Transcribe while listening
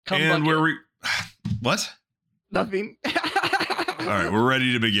And what? Nothing. All right, we're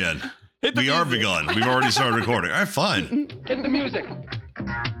ready to begin. We are begun. We've already started recording. All right, fine. Hit the music.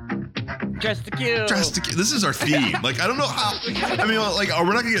 Dress to kill. This is our theme. Like, I don't know how. I mean, like,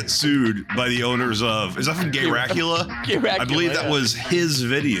 we're not gonna get sued by the owners of. Is that from Gayracula? I believe that was his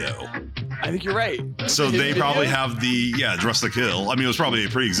video. I think you're right. So they probably have the Dress to Kill. I mean, it was probably a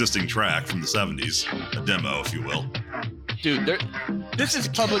pre-existing track from the 70s, a demo, if you will. Dude, this is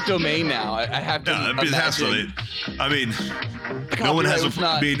public domain now. I have to. Yeah, it has to. I mean, no one has.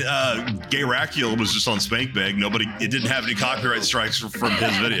 Gayracula was just on Spank Bang. It didn't have any copyright strikes from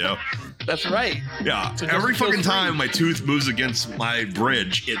his video. That's right. Yeah, so every fucking time my tooth moves against my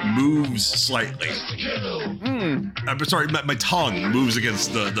bridge, it moves slightly. I'm sorry, my tongue moves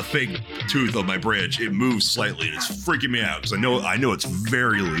against the fake tooth of my bridge. It moves slightly, and it's freaking me out because I know it's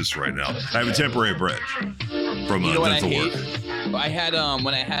very loose right now. I have a temporary bridge from dental work. I had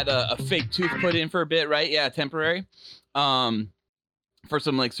when I had a fake tooth put in for a bit, right? Yeah, temporary. For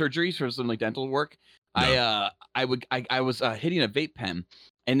some like surgeries, for some like dental work. No. I was hitting a vape pen.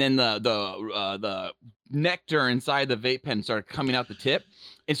 And then the nectar inside the vape pen started coming out the tip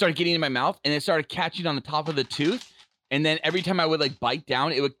and started getting in my mouth, and it started catching on the top of the tooth. And then every time I would like bite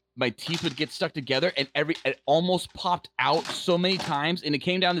down, my teeth would get stuck together, and it almost popped out so many times. And it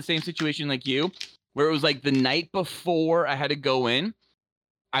came down to the same situation like you, where it was like the night before I had to go in,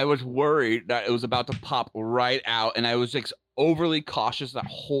 I was worried that it was about to pop right out, and I was like overly cautious that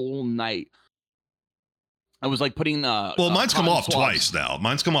whole night. I was like putting mine's come off twice now.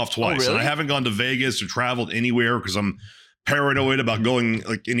 Mine's come off twice. Oh, really? And I haven't gone to Vegas or traveled anywhere because I'm paranoid about going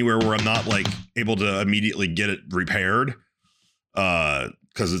like anywhere where I'm not like able to immediately get it repaired.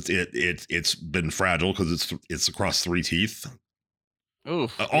 Because it's been fragile because it's across 3 teeth.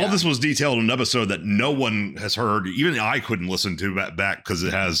 Oof. All this was detailed in an episode that no one has heard. Even I couldn't listen to back because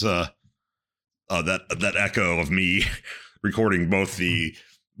it has that echo of me recording both the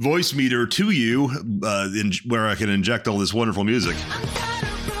voice meter to you where I can inject all this wonderful music,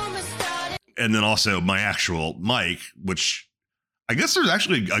 and then also my actual mic, which I guess there's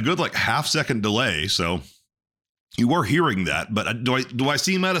actually a good like half-second delay, so you were hearing that. But do I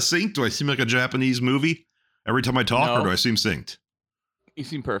seem out of sync? Do I seem like a Japanese movie every time I talk? Or do I seem synced? You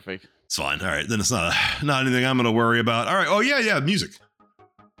seem perfect. It's fine. All right, then it's not anything I'm gonna worry about. All right. Oh yeah, music.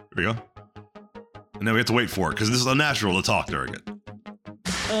 Here we go. And then we have to wait for it because this is unnatural to talk during it.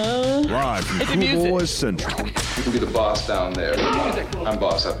 Live from Cool Boys Central. You can be the boss down there. I'm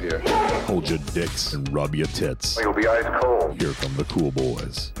boss up here. Hold your dicks and rub your tits. You'll be ice cold. Here come the Cool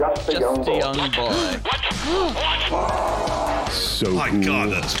Boys. Just a young boy. So My cool.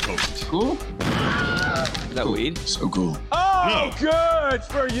 God, that's potent. Cool? Is that weed? So cool. Oh, No. good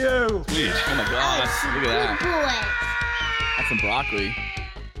for you. Please. Oh my gosh, look at that. That's some broccoli.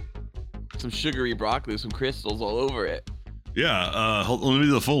 Some sugary broccoli with some crystals all over it. Yeah, let me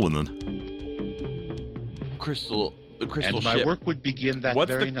do the full one then. The crystal And my ship. work would begin that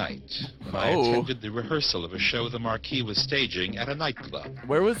very night when I attended the rehearsal of a show the Marquis was staging at a nightclub.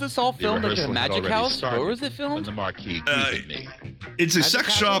 Where was this all filmed? Like a rehearsal had magic already house? started Where was it When filmed? the Marquis greeted me. It's a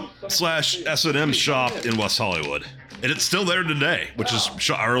sex shop / S&M shop in West Hollywood. And it's still there today, which is,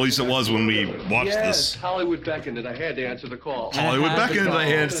 or at least it was when we watched this. Hollywood beckoned and I had to answer the call. Hollywood beckoned and I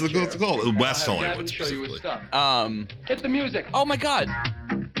had to the call. West Hollywood, specifically. Hit the music. Oh my God.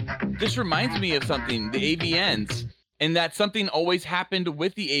 This reminds me of something, the AVNs. And that something always happened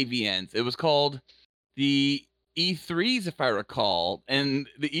with the AVNs. It was called the E3s, if I recall. And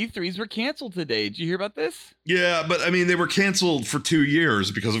the E3s were canceled today. Did you hear about this? Yeah, but I mean, they were canceled for 2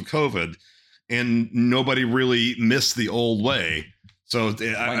 years because of COVID. And nobody really missed the old way. So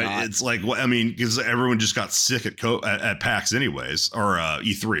it's like, I mean, because everyone just got sick at PAX anyways, or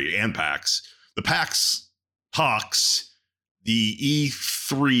E3 and PAX. The PAX talks, the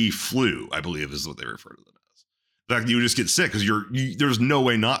E3 flu, I believe is what they refer to them as. In fact, you just get sick because there's no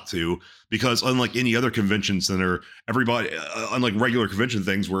way not to, because unlike any other convention center, everybody, unlike regular convention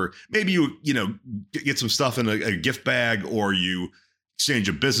things where maybe you get some stuff in a gift bag or you exchange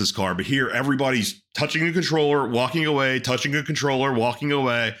a business card, but here everybody's touching a controller, walking away, touching a controller, walking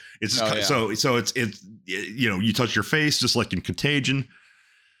away. It's just, so it's you touch your face just like in Contagion,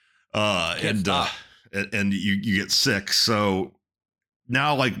 and you get sick. So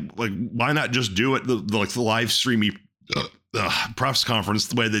now like why not just do it the live streamy press conference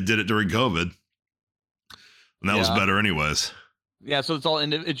the way they did it during COVID, and that was better anyways. Yeah, so it's all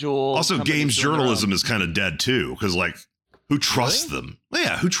individual. Also, games journalism is kind of dead too, because like, who trusts them?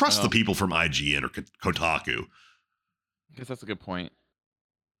 Yeah, who trusts the people from IGN or Kotaku? I guess that's a good point.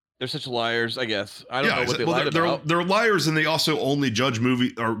 They're such liars, I guess. I don't know what they lied they're, about. They're liars, and they also only judge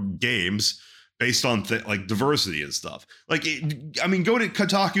movie or games based on like diversity and stuff. Like, I mean, go to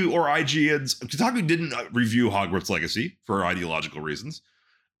Kotaku or IGN's. Kotaku didn't review Hogwarts Legacy for ideological reasons,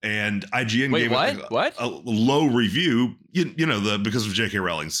 and IGN gave it a low review. You know, because of J.K.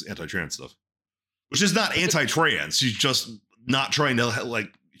 Rowling's anti-trans stuff, which is not anti-trans. She's just not trying to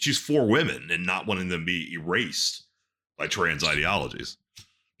like. She's for women and not wanting them to be erased by trans ideologies.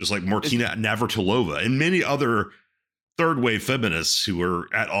 Just like Martina Navratilova and many other third wave feminists who are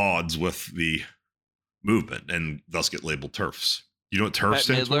at odds with the movement and thus get labeled TERFs. You know what TERF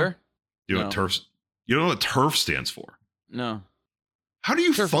stands for? You know what TERF stands for? No. How do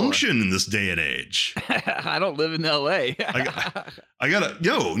you function in this day and age? I don't live in LA.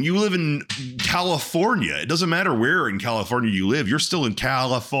 You live in California. It doesn't matter where in California you live. You're still in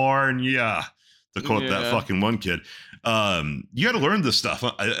California, to quote that fucking one kid. You got to learn this stuff.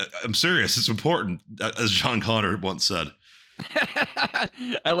 I'm serious. It's important, as John Connor once said.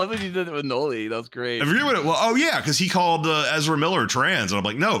 I love that you did it with Noli. That was great. Because he called Ezra Miller trans, and I'm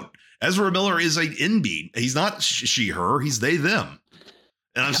like, no, Ezra Miller is an in-beat. He's not she, her. He's they, them.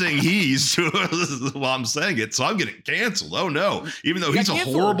 And I'm saying he's while I'm saying it, so I'm getting canceled. Oh no! Even though he's a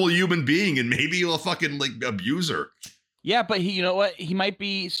horrible human being and maybe a fucking like abuser. Yeah, but you know what? He might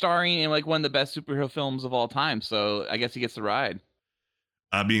be starring in like one of the best superhero films of all time. So I guess he gets the ride.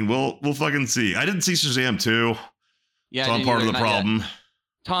 I mean, we'll fucking see. I didn't see Shazam 2. Yeah, so I'm part of the problem.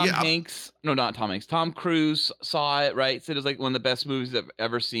 Tom Cruise saw it, right? Said it was like one of the best movies I've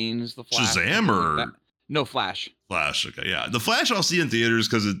ever seen. Is the Flash? Shazam or no Flash? Flash. Okay, yeah, the Flash I'll see in theaters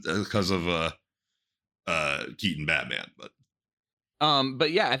because of Keaton Batman,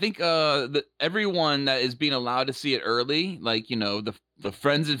 but yeah, I think everyone that is being allowed to see it early, like the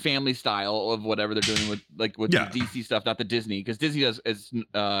friends and family style of whatever they're doing with the DC stuff, not the Disney, because Disney is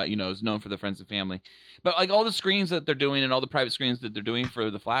known for the friends and family, but like all the screens that they're doing and all the private screens that they're doing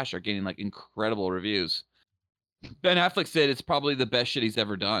for the Flash are getting like incredible reviews. Ben Affleck said it's probably the best shit he's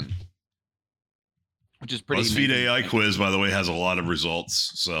ever done, which is pretty. BuzzFeed AI quiz, by the way, has a lot of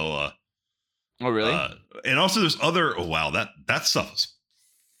results. So. Oh really? And also there's other. Oh wow, that stuff is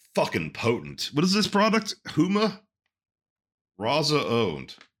fucking potent. What is this product? Huma Raza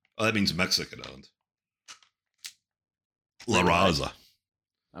owned. Oh, that means Mexican owned. La Raza.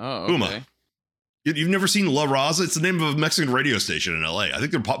 Oh, okay. Huma. You've never seen La Raza? It's the name of a Mexican radio station in LA. I think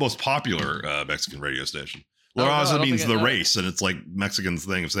they're most popular Mexican radio station. La Raza means the race, and it's like Mexican's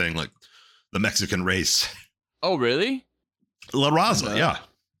thing of saying like the Mexican race. Oh really? La Raza, yeah.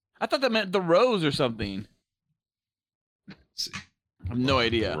 I thought that meant the rose or something. Let's see. I have no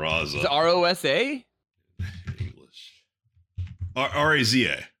idea. Raza. Is it ROSA? English.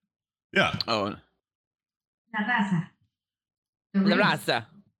 RAZA. Yeah. Oh. La raza. La raza.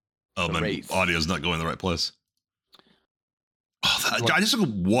 Oh, my audio's not going the right place. Oh, I just took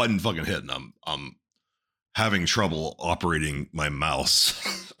one fucking hit and I'm having trouble operating my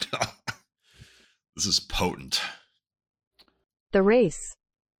mouse. This is potent. The race.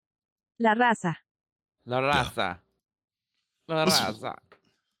 La raza. La raza. Yeah. La raza.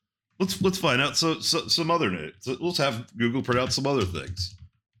 Let's find out some other news. Let's have Google print out some other things.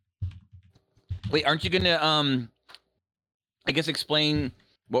 Wait, aren't you gonna I guess explain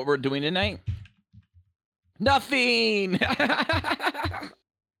what we're doing tonight? Nothing.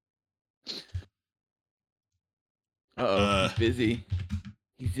 He's busy.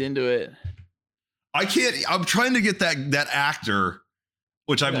 He's into it. I'm trying to get that actor,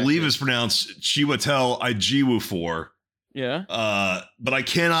 which I believe is pronounced Chiwetel Ejiofor. Yeah. But I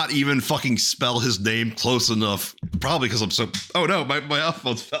cannot even fucking spell his name close enough. Probably because I'm so. Oh no, my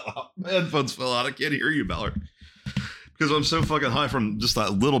headphones fell out. My headphones fell out. I can't hear you, Ballard. Because I'm so fucking high from just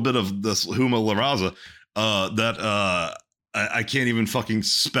that little bit of this Huma La Raza that I can't even fucking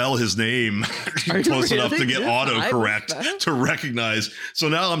spell his name close enough to get autocorrect to recognize. So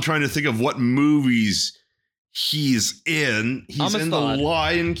now I'm trying to think of what movies he's in. He's in the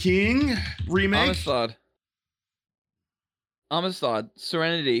Lion King remake. Amistad.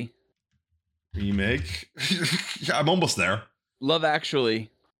 Serenity. Remake. I'm almost there. Love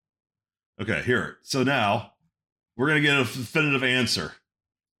Actually. Okay, here. So now we're going to get a definitive answer.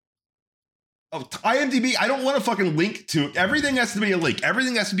 Oh, IMDb, I don't want to fucking link to it. Everything has to be a link.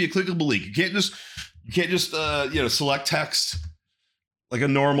 Everything has to be a clickable link. You can't just select text like a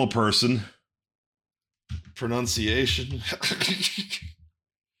normal person. Pronunciation.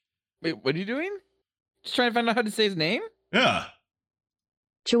 Wait, what are you doing? Just trying to find out how to say his name? Yeah.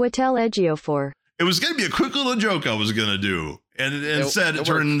 Chiwetel Ejiofor. It was going to be a quick little joke I was going to do. And instead it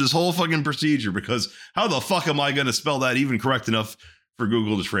turned into this whole fucking procedure because how the fuck am I going to spell that even correct enough for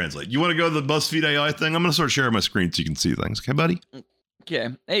Google to translate. You want to go to the BuzzFeed AI thing? I'm going to start sharing my screen so you can see things. Okay, buddy? Okay.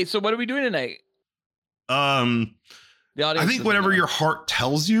 Hey, so what are we doing tonight? I think whatever your heart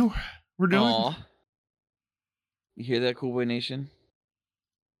tells you, we're doing. Aww. You hear that, Cool Boy Nation?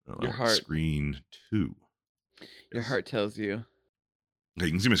 Your heart. Screen 2. Your heart tells you. Okay,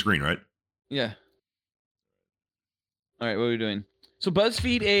 you can see my screen, right? Yeah. All right, what are we doing? So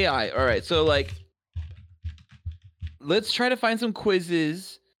BuzzFeed AI. All right, so like, let's try to find some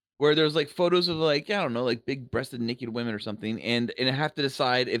quizzes where there's like photos of like, I don't know, like big-breasted naked women or something, and I have to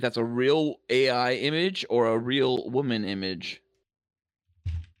decide if that's a real AI image or a real woman image.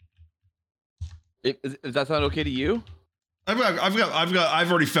 Does that sound okay to you?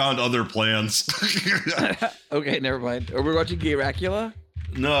 I've already found other plans. Okay, never mind. Are we watching Gayracula?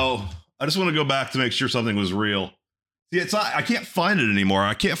 No, I just want to go back to make sure something was real. Yeah, it's not. I can't find it anymore.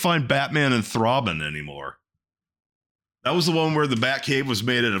 I can't find Batman and Throbbing anymore. That was the one where the Batcave was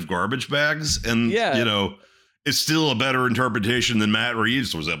made out of garbage bags, and you know, it's still a better interpretation than Matt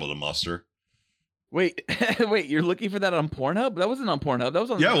Reeves was able to muster. Wait, wait, you're looking for that on Pornhub? That wasn't on Pornhub. That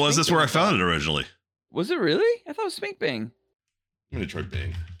was on. Yeah, it was. That's where I found it originally. Was it really? I thought it was Spink Bang. I'm gonna try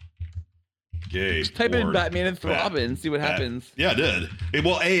Bing. Gay. Just type in Batman and Throbbing and see what happens. Yeah, I did. It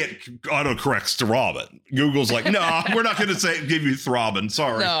autocorrects to Robin. Google's like, no, we're not gonna give you Throbbing.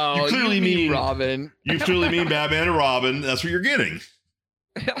 Sorry. No, you clearly mean Robin. You clearly mean Batman and Robin. That's what you're getting.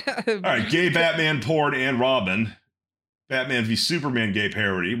 All right, gay Batman porn and Robin. Batman v Superman gay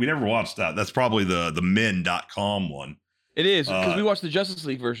parody. We never watched that. That's probably the men.com one. It is, because we watched the Justice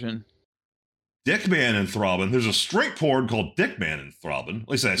League version. Dickman and Throbbing. There's a straight porn called Dickman and Throbbing. At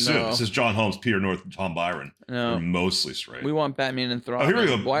least I assume. This is John Holmes, Peter North, and Tom Byron. No. They're mostly straight. We want Batman and Throbbing. Oh,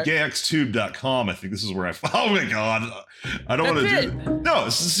 here we go. Gayxtube.com. I think this is where I found. Oh my god. I don't want to do. No,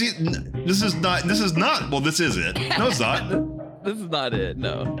 see, this is not. Well, this is it. No, it's not. This is not it.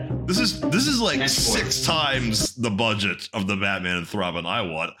 No. This is like 6 times the budget of the Batman and Throbbing I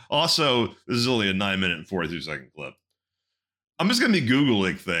want. Also, this is only a 9-minute and 42-second clip. I'm just gonna be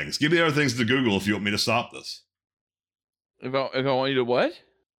Googling things. Give me other things to Google if you want me to stop this. If I want you to what?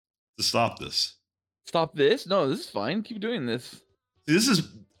 To stop this. Stop this? No, this is fine. Keep doing this. This is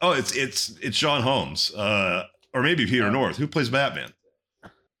it's Sean Holmes, or maybe Peter North. Who plays Batman?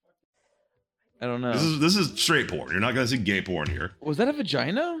 I don't know. This is straight porn. You're not gonna see gay porn here. Was that a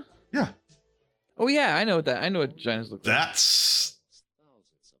vagina? Yeah. Oh yeah, I know what vaginas look like. Is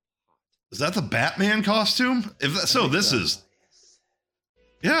that the Batman costume? If that, so, this is.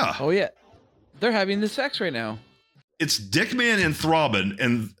 Yeah. Oh yeah, they're having the sex right now. It's Dickman and Throbbing,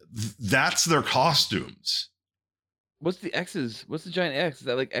 and that's their costumes. What's the X's? What's the giant X? Is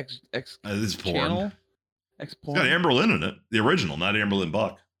that like X? This porn. Channel? X porn. It's got Amberlynn in it. The original, not Amberlynn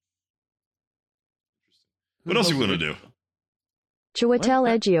Buck. What else are you gonna do? Chiwetel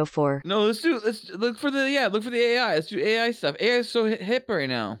Ejiofor. No, let's look for the AI. Let's do AI stuff. AI is so hip right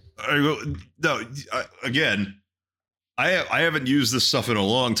now. Again, I haven't used this stuff in a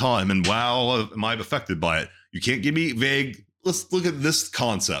long time, and wow, am I affected by it? You can't give me vague. Let's look at this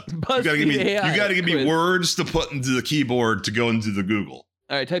concept. You gotta give me words to put into the keyboard to go into the Google.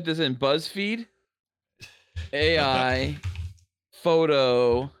 All right, type this in: BuzzFeed AI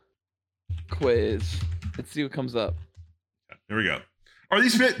photo quiz. Let's see what comes up. Here we go. Are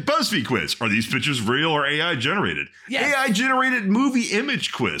these BuzzFeed quiz? Are these pictures real or AI generated? Yes. AI generated movie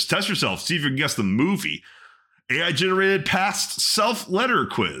image quiz. Test yourself. See if you can guess the movie. AI generated past self letter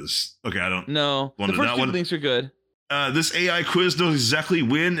quiz. Okay, I don't know. The first two links are good. This AI quiz knows exactly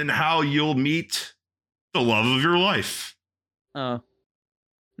when and how you'll meet the love of your life. Oh,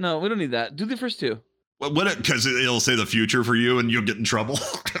 no, we don't need that. Do the first two. Because it'll say the future for you and you'll get in trouble.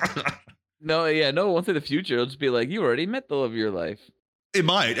 No, it won't say the future. It'll just be like, you already met the love of your life. It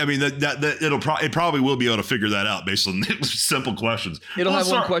might. I mean, it probably will be able to figure that out based on simple questions. It'll have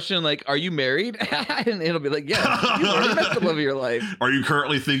one question like, "Are you married?" And it'll be like, "Yeah, you already met the love of your life." Are you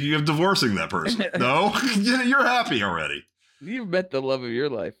currently thinking of divorcing that person? No, you're happy already. You've met the love of your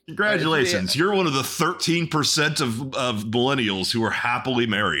life. Congratulations! You're one of the 13% of millennials who are happily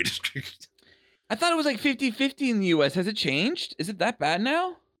married. I thought it was like 50-50 in the U.S. Has it changed? Is it that bad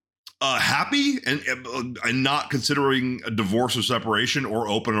now? Happy and not considering a divorce or separation or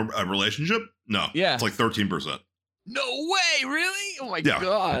open a relationship? No. Yeah. It's like 13%. No way, really? Oh my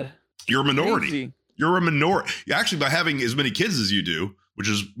God. You're a minority. Crazy. You're a minority. Actually, by having as many kids as you do, which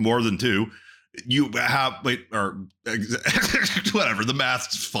is more than 2, you have whatever, the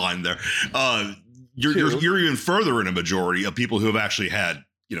math's fine there. You're even further in a majority of people who have actually had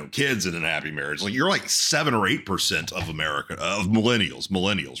kids in an happy marriage. Like you're like 7 or 8% of America, of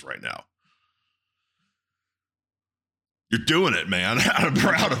millennials right now. You're doing it, man. I'm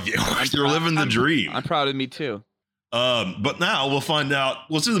proud of you. You're living the dream. I'm proud of me too. But now we'll find out.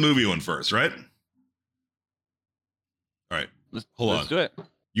 Let's do the movie one first, right? All right. Hold on. Let's do it.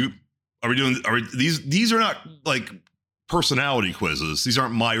 These are not like personality quizzes. These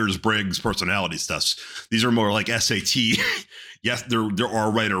aren't Myers-Briggs personality tests. These are more like SAT. Yes, there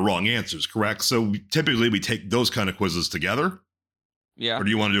are right or wrong answers, correct? So typically we take those kind of quizzes together. Yeah. Or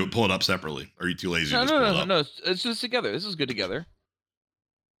do you want to pull it up separately? Are you too lazy? No. It's just together. This is good together.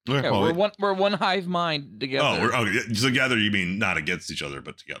 Okay, yeah, we're one hive mind together. Together you mean not against each other,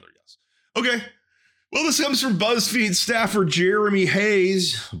 but together, yes. Okay. Well, this comes from BuzzFeed staffer Jeremy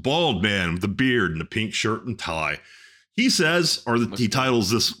Hayes, bald man with a beard and a pink shirt and tie. He says, he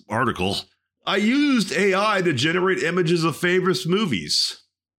titles this article, I used AI to generate images of favorite movies.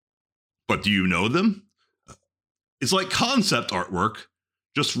 But do you know them? It's like concept artwork,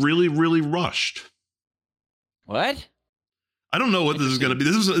 just really, really rushed. What? I don't know what this is going to be.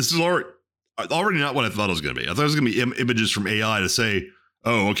 This is already not what I thought it was going to be. I thought it was going to be images from AI to say,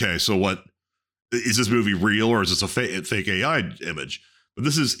 oh, okay, so what? Is this movie real or is this a fake AI image? But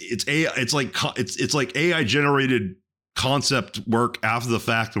it's like AI generated concept work after the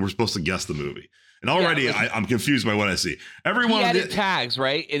fact, and we're supposed to guess the movie. And already I'm confused by what I see. Everyone he added tags,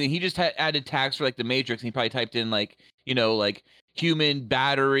 right? And he just added tags for like the Matrix, and he probably typed in like human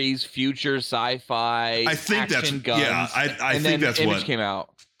batteries, future sci-fi. I think action that's guns, yeah. I think that's image what came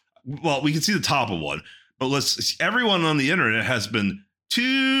out. Well, we can see the top of one, but everyone on the internet has been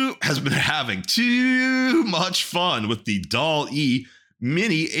having too much fun with the DALL-E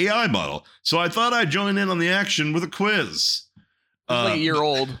mini AI model. So I thought I'd join in on the action with a quiz. It's like a year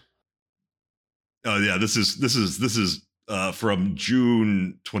old. Oh yeah, this is from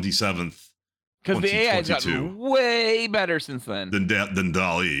June 27th. Because the AI's gotten way better since then. Than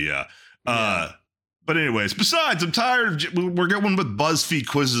DALL-E, yeah. But anyways, besides, I'm tired of we're going with BuzzFeed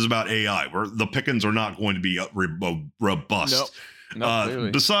quizzes about AI, where the pickings are not going to be robust.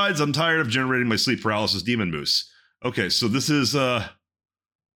 Nope, besides, I'm tired of generating my sleep paralysis demon moose. Okay, so this is supposed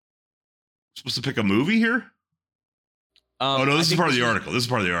to pick a movie here. This is part of the article. This is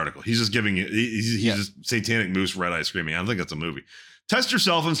part of the article. He's just giving it. He's just satanic moose red eye screaming. I don't think that's a movie. Test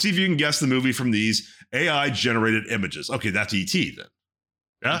yourself and see if you can guess the movie from these AI generated images. Okay, that's ET then.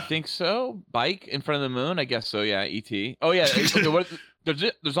 Yeah, I think so. Bike in front of the moon. I guess so. Yeah, ET. Oh yeah.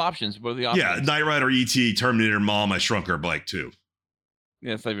 There's options. What are the options? Yeah, Knight Rider, ET, Terminator, Mom, I Shrunk Our Bike too.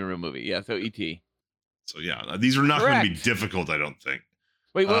 Yeah, it's not even a real movie. Yeah, so ET. So yeah, these are not going to be difficult. I don't think.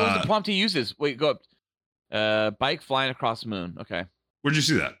 Wait, what was the prompt he uses? Wait, go up. Bike flying across the moon. Okay. Where'd you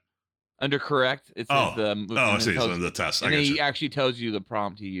see that? Under correct, it says the. I see. So the test. And he actually tells you the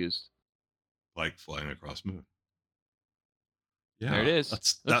prompt he used. Bike flying across moon. Yeah, there it is.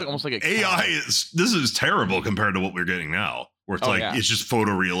 That's almost like a AI. This is terrible compared to what we're getting now, where it's it's just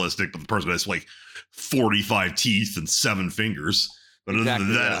photorealistic, but the person has like 45 teeth and 7 fingers. But other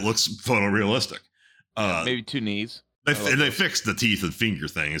than that, it looks photorealistic. Maybe 2 knees. They fixed the teeth and finger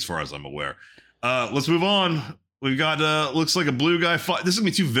thing, as far as I'm aware. Let's move on. We've got looks like a blue guy fight. This is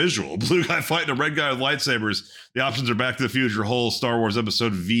gonna be too visual. Blue guy fighting a red guy with lightsabers. The options are Back to the Future, Whole, Star Wars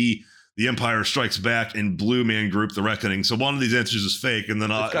Episode V, The Empire Strikes Back, and Blue Man Group, The Reckoning. So one of these answers is fake, and then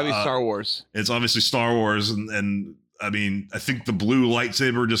it's gotta be Star Wars. It's obviously Star Wars, and I mean, I think the blue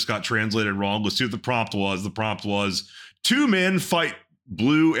lightsaber just got translated wrong. Let's see what the prompt was. The prompt was 2 men fight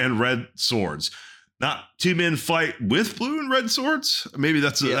blue and red swords. Not 2 men fight with blue and red swords. Maybe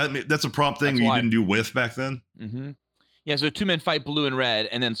that's a prompt thing you didn't do with back then. Mm-hmm. Yeah, so 2 men fight blue and red,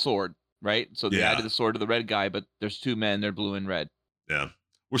 and then sword, right? So they added the sword to the red guy, but there's 2 men, they're blue and red. Yeah,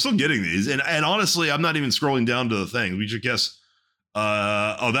 we're still getting these, and honestly, I'm not even scrolling down to the thing. We should guess.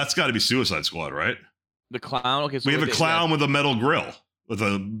 That's got to be Suicide Squad, right? The clown. Okay, so we have a clown with a metal grill, with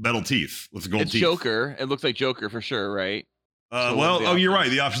a metal teeth, with gold teeth. It's Joker. It looks like Joker for sure, right? You're right.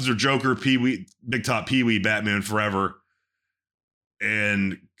 The options are Joker, Pee-wee, Big Top Pee-wee, Batman Forever,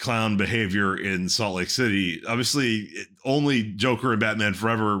 and clown behavior in Salt Lake City. Obviously, only Joker and Batman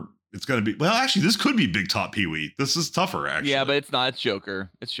Forever. It's going to be. Well, actually, this could be Big Top Pee-wee. This is tougher, actually. Yeah, but it's not. It's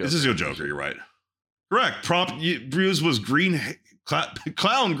Joker. It's Joker. This is your Joker. You're right. Correct. Prompt Bruce was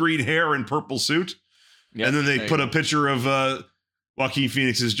clown green hair and purple suit. Yep, and then they put a picture of Joaquin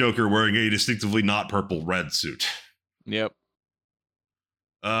Phoenix's Joker wearing a distinctively not purple red suit. Yep.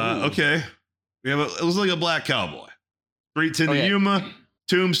 Okay. It looks like a black cowboy. Street to the Yuma,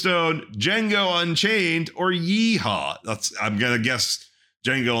 Tombstone, Django Unchained, or Yeehaw. I'm gonna guess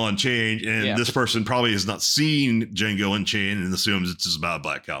Django Unchained, and this person probably has not seen Django Unchained and assumes it's just about a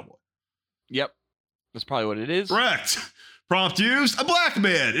black cowboy. Yep. That's probably what it is. Correct. Prompt used: a black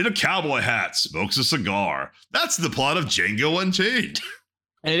man in a cowboy hat smokes a cigar. That's the plot of Django Unchained.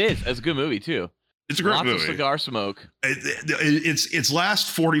 And it is. It's a good movie too. It's a great Lots movie. of cigar smoke. Its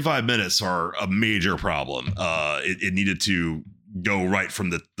last 45 minutes are a major problem. It needed to go right from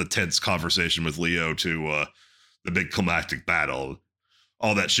the tense conversation with Leo to the big climactic battle.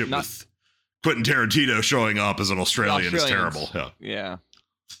 All that shit with Quentin Tarantino showing up as an Australian is terrible. Yeah.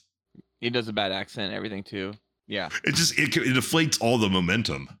 He does a bad accent and everything too. Yeah. It deflates all the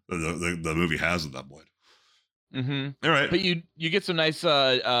momentum the movie has at that point. Mm-hmm. All right. But you get some nice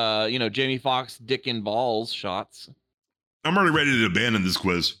Jamie Foxx dick and balls shots. I'm already ready to abandon this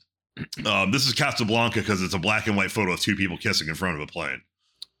quiz. This is Casablanca because it's a black and white photo of two people kissing in front of a plane.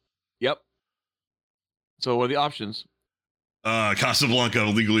 Yep. So what are the options? Casablanca,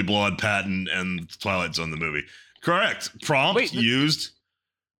 Legally Blonde, Patton, and Twilight Zone the movie. Correct. Prompt used: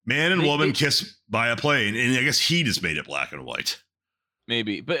 man and woman kiss by a plane, and I guess he just made it black and white.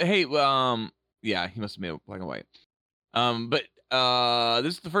 Maybe, but hey, yeah, he must have made it black and white. But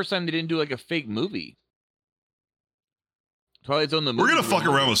this is the first time they didn't do like a fake movie. Twilight Zone the movie. We're gonna fuck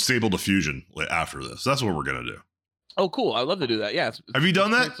around with Stable Diffusion after this. That's what we're gonna do. Oh, cool! I'd love to do that. Yeah. Have you done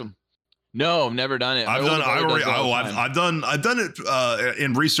that? No, I've never done it. I've done it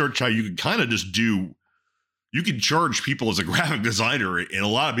in research. How you can kind of just do. You can charge people as a graphic designer, and a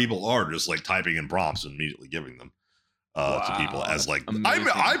lot of people are just like typing in prompts and immediately giving them to people as like,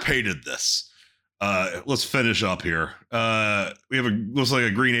 I painted this. Let's finish up here. We have looks like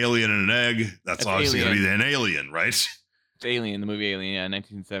a green alien and an egg. That's obviously going to be an alien, right? It's Alien, the movie Alien, yeah,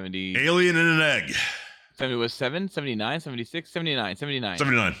 1970. Alien and an egg. 70 was 7, 79, 76, 79, 79.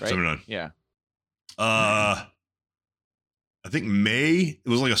 79, right? 79. Yeah. I think May, it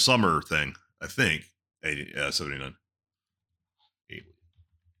was like a summer thing, I think. 80, yeah, 79.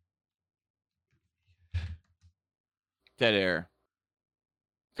 Dead Air.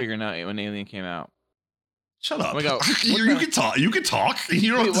 Figuring out when Alien came out. Shut up. Oh my God. You can talk. You can talk.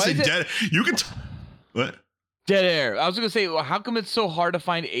 You don't have to say dead. You can what? Dead Air. I was going to say, well, how come it's so hard to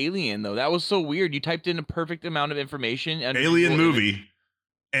find Alien, though? That was so weird. You typed in a perfect amount of information. And Alien movie,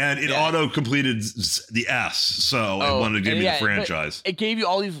 and it auto-completed the S, so it wanted to give me the franchise. It gave you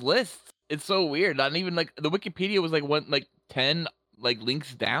all these lists. It's so weird. Not even like the Wikipedia was like 10 like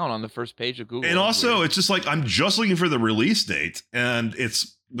links down on the first page of Google. And also, it's just like I'm just looking for the release date, and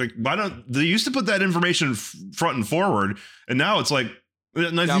it's like why don't they used to put that information front and forward, and now it's like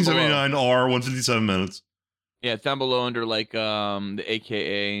 1979 R 157 minutes. Yeah, it's down below under like the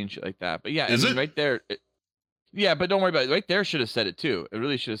AKA and shit like that. But yeah, is it right there? Yeah, but don't worry about it. Right there should have said it too. It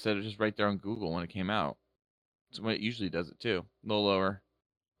really should have said it just right there on Google when it came out. It's when it usually does it too. A little lower.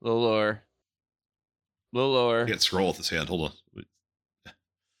 A little lower. A little lower. I can't scroll with this hand. Hold on. A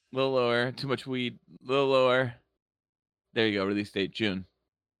little lower. Too much weed. A little lower. There you go. Release date June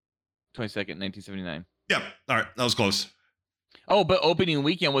 22nd, 1979. Yep. All right. That was close. Oh, but opening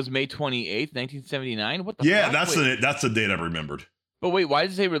weekend was May 28th, 1979. What the fuck? That's the date I remembered. But wait, why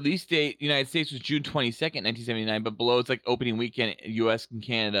does it say release date United States was June 22nd, 1979, but below it's like opening weekend US and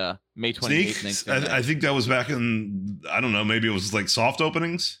Canada, May 28th, 1979. I think that was back in, I don't know, maybe it was like soft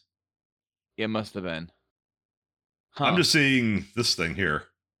openings. It must have been. Huh. I'm just seeing this thing here.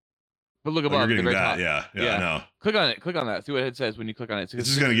 But look above. You're getting that, yeah, I know. Click on it. Click on that. See what it says when you click on it. This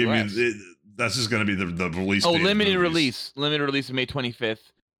is going to give you, that's just going to be the release date. Limited release. Limited release of May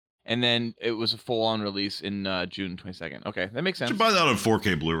 25th. And then it was a full-on release in June 22nd. Okay, that makes sense. You should buy that on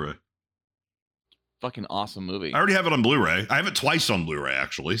 4K Blu-ray. Fucking awesome movie. I already have it on Blu-ray. I have it twice on Blu-ray,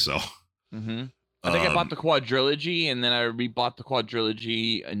 actually, so. Mm-hmm. I think I bought the quadrilogy, and then I rebought the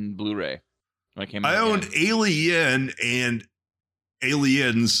quadrilogy in Blu-ray when it came out. I owned Alien and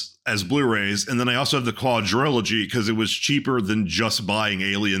Aliens as Blu-rays, and then I also have the quadrilogy because it was cheaper than just buying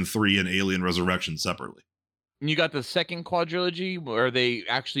Alien 3 and Alien Resurrection separately. And you got the second quadrilogy where they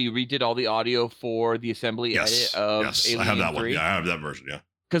actually redid all the audio for the assembly edit of Alien I have that 3. one. Yeah, I have that version, yeah.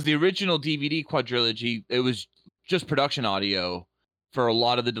 Because the original DVD quadrilogy, it was just production audio for a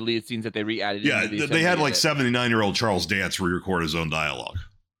lot of the deleted scenes that they re-added. Yeah, they had like 79-year-old Charles Dance re-record his own dialogue.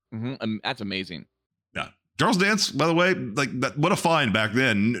 Mm-hmm. That's amazing. Yeah. Charles Dance, by the way, like that, what a find back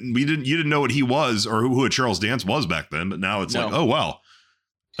then. You didn't know what he was or who a Charles Dance was back then, but now it's like, oh, wow.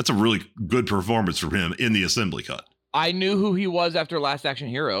 That's a really good performance from him in the assembly cut. I knew who he was after Last Action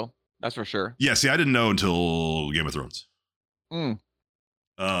Hero. That's for sure. Yeah, see, I didn't know until Game of Thrones.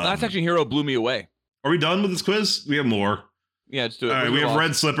 Last Action Hero blew me away. Are we done with this quiz? We have more. Yeah, let's do it. All right, we have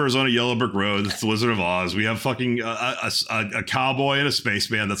red slippers on a yellow brick road. That's the Wizard of Oz. We have fucking a cowboy and a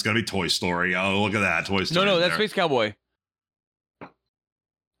spaceman. That's going to be Toy Story. Oh, look at that. Toy Story. No, that's Space Cowboy.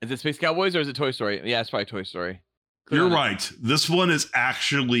 Is it Space Cowboys or is it Toy Story? Yeah, it's probably Toy Story. You're right. This one is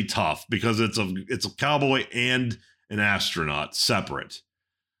actually tough because it's a cowboy and an astronaut separate.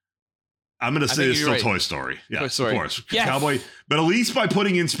 I'm going to say it's still right. Toy Story. Yes, of course. Yes. Cowboy. But at least by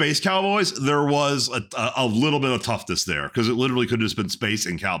putting in Space Cowboys, there was a little bit of toughness there because it literally could have just been Space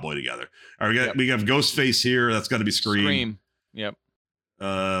and Cowboy together. All right, we have Ghostface here. That's got to be Scream. Yep.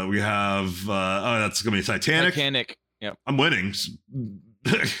 We have, that's going to be Titanic. Yep. I'm winning.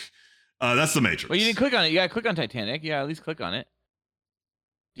 That's the Matrix. Well, you didn't click on it. You got to click on Titanic. Yeah, at least click on it.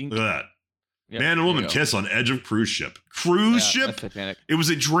 Look at that. Yep, man and woman kiss on edge of cruise ship. Cruise ship? Titanic. It was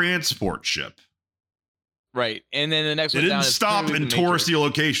a transport ship. Right. And then the next one didn't stop in touristy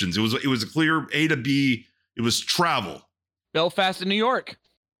locations. It was a clear A to B. It was travel. Belfast to New York.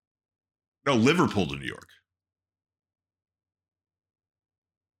 No, Liverpool to New York.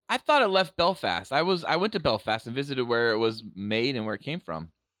 I thought it left Belfast. I went to Belfast and visited where it was made and where it came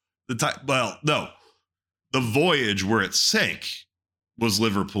from. No. The voyage where it sank was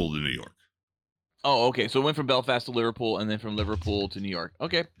Liverpool to New York. Oh, okay. So it went from Belfast to Liverpool and then from Liverpool to New York.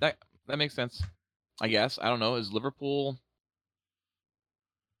 Okay, that makes sense. I guess. I don't know. Is Liverpool...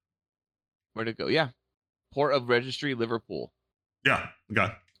 Where'd it go? Yeah. Port of Registry, Liverpool. Yeah.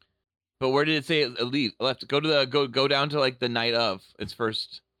 Okay. But where did it say it left? Go to go down to like the night of its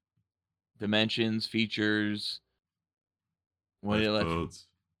first dimensions, features. When did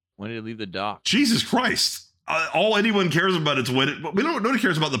it leave the dock? Jesus Christ. All anyone cares about is nobody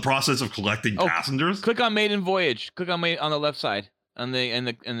cares about the process of collecting passengers. Click on Maiden Voyage. Click on the left side on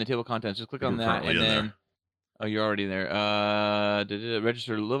the table of contents. Just click on that and then you're already there.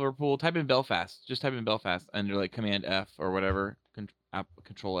 Register Liverpool. Type in Belfast. Just type in Belfast under like Command F or whatever.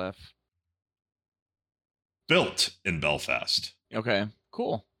 Control F. Built in Belfast. Okay.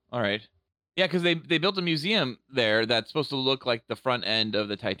 Cool. All right. Yeah, because they built a museum there that's supposed to look like the front end of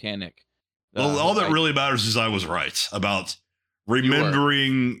the Titanic. Well, all that really matters is I was right about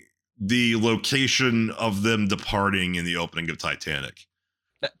remembering the location of them departing in the opening of Titanic.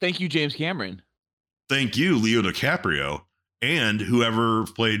 Thank you, James Cameron. Thank you, Leo DiCaprio, and whoever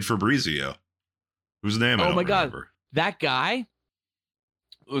played Fabrizio. Whose name I don't remember. God. That guy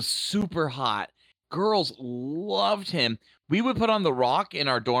was super hot. Girls loved him. We would put on The Rock in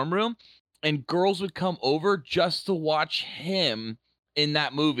our dorm room, and girls would come over just to watch him in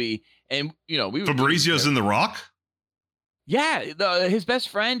that movie. And we Fabrizio's in The Rock. Yeah, his best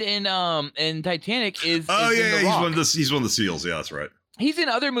friend in Titanic is. Oh yeah, he's one of the SEALs. Yeah, that's right. He's in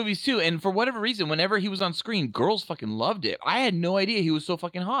other movies too, and for whatever reason, whenever he was on screen, girls fucking loved it. I had no idea he was so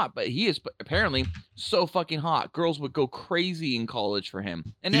fucking hot, but he is apparently so fucking hot. Girls would go crazy in college for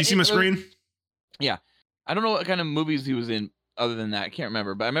him. And did you see my screen? Yeah, I don't know what kind of movies he was in other than that. I can't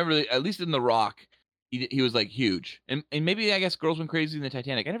remember, but I remember at least in The Rock. He was like huge, and maybe I guess girls went crazy in the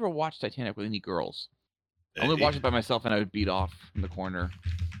Titanic. I never watched Titanic with any girls. I only watched it by myself, and I would beat off in the corner.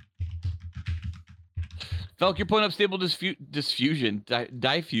 Felk, you're pulling up stable diffusion. Go.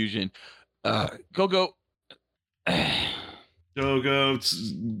 Go.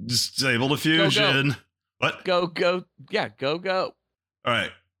 Stable diffusion. Go. What? Go. Yeah, go. All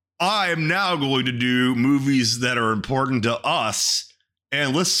right. I am now going to do movies that are important to us,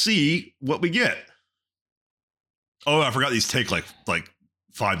 and let's see what we get. Oh, I forgot these take like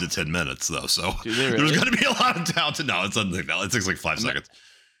 5 to 10 minutes though, so there's going to be a lot of doubt to know. It doesn't take that. It takes like 5 seconds.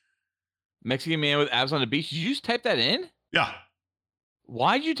 Mexican man with abs on the beach. Did you just type that in? Yeah.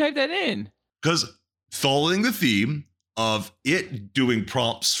 Why'd you type that in? Because following the theme of it doing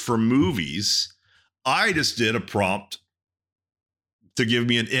prompts for movies, I just did a prompt to give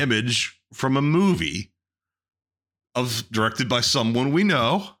me an image from a movie directed by someone we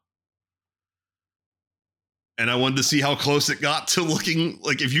know. And I wanted to see how close it got to looking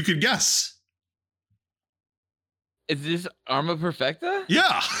like if you could guess. Is this Arma Perfecta?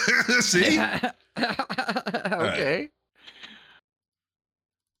 Yeah. See? Okay. Right.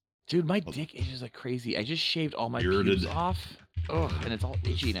 Dude, my dick itches like crazy. I just shaved all my pubes off. Oh, and it's all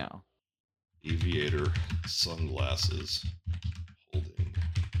itchy now. Aviator sunglasses holding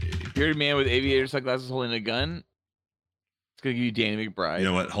a... Bearded man with aviator sunglasses holding a gun. It's going to give you Danny McBride. You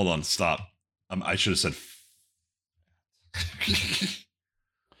know what? Hold on. Stop. I should have said...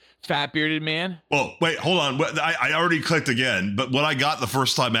 Fat bearded man. Well, wait, hold on. I already clicked again, but what I got the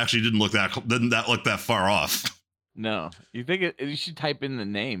first time actually didn't look that far off. No, you think you should type in the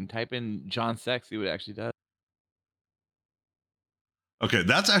name. Type in John Sex. See what it actually does. Okay,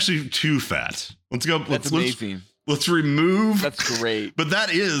 that's actually too fat. Let's go. That's amazing. Let's remove. That's great. But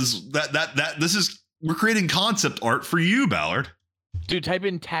that is this is we're creating concept art for you, Ballard. Dude, type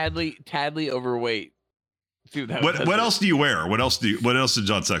in Tadley overweight. Dude, what else do you wear? What else did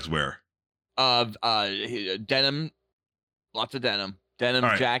John Sex wear? Denim, lots of denim. Denim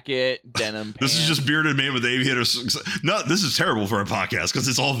right. jacket, denim pants. This is just bearded man with aviator. No, this is terrible for a podcast because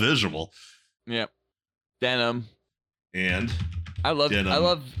it's all visual. Yep. Denim. And I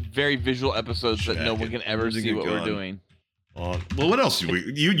love very visual episodes that no one can ever see what we're doing. Well, what else?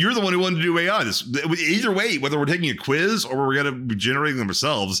 You're the one who wanted to do AI. Either way, whether we're taking a quiz or we're gonna be generating them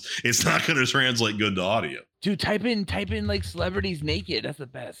ourselves, it's not gonna translate good to audio. Dude, type in like celebrities naked. That's the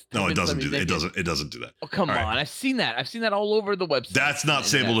best. No, it doesn't do that. It doesn't do that. Oh, come on. I've seen that. I've seen that all over the website. That's not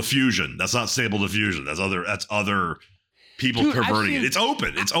Stable Diffusion. That's not Stable Diffusion. That's other people perverting it. It's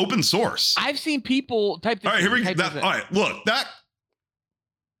open. It's open source. I've seen people type this. All right, here we go. All right, look, that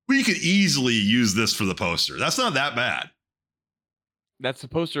we could easily use this for the poster. That's not that bad. That's the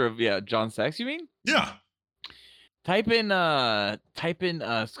poster of John Sachs, you mean? Yeah. Type in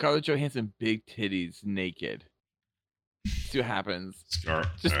Scarlett Johansson big titties naked. See what happens. All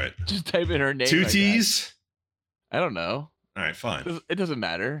right. Just type in her name. 2 T's? I don't know. All right, fine. It doesn't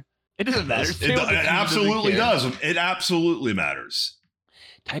matter. It doesn't matter. It absolutely does. It absolutely matters.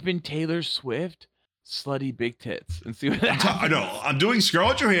 Type in Taylor Swift slutty big tits and see what happens. I know. I'm doing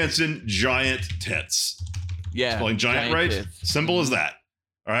Scarlett Johansson giant tits. Yeah. Spelling giant right? Tits. Simple as that.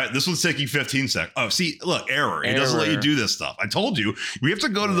 All right. This one's taking 15 seconds. Oh, see, look, error. It doesn't let you do this stuff. I told you. We have to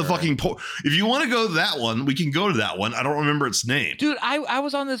go to the fucking if you want to go to that one, we can go to that one. I don't remember its name. Dude, I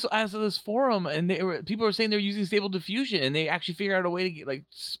was on this forum and people were saying they're using Stable Diffusion and they actually figure out a way to get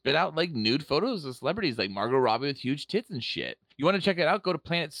spit out nude photos of celebrities like Margot Robbie with huge tits and shit. You want to check it out? Go to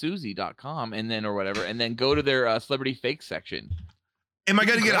planetsuzy.com and then or whatever and then go to their celebrity fake section. Am I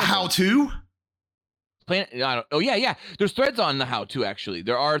going to get a how-to? Yeah. There's threads on the how-to actually.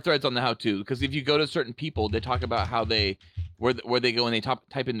 There are threads on the how-to because if you go to certain people, they talk about how where they go and they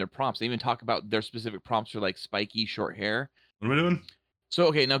type in their prompts. They even talk about their specific prompts for spiky short hair. What am I doing? So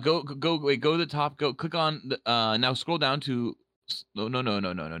okay, now go to the top. Go click on the now scroll down to no.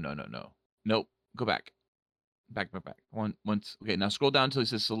 Nope. Go back. Back. Once. Okay, now scroll down until it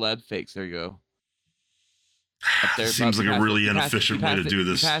says celeb fakes. There you go. Up there. Seems like a really inefficient way to do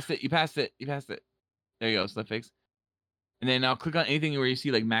this. You passed it. There you go, celeb fakes. And then now click on anything where you see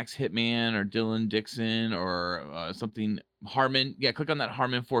Max Hitman or Dylan Dixon or something Harmon. Yeah, click on that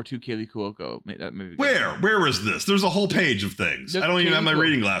Harmon 42 Kaylee Cuoco. Where is this? There's a whole page of things. I don't even have my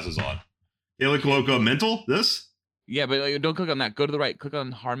reading glasses on. Kaylee Cuoco mental? This? Yeah, but don't click on that. Go to the right. Click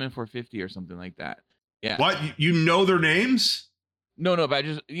on Harmon 450 or something like that. Yeah. What? You know their names? No, but I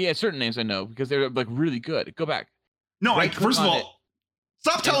just certain names I know because they're really good. Go back. No, first of all,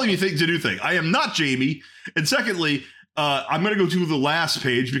 stop telling me things to do things. I am not Jamie. And secondly, I'm going to go to the last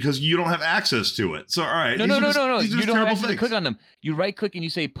page because you don't have access to it. So, all right. No. You don't have to click on them. You right click and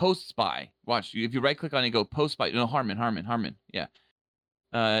you say post spy. Watch. If you right click on it, go post spy. No, Harmon. Yeah.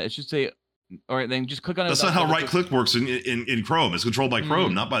 It should say, all right, then just click on it. That's not how right click works in Chrome. It's controlled by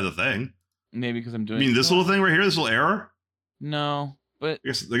Chrome, not by the thing. Maybe because I'm doing. You mean this little thing right here, this little error? No, but I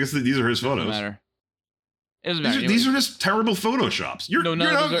guess these are his photos. Doesn't matter. It doesn't matter. These are just terrible photoshops. None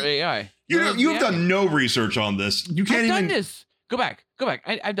of those are AI. You've done no research on this. You can't I've done this. Go back.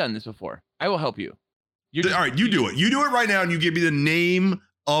 I've done this before. I will help you. All right, you do it. You do it right now, and you give me the name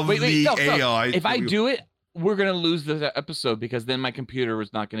of the AI. If I do it, we're gonna lose the episode because then my computer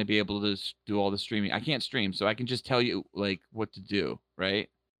is not gonna be able to do all the streaming. I can't stream, so I can just tell you what to do, right?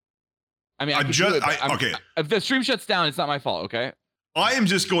 I mean, okay. If the stream shuts down, it's not my fault. Okay. I am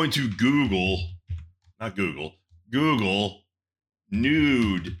just going to Google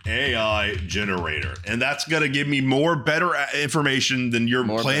nude AI generator, and that's gonna give me better information than your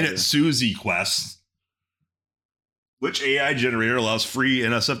Planet Suzy quest. Which AI generator allows free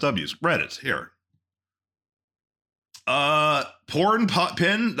NSFWs? Reddit here.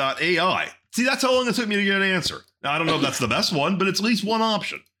 Pornpin.ai. See, that's how long it took me to get an answer. Now, I don't know if that's the best one, but it's at least one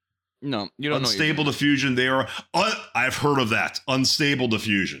option. No, you don't know. Unstable diffusion. They are. I've heard of that. Unstable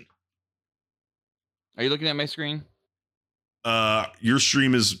diffusion. Are you looking at my screen? Your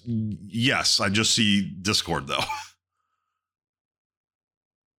stream is yes. I just see Discord though. What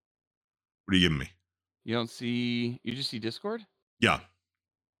are you giving me? You don't see. You just see Discord? Yeah.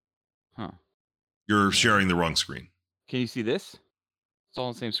 Huh. You're sharing the wrong screen. Can you see this? It's all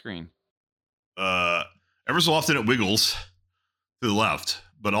on the same screen. Ever so often it wiggles to the left,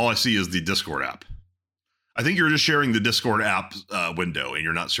 but all I see is the Discord app. I think you're just sharing the Discord app window, and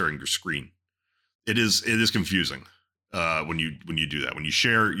you're not sharing your screen. It is confusing when you do that. When you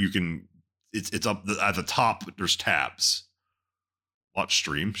share, you can. It's up at the top. There's tabs. Watch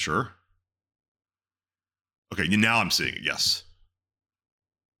stream, sure. Okay, now I'm seeing it. Yes.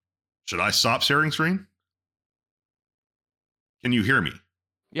 Should I stop sharing screen? Can you hear me?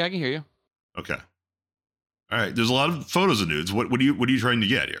 Yeah, I can hear you. Okay. All right. There's a lot of photos of nudes. What are you trying to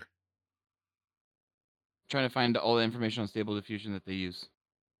get here? Trying to find all the information on Stable Diffusion that they use.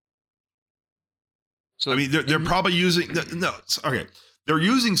 So I mean, they're probably using okay. They're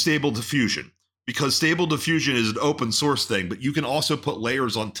using Stable Diffusion because Stable Diffusion is an open source thing, but you can also put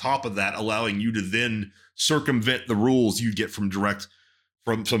layers on top of that, allowing you to then circumvent the rules you get from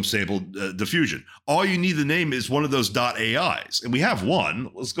Stable Diffusion. All you need to name is one of those .ais, and we have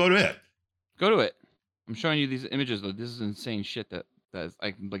one. Let's go to it. Go to it. I'm showing you these images though. This is insane shit that is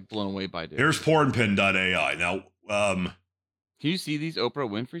I'm like blown away by. Dude. Here's pornpin.ai. Now, can you see these Oprah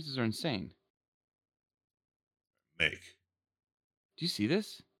Winfrey's? These are insane. Make. Do you see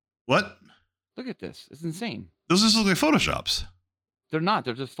this? What? Look at this. It's insane. Those just look like Photoshops. They're not.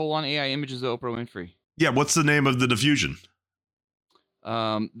 They're just full-on AI images of Oprah Winfrey. Yeah. What's the name of the diffusion?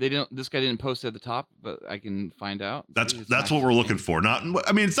 They didn't. This guy didn't post it at the top, but I can find out. That's what we're looking for. Not.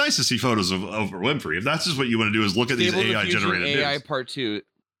 I mean, it's nice to see photos of Oprah Winfrey. If that's just what you want to do, is look at these AI generated AI nudes. part 2.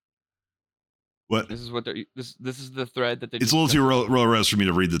 What? This is what they're. This is the thread that they. It's a little too low res for me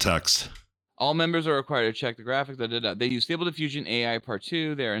to read the text. All members are required to check the graphics. They use Stable Diffusion AI part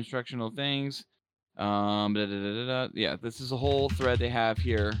 2. They're instructional things. Yeah, this is a whole thread they have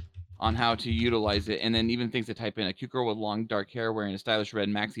here on how to utilize it, and then even things to type in: a cute girl with long dark hair wearing a stylish red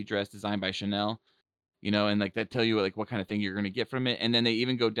maxi dress designed by Chanel. You know, and like that tell you like what kind of thing you're gonna get from it. And then they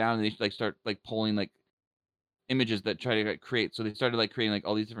even go down and they like start like pulling like images that try to like, create. So they started like creating like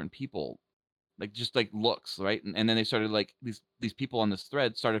all these different people. Like just like looks, right? And then they started like these people on this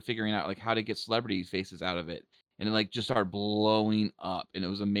thread started figuring out like how to get celebrity faces out of it. And it like just started blowing up, and it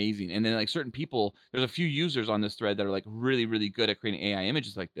was amazing. And then like certain people, there's a few users on this thread that are like really, really good at creating AI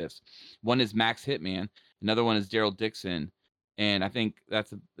images like this. One is Max Hitman, another one is Daryl Dixon, and I think and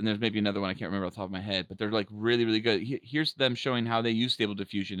there's maybe another one I can't remember off the top of my head, but they're like really, really good. Here's them showing how they use Stable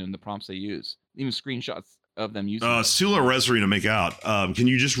Diffusion and the prompts they use, even screenshots of them using Sula Resri to make out. Can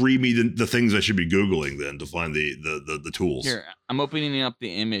you just read me the things I should be Googling then to find the tools? Here, I'm opening up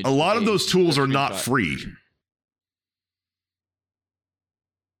the image. A lot of those tools are not free.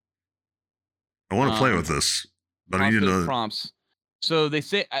 I want to play with this, but I need to know prompts. So they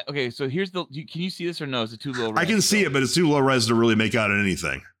say, okay, so here's can you see this or no? Is it too low res? I can see it, but it's too low res to really make out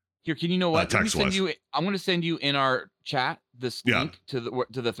anything. Here, can you know what? I'm going to send you in our chat this link to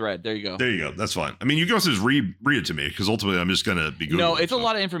the thread. There you go. There you go. That's fine. I mean, you can also just read it to me because ultimately I'm just gonna be Googling. No, it's a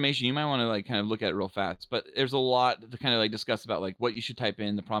lot of information. You might want to like kind of look at it real fast, but there's a lot to kind of like discuss about like what you should type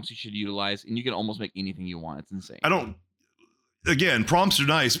in, the prompts you should utilize, and you can almost make anything you want. It's insane. Again, prompts are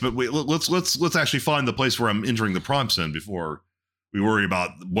nice, but wait, let's actually find the place where I'm entering the prompts in before we worry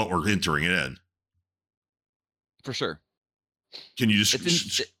about what we're entering it in. For sure. Can you just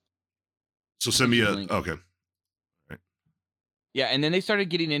send me a link. Okay. Right. Yeah, and then they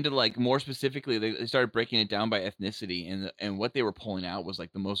started getting into like more specifically, they started breaking it down by ethnicity, and what they were pulling out was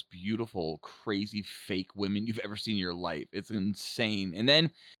like the most beautiful, crazy, fake women you've ever seen in your life. It's insane. And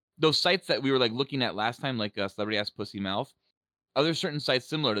then those sites that we were like looking at last time, like Celebrity Ass Pussy Mouth, other certain sites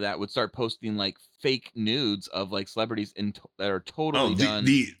similar to that would start posting like fake nudes of like celebrities that are totally done.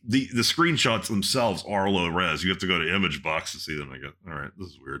 The screenshots themselves are low res. You have to go to image box to see them. I guess. All right, this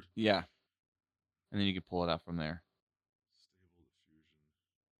is weird. Yeah, and then you can pull it out from there.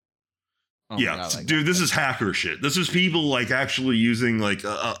 Oh yeah, God, dude, this is hacker shit. This is people like actually using like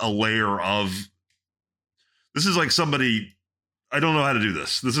a layer of. This is like somebody. I don't know how to do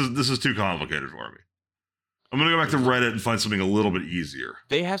this. This is too complicated for me. I'm gonna go back to Reddit and find something a little bit easier.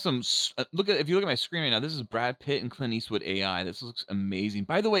 They have some if you look at my screen right now, this is Brad Pitt and Clint Eastwood AI. This looks amazing.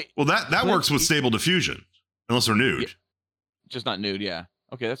 By the way, well that works with Stable Diffusion, unless they're nude. Yeah, just not nude, yeah.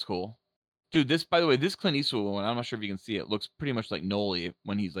 Okay, that's cool. Dude, by the way, this Clint Eastwood one, I'm not sure if you can see it, looks pretty much like Noli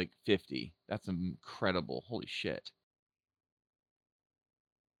when he's like 50. That's incredible. Holy shit.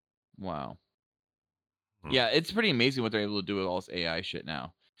 Wow. Yeah, it's pretty amazing what they're able to do with all this AI shit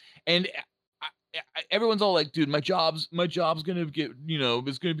now. And everyone's all like, dude, my job's gonna get,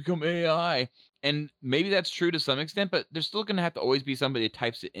 it's gonna become AI. And maybe that's true to some extent, but there's still gonna have to always be somebody that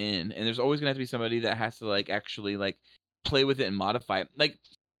types it in, and there's always gonna have to be somebody that has to like actually like play with it and modify it. Like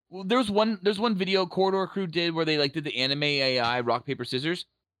there's one video Corridor Crew did where they like did the anime AI rock paper scissors.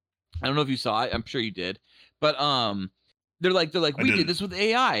 I don't know if you saw it. I'm sure you did, but they're like we did this with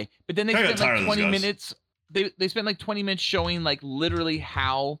AI, but then they spent like 20 minutes. They spent like 20 minutes showing like literally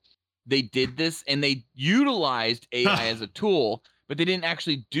how they did this, and they utilized AI as a tool, but they didn't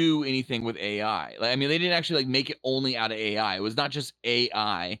actually do anything with AI. Like, I mean, they didn't actually like make it only out of AI. It was not just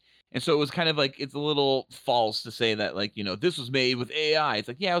AI And so it was kind of like, it's a little false to say that, like, this was made with AI. It's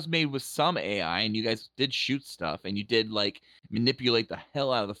like, yeah, it was made with some AI, and you guys did shoot stuff, and you did like manipulate the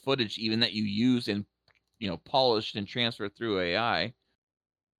hell out of the footage, even that you used and polished and transferred through AI.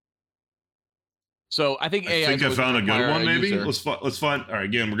 So I think AI. I think I found a good one. Maybe let's find. All right,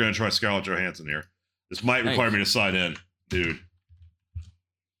 again, we're gonna try Scarlett Johansson here. This might require me to sign in, dude.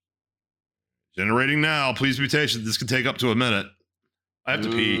 Generating now. Please be patient. This could take up to a minute. I have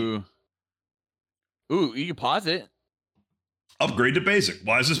to pee. Ooh, you can pause it. Upgrade to basic.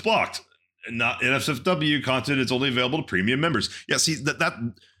 Why is this blocked? And not NSFW content is only available to premium members. Yeah, see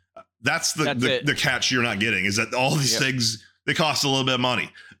that's the catch you're not getting, is that all these things, they cost a little bit of money.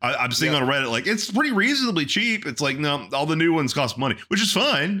 I'm seeing on Reddit, like, it's pretty reasonably cheap. It's like, no, all the new ones cost money, which is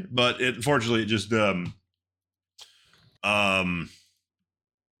fine, but unfortunately it just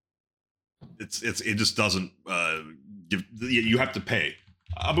it just doesn't give. You have to pay.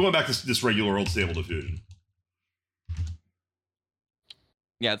 I'm going back to this regular old Stable Diffusion.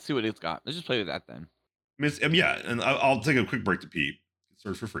 Yeah, let's see what it's got. Let's just play with that then. Yeah, and I'll take a quick break to pee.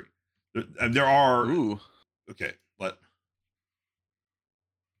 Search for free. There are. Ooh. Okay, what?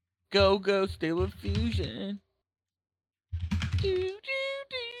 Go, Stable Diffusion.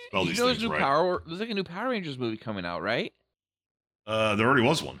 Spell these things right. There's like a new Power Rangers movie coming out, right? There already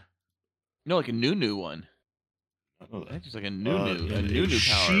was one. No, like a new one. I know that. I think it's like a new Power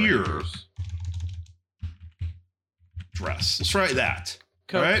Rangers dress. Let's try that.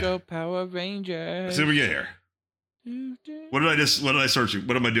 Coco Power Rangers. Let's see what we get here. What did I search?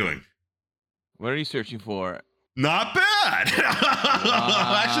 What am I doing? What are you searching for? Not bad.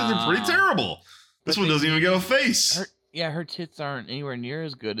 Wow. Actually, they're pretty terrible. This one doesn't even get a face. Her tits aren't anywhere near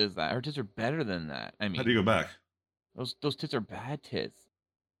as good as that. Her tits are better than that. I mean, how do you go back? Those tits are bad tits.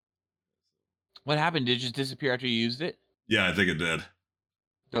 What happened? Did it just disappear after you used it? Yeah, I think it did.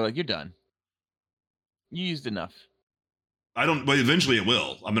 They're like, you're done. You used enough. But eventually it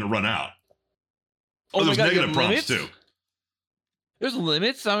will. I'm going to run out. Oh, there's negative prompts too. There's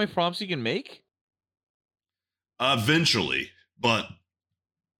limits to how many prompts you can make? Eventually, but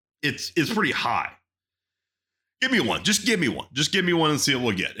it's pretty high. Give me one. Just give me one. Just give me one and see what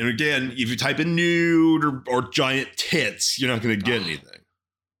we'll get. And again, if you type in nude or giant tits, you're not going to get anything.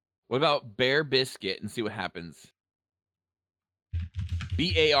 What about Bare Biscuit and see what happens?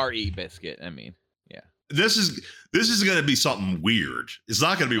 BARE Biscuit. I mean, yeah. This is going to be something weird. It's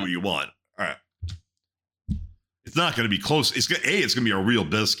not going to be what you want. All right. It's not going to be close. It's going to be a real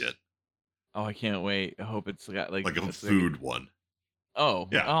biscuit. Oh, I can't wait. I hope it's got like a food one. Oh,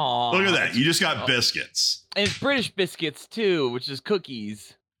 yeah. Aww, look at that. You just got biscuits. And it's British biscuits too, which is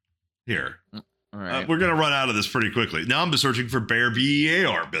cookies. Here. All right. We're going to run out of this pretty quickly. Now I'm searching for Bear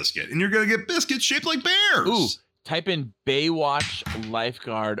BAR biscuit, and you're going to get biscuits shaped like bears. Ooh, type in Baywatch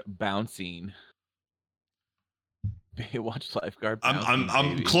lifeguard bouncing. Baywatch lifeguard bouncing.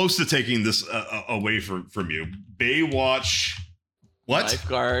 I'm close to taking this away from you. Baywatch what?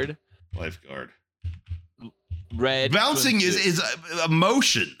 Lifeguard. Red bouncing is a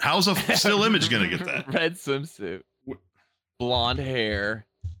motion. How's a still image going to get that? Red swimsuit. Blonde hair.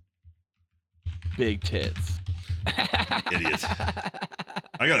 Big tits. Idiot.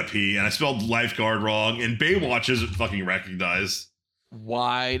 I gotta pee, and I spelled lifeguard wrong, and Baywatch isn't fucking recognized.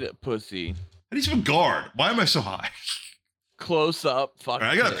 Wide pussy. How do you spell guard? Why am I so high? Close up. Fuck.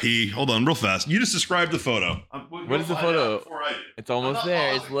 Right, I gotta pee. Hold on, real fast. You just described the photo. What is the photo? It's almost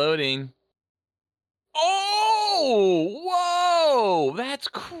there. It's loading. Oh, whoa! That's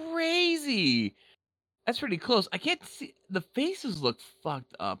crazy. That's pretty close. I can't see. The faces look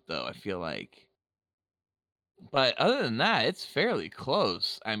fucked up, though, I feel like. But other than that, it's fairly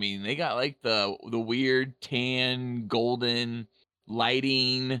close. I mean, they got like the weird tan, golden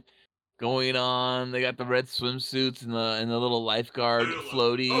lighting going on. They got the red swimsuits and the little lifeguard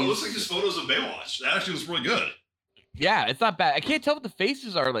floaties. Oh, it looks like just photos of Baywatch. That actually looks really good. Yeah, it's not bad. I can't tell if the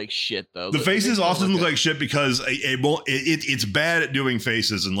faces are like shit though. The faces often look like shit because it's bad at doing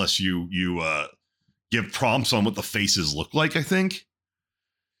faces unless you give prompts on what the faces look like. I think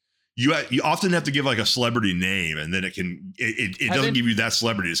you often have to give like a celebrity name, and then it doesn't give you that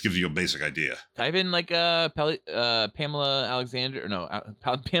celebrity. It just gives you a basic idea. Type in like Pamela Alexander, or no,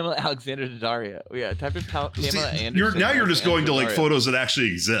 Pamela Alexander Daddario. Yeah, type in Pamela Anderson. You're just going to like photos that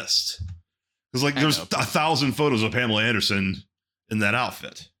actually exist. Because like there's 1,000 photos of Pamela Anderson in that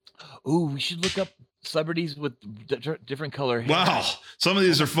outfit. Ooh, we should look up celebrities with different color hair. Wow, some of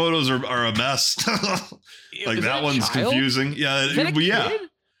these photos are a mess. Like that one's confusing. Yeah, yeah.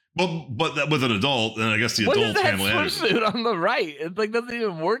 But that with an adult, and I guess the adult Pamela Anderson. What is that swimsuit on the right? It like doesn't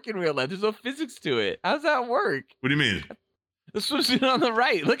even work in real life. There's no physics to it. How does that work? What do you mean? The swimsuit on the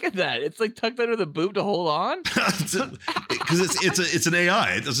right. Look at that. It's like tucked under the boob to hold on. Because it's an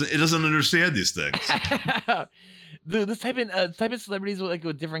AI. It doesn't understand these things. Dude, let's type in celebrities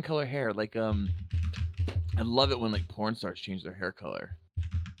with different color hair. Like I love it when like porn stars change their hair color.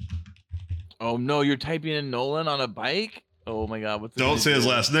 Oh no, you're typing in Nolan on a bike? Oh my god, what's Don't say his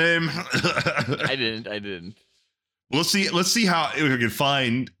last name. I didn't. Well, let's see how if we can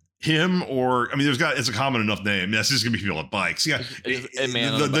find him, or I mean, it's a common enough name. That's just gonna be people on bikes. Yeah,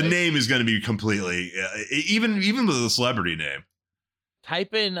 the name is gonna be completely even with a celebrity name.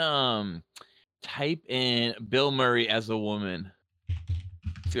 Type in Bill Murray as a woman.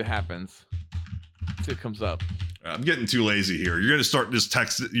 See what happens. See what comes up. I'm getting too lazy here. You're gonna start just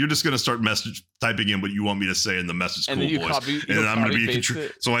text. You're just gonna start typing in what you want me to say in the message. And cool then you voice. copy. And then I'm gonna be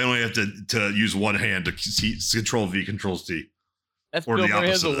it. so I only have to use one hand to Control V, Control C. That's Bill Murray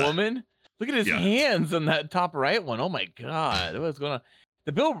as a woman. Look at his hands on that top right one. Oh my god, what's going on?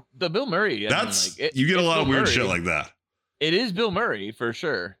 The Bill Murray. You get a lot of weird shit like that. It is Bill Murray for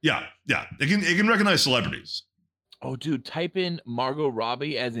sure. Yeah. It can recognize celebrities. Oh, dude, type in Margot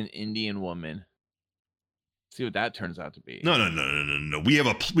Robbie as an Indian woman. See what that turns out to be. No. We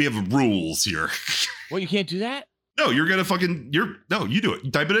have rules here. Well, you can't do that? No, you're gonna you do it.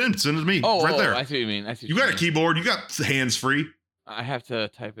 You type it in, send it to me. Right there. I see what you mean. You got a keyboard, you got hands free. I have to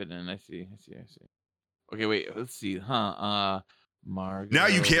type it in. I see. Okay, wait, let's see. Margot. Now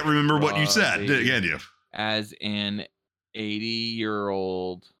you can't remember what you said, can you? As an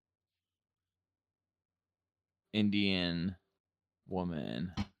 80-year-old Indian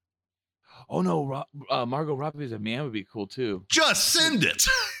woman. Oh no, Margot Robbie as a man would be cool too. Just send it.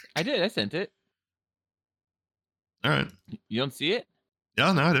 I did. I sent it. All right. You don't see it?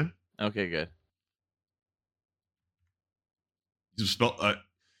 Yeah, no, I do. Okay, good. You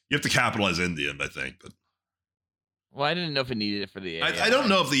have to capitalize Indian, I think. But well, I didn't know if it needed it for the AI. I don't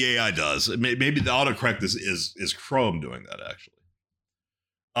know if the AI does. Maybe the autocorrect is Chrome doing that actually.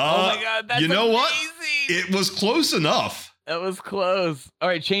 Oh my god, that's you know amazing. What? It was close enough. That was close. All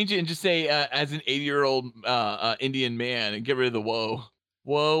right, change it and just say as an 80-year-old Indian man and get rid of the whoa.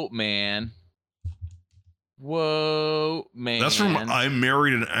 Whoa, man. Whoa, man. That's from I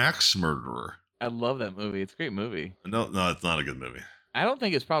Married an Axe Murderer. I love that movie. It's a great movie. No, it's not a good movie. I don't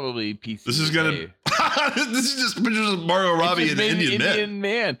think it's probably PC. This is gonna. This is just pictures of Margot Robbie and an Indian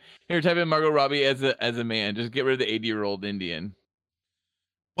man. Here, type in Margot Robbie as a man. Just get rid of the 80-year-old Indian.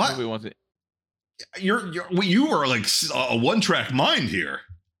 What? Nobody wants it. You are like a one-track mind here.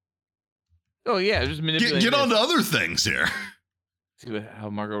 Oh yeah, just manipulating. Get on to other things here. See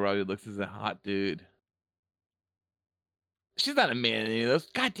how Margot Robbie looks as a hot dude. She's not a man in any of those.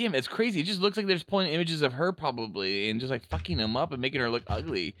 God damn, it's crazy. It just looks like they're just pulling images of her probably and just like fucking him up and making her look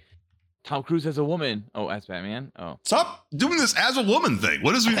ugly. Tom Cruise as a woman. Oh, as Batman. Oh, stop doing this as a woman thing.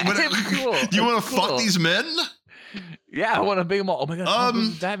 What is we? Cool. Do you want to fuck these men? Yeah, I want to big them all. Oh my god, Tom Cruise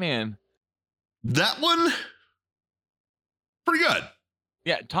is Batman. That one, pretty good.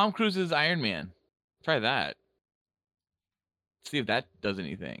 Yeah, Tom Cruise is Iron Man. Try that. See if that does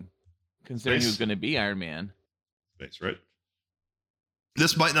anything. Considering who's going to be Iron Man. Space, right?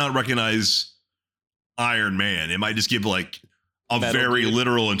 This might not recognize Iron Man. It might just give like a very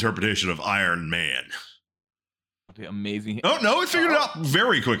literal interpretation of Iron Man. That'd be amazing. Oh no, it figured it out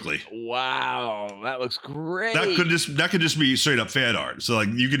very quickly. Wow, that looks great. That could just be straight up fan art. So like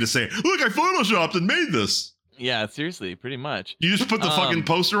you could just say, look, I photoshopped and made this. Yeah, seriously, pretty much. You just put the fucking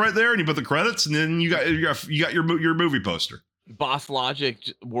poster right there, and you put the credits, and then you got your movie poster. Boss Logic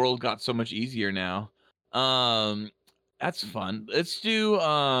world got so much easier now. That's fun. Let's do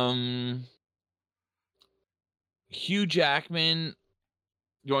Hugh Jackman.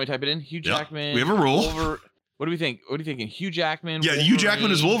 You want me to type it in? Hugh Jackman. We have a rule. What do we think? What are you thinking? Hugh Jackman. Yeah, Hugh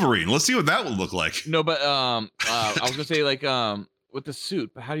Jackman is Wolverine. Let's see what that would look like. No, but I was gonna say like with the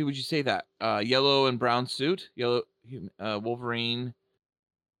suit. But how would you say that? Yellow and brown suit. Yellow Wolverine.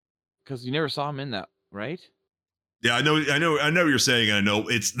 Because you never saw him in that, right? Yeah, I know what you're saying, and I know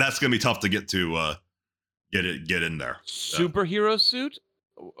that's gonna be tough to get to get in there. Superhero suit,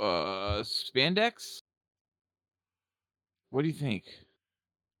 spandex. What do you think?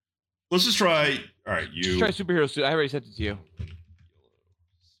 Let's just try. All right, Just try superhero suit. I already sent it to you.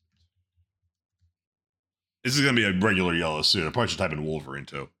 This is gonna be a regular yellow suit. I probably should type in Wolverine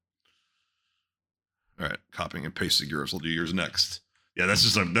too. All right, copying and pasting yours. I'll do yours next. Yeah, that's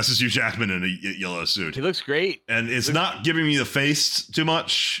just Hugh Jackman in a yellow suit. He looks great, and it's not giving me the face too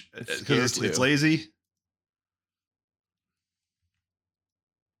much because it's lazy.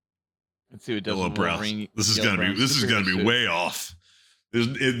 Let's see what does. Yellow brown. This is gonna be way off.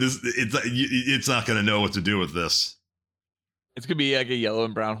 It's not gonna know what to do with this. It's gonna be like a yellow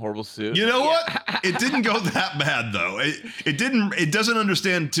and brown horrible suit. You know what? It didn't go that bad though. It doesn't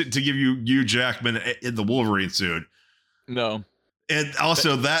understand to give you Hugh Jackman in the Wolverine suit. No. And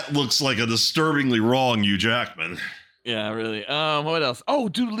also that looks like a disturbingly wrong Hugh Jackman. Yeah, really. What else? Oh,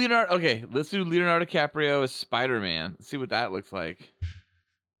 dude, Leonardo. Okay, let's do Leonardo DiCaprio as Spider-Man. Let's see what that looks like.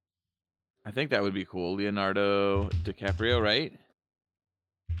 I think that would be cool. Leonardo DiCaprio, right?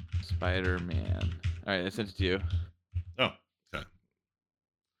 Spider-Man. All right, I sent it to you. Oh, okay.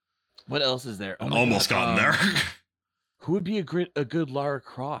 What else is there? Oh Almost gotten there. Who would be a good Lara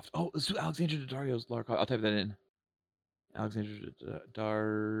Croft? Oh, let's do Alexandra Daddario's Lara Croft. I'll type that in. Alexandra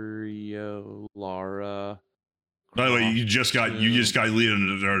Daddario, Lara. By the way, you just got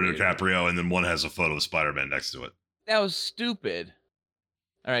Leonardo DiCaprio, and then one has a photo of Spider-Man next to it. That was stupid.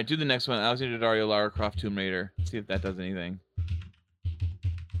 All right, do the next one. Alexandra Daddario, Lara Croft, Tomb Raider. See if that does anything.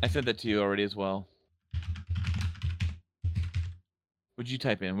 I sent that to you already as well. What'd you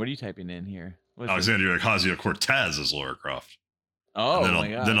type in? What are you typing in here? Alexandria Ocasio-Cortez as Lara Croft. Oh my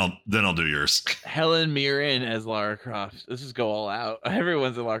god. Then I'll do yours. Helen Mirren as Lara Croft. This is go all out.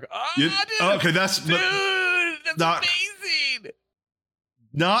 Everyone's a Lara Croft. Oh, okay, that's not amazing.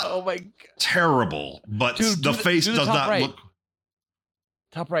 Not oh my god. Terrible, but the face does not look.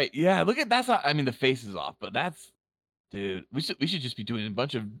 Top right. Yeah, look at that's not. I mean, the face is off, but that's. Dude, we should just be doing a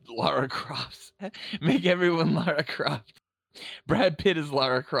bunch of Lara Crofts. Make everyone Lara Croft. Brad Pitt is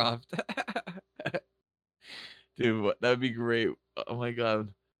Lara Croft. Dude, that would be great. Oh my god.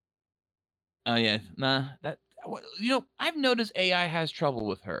 Oh yeah, nah. I've noticed AI has trouble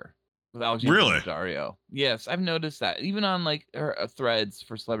with her. With Alexandra Daddario. Yes, I've noticed that. Even on like her threads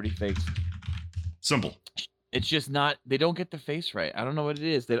for celebrity fakes. Simple. It's just not. They don't get the face right. I don't know what it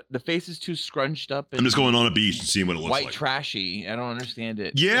is. The face is too scrunched up. And I'm just going on a beach and seeing what it looks like. White trashy. I don't understand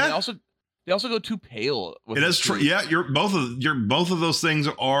it. Yeah. They also go too pale. It is yeah. Both of those things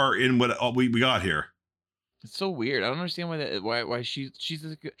are in what we got here. It's so weird. I don't understand why she's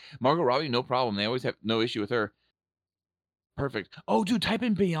Margot Robbie. No problem. They always have no issue with her. Perfect. Oh, dude, type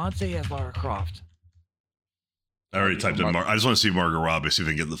in Beyonce as Lara Croft. I already typed in. I just want to see Margot Robbie, see if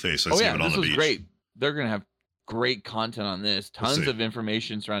they can get in the face. I see it on the beach. Great. They're gonna have great content on this. Tons of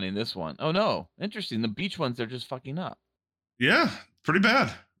information surrounding this one. Oh no, interesting. The beach ones they're just fucking up. Yeah, pretty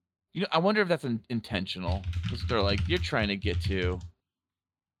bad. I wonder if that's intentional. They're like, you're trying to get to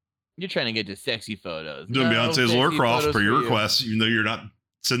sexy photos. Doing Beyonce's Lara Croft per your request, even though you're not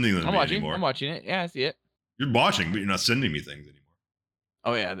sending them anymore. I'm watching it. Yeah, I see it. You're watching, but you're not sending me things anymore.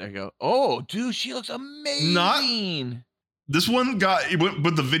 Oh yeah, there you go. Oh, dude, she looks amazing. This one it went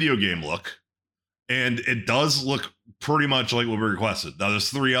with the video game look, and it does look pretty much like what we requested. Now there's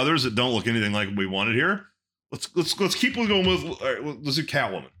 3 others that don't look anything like we wanted here. Let's keep going with. Let's do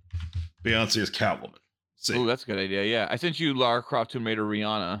Catwoman. Beyonce is Catwoman. Oh, that's a good idea. Yeah, I sent you Lara Croft, Tomb Raider,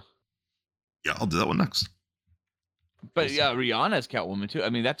 Rihanna. Yeah, I'll do that one next. But yeah, Rihanna is Catwoman too. I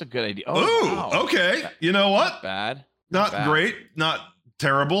mean, that's a good idea. Oh, wow. Okay. You know what? Not bad. Not great. Not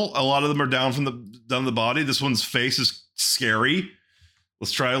terrible. A lot of them are down the body. This one's face is scary.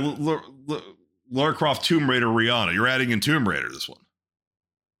 Let's try Lara Croft, Tomb Raider, Rihanna. You're adding in Tomb Raider. This one.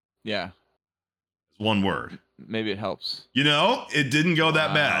 Yeah. It's one word. Maybe it helps. It didn't go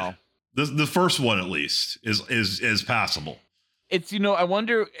that bad. The first one at least is passable. It's I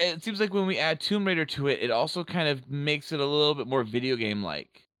wonder. It seems like when we add Tomb Raider to it, it also kind of makes it a little bit more video game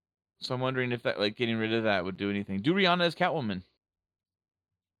like. So I'm wondering if that getting rid of that would do anything. Do Rihanna as Catwoman.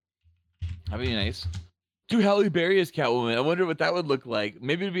 That'd be nice. Do Halle Berry as Catwoman. I wonder what that would look like.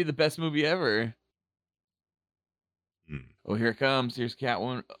 Maybe it'd be the best movie ever. Oh, here it comes. Here's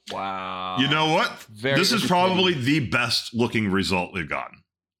Catwoman. Wow. You know what? This is probably the best looking result we've gotten.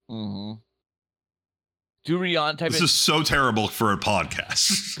 Mm-hmm. Do Rihanna type This is so terrible for a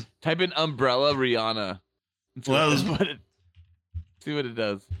podcast. Type in umbrella Rihanna. See what it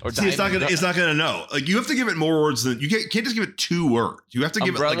does. Or see, it's not gonna know. Like you have to give it more words than you can't just give it 2 words. You have to give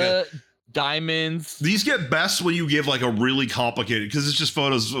umbrella, it like diamonds. These get best when you give like a really complicated because it's just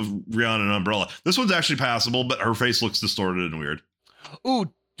photos of Rihanna and umbrella. This one's actually passable, but her face looks distorted and weird. Ooh,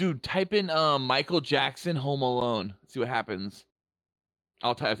 dude, type in Michael Jackson Home Alone. See what happens.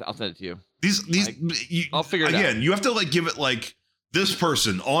 I'll send it to you. I'll figure it out. Again, you have to like give it like this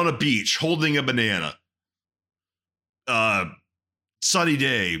person on a beach holding a banana. Sunny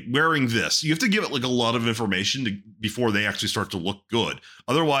day, wearing this. You have to give it like a lot of information before they actually start to look good.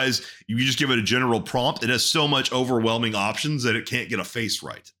 Otherwise, you just give it a general prompt. It has so much overwhelming options that it can't get a face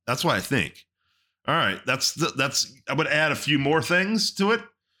right. That's what I think. All right, that's. I would add a few more things to it.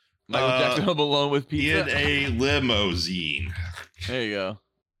 Michael Jackson Home Alone with pizza. In a limousine. There you go.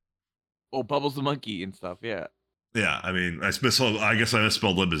 Oh, Bubbles the monkey and stuff. Yeah. Yeah, I mean, I guess I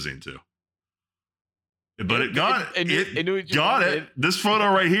misspelled limousine too. But it got it. This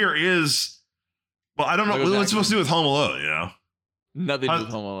photo right here is, well, I don't know what it's supposed to do with Home Alone, you know? Nothing to do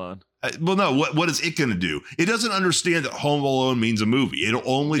with Home Alone. Well, no, what is it going to do? It doesn't understand that Home Alone means a movie. It'll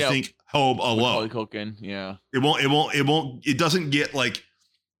only think Home Alone. Culkin, yeah. It doesn't get like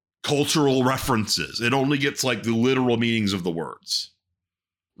cultural references. It only gets like the literal meanings of the words.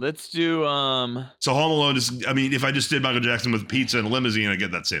 Let's do So Home Alone is, I mean, if I just did Michael Jackson with pizza and a limousine, I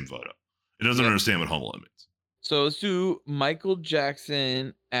get that same photo. It doesn't understand what Home Alone means. So let's do Michael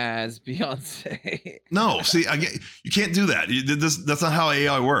Jackson as Beyonce. No, see, you can't do that. That's not how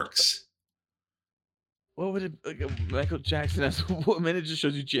AI works. What would it Michael Jackson as a woman? It just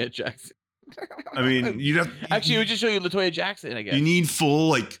shows you Janet Jackson. I mean, it would just show you LaToya Jackson, I guess. You need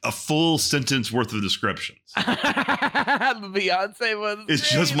a full sentence worth of descriptions. Beyonce was.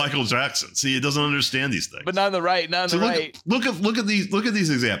 It's just Michael Jackson. See, it doesn't understand these things. But not on the right. Look at these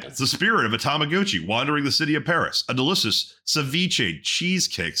examples. The spirit of a Tamagotchi wandering the city of Paris. A delicious ceviche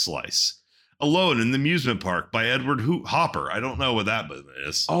cheesecake slice. Alone in the amusement park by Edward Hopper. I don't know what that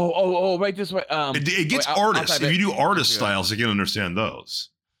is. Oh, right this way. It gets artists. If you do artist styles, you can understand those.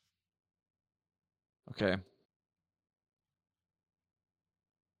 Okay.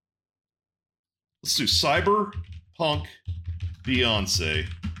 Let's do Cyberpunk Beyonce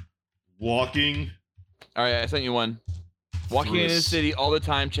walking. All right, I sent you one. Walking into the city all the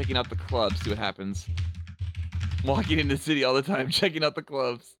time, checking out the clubs. See what happens. Walking into the city all the time, checking out the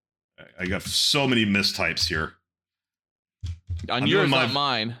clubs. I got so many mistypes here. On yours, not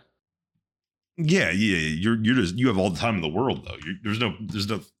mine. Yeah. You have all the time in the world though. There's no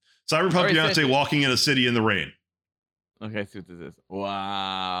Cyberpunk Beyonce walking in a city in the rain. Okay, see what this is.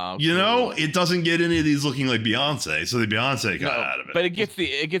 Wow. You know, it doesn't get any of these looking like Beyonce, so the Beyonce got out of it. But it gets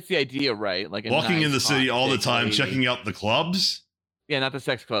the idea right. Like walking in the city all the time, checking out the clubs. Yeah, not the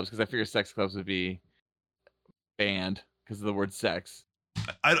sex clubs, because I figure sex clubs would be banned because of the word sex.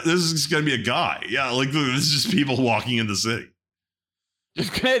 This is gonna be a guy. Yeah, like this is just people walking in the city.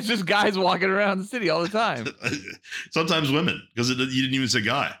 It's just guys walking around the city all the time. Sometimes women, because you didn't even say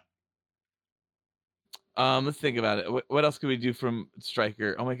guy. Let's think about it. What else could we do from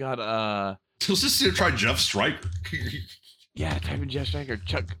Stryker? Oh my god. Let's just try Jeff Stryker. Yeah, type in Jeff Stryker.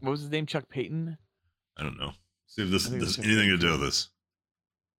 What was his name? Chuck Payton? I don't know. See if this has anything to do with this.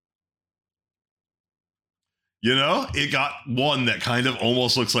 You know, it got one that kind of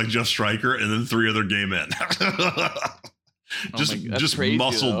almost looks like Jeff Stryker, and then 3 other gay men. just crazy,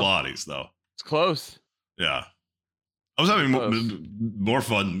 muscle bodies, though. It's close. Yeah, I was having more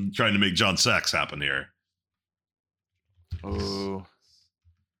fun trying to make John Sex happen here. Oh,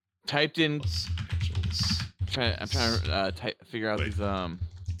 typed in. I'm trying to figure out these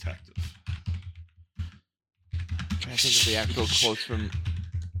detective. I'm trying to think of the actual quotes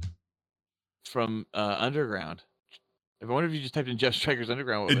from Underground. I wonder if you just typed in Jeff Stryker's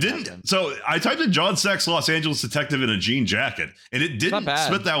Underground. It didn't. Happen. So I typed in John Sex, Los Angeles detective in a jean jacket, and it didn't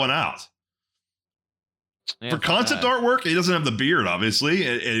spit that one out. Yeah, for concept artwork, he doesn't have the beard, obviously.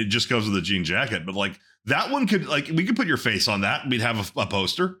 It just goes with the jean jacket. But like that one could, like, we could put your face on that, and we'd have a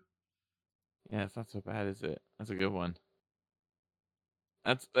poster. Yeah, it's not so bad, is it? That's a good one.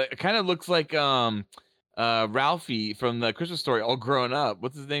 It kind of looks like Ralphie from the Christmas Story, all grown up.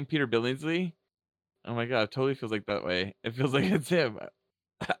 What's his name? Peter Billingsley. Oh my god, it totally feels like that way. It feels like it's him.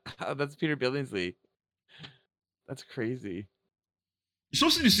 That's Peter Billingsley. That's crazy. You're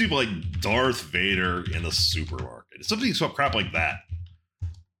supposed to do people like Darth Vader in the supermarket. It's something crap like that. I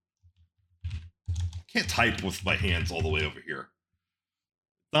can't type with my hands all the way over here.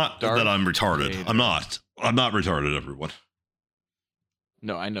 Not that I'm retarded. Vader. I'm not retarded, everyone.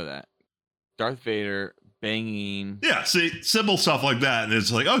 No, I know that. Darth Vader banging. Yeah, see, simple stuff like that, and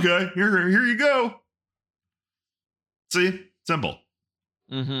it's like, okay, here you go. See, simple.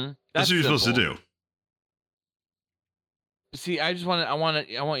 Mm-hmm. That's what you're supposed to do. See, I want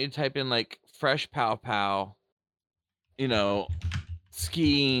you to type in like fresh pow pow, you know,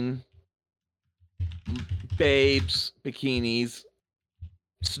 skiing, babes, bikinis,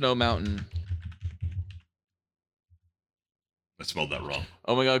 snow mountain. I spelled that wrong.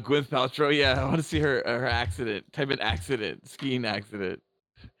 Oh my god, Gwyneth Paltrow. Yeah, I want to see her accident. Type in accident, skiing accident.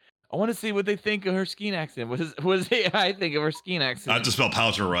 I want to see what they think of her skiing accident. What does AI think of her skiing accident? I have to spell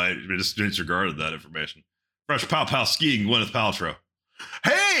Paltrow right. I just disregarded that information. Fresh pow pow skiing, Gwyneth Paltrow.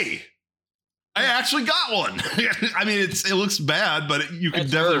 Hey, I actually got one. I mean, it looks bad, but you can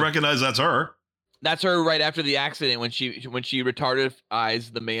definitely recognize that's her. That's her right after the accident when she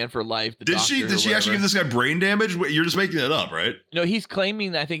retarded-ized the man for life. Did she actually give this guy brain damage? You're just making it up, right? No, he's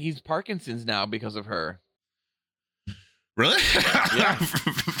claiming that I think he's Parkinson's now because of her. Really? Yeah.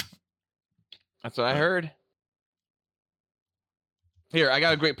 That's what I heard. Here, I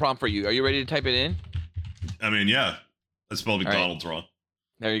got a great prompt for you. Are you ready to type it in? I mean, yeah. I spelled McDonald's wrong.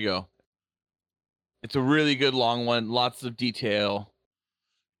 There you go. It's a really good long one. Lots of detail.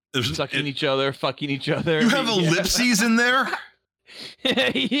 Sucking each other, fucking each other. You have ellipses in there?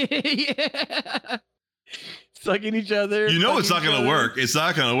 Yeah. Sucking each other. You know it's not going to work. It's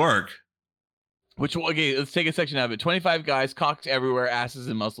not going to work. Which one? Okay, let's take a section out of it. 25 guys, cocks everywhere, asses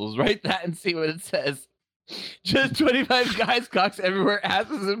and muscles. Write that and see what it says. Just 25 guys, cocks everywhere,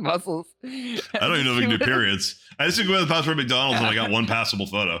 asses and muscles. I don't even know if we can do periods. I just go to the password McDonald's and I got one passable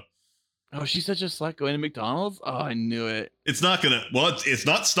photo. Oh, she's such a slut going to McDonald's? Oh, I knew it. It's not going to, well, it's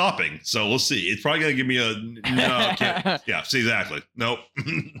not stopping. So we'll see. It's probably going to give me a, no, I can't. Yeah, see, exactly. Nope.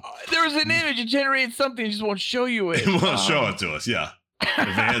 There was an image. It generates something. It just won't show you it. It won't show it to us. Yeah.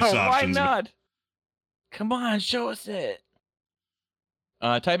 Advanced Why options. not? Come on, show us it.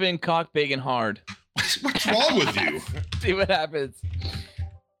 Type in cock, big, and hard. What's wrong with you? See what happens.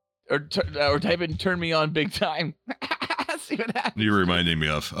 Or type in turn me on big time. See what happens. You're reminding me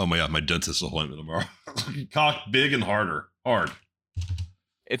of, oh my God, my dentist appointment tomorrow. Cock, big, and hard.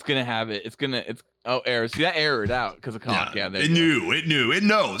 It's gonna have it. Error. See, that errored out because of cock. Yeah, it knew. It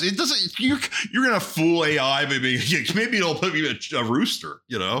knows. It doesn't. You're gonna fool AI. Maybe it'll put me a rooster.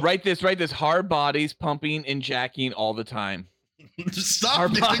 You know. Write this. Hard bodies pumping and jacking all the time. Just stop.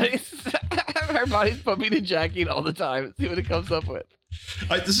 Hard bodies pumping and jacking all the time. See what it comes up with.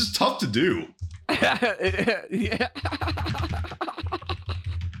 This is tough to do. Yeah.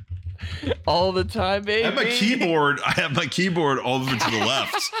 All the time, baby. I have my keyboard all the way to the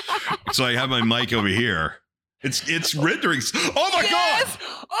left, so I have my mic over here. It's rendering. Oh my God!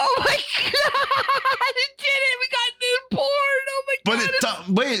 Oh my God! It did it. We got nude porn. Oh my God! But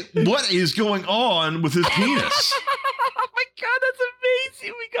wait, what is going on with his penis? Oh my God, that's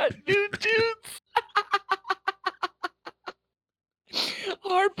amazing. We got nude dudes.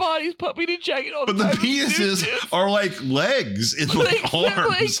 Hard bodies pumping and jacking all the time. But the penises are like legs in like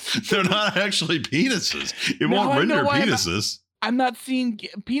arms. They're not actually penises. It won't render penises. I'm not seeing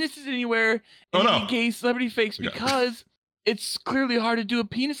penises anywhere in any gay celebrity fakes because it's clearly hard to do a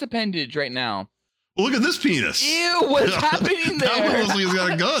penis appendage right now. Well, look at this penis. Ew, what's happening there? That one looks like he's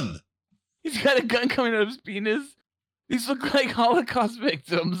got a gun. He's got a gun coming out of his penis. These look like Holocaust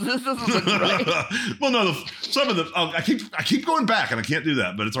victims. This doesn't look right. Well, no, some of them. I keep going back, and I can't do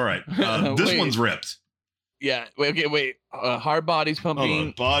that, but it's all right. This one's ripped. Yeah. Wait. Hard bodies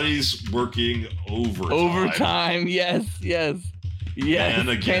pumping. Bodies working overtime. Overtime. Yes. And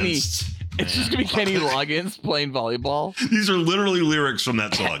against. It's just gonna be Kenny Loggins playing volleyball. These are literally lyrics from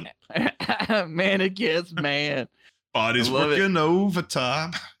that song. Man against man. Bodies working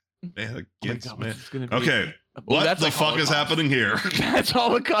overtime. Man against man. Okay. What the fuck is happening here? That's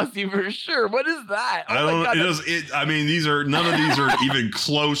Holocausty for sure. What is that? I don't know. I mean, none of these are even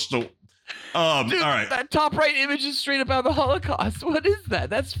close to. Dude, all right. That top right image is straight up out of the Holocaust. What is that?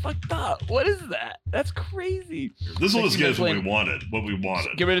 That's fucked up. What is that? That's crazy. This will just get us what we wanted.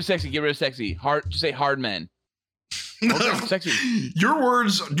 Get rid of sexy. Hard. Just say hard men. Sexy. Your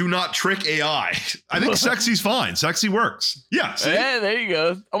words do not trick AI. I think sexy's fine. Sexy works. Yeah. See? Yeah, there you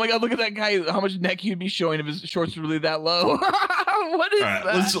go. Oh my God, look at that guy. How much neck he'd be showing if his shorts were really that low. What is that?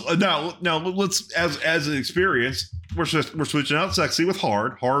 Let's as an experience, we're switching out sexy with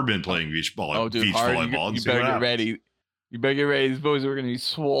hard. Hard been playing beach volleyball. You better get ready. You better get ready. These boys are gonna be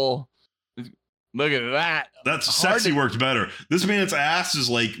swole. Look at that. That's sexy worked better. This man's ass is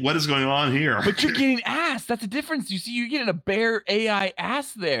like, what is going on here? But you're getting ass. That's the difference. You see, you're getting a bare AI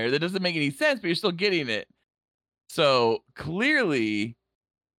ass there. That doesn't make any sense, but you're still getting it. So clearly,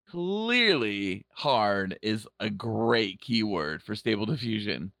 hard is a great keyword for Stable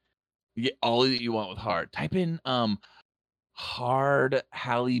Diffusion. You get all that you want with hard. Type in hard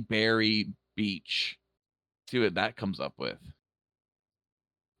Halle Berry beach. See what that comes up with.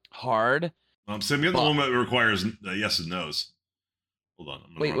 Hard. So I'm getting the one that requires yes and no's. Hold on.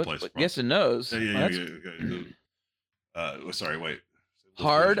 I'm wait, what? Yes and no's? Yeah. Sorry, wait.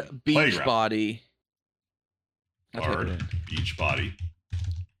 Hard beach body. Hard beach body.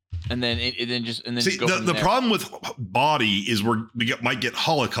 And then see, the problem with body is we might get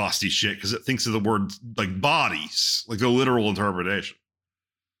Holocausty shit because it thinks of the word like bodies, like the literal interpretation.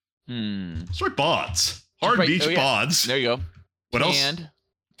 Sorry, bods. Hard beach bods. There you go. What else?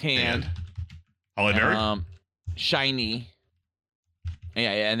 Tanned. Halle Berry? Shiny.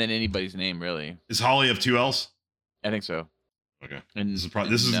 Yeah, and then anybody's name really. Is Holly have 2 L's? I think so. Okay. And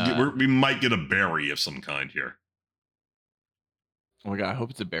we might get a berry of some kind here. Oh my god, I hope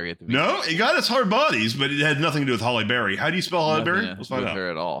it's a Berry at the No, it got its hard bodies, but it had nothing to do with Holly Berry. How do you spell Holly Berry? Let's find out.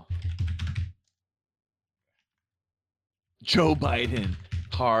 At all. Joe Biden.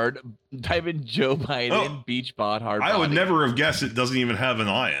 Hard. Type in Joe Biden, beach bod, hard body. I would never have guessed it doesn't even have an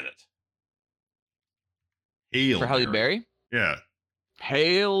I in it. Halle For Halle Berry? Yeah.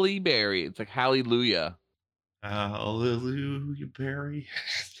 Halle Berry. It's like hallelujah. Hallelujah, Berry.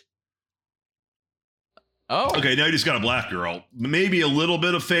 Oh. Okay, now you just got a black girl. Maybe a little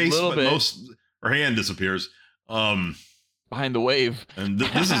bit of face, but most her hand disappears. Behind the wave. And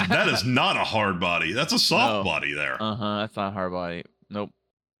that is not a hard body. That's a soft body there. That's not a hard body. Nope.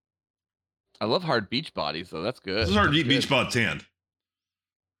 I love hard beach bodies, though. That's good. This is hard beach bod tanned.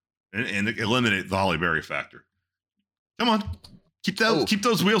 And eliminate the Holly Berry factor. Come on. Keep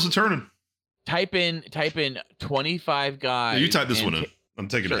those wheels a turning. Type in 25 guys. Yeah, you type this one in. I'm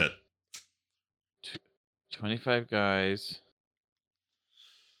taking a hit. 25 guys.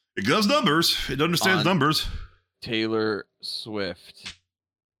 It does numbers. It understands numbers. Taylor Swift.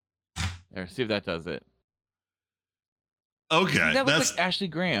 There, see if that does it. Okay, that looks like Ashley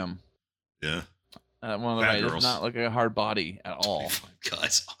Graham. Yeah. One on the right does not look like a hard body at all.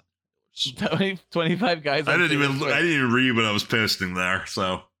 Guys. 25 guys. I didn't even read what I was posting there.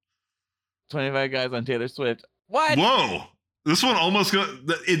 So 25 guys on Taylor Swift. What? Whoa! This one almost got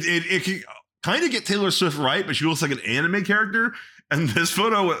it can kind of get Taylor Swift right, but she looks like an anime character. And this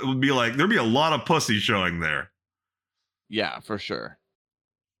photo would be like there'd be a lot of pussy showing there. Yeah, for sure.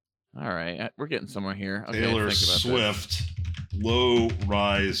 All right, we're getting somewhere here. Okay, Taylor Swift,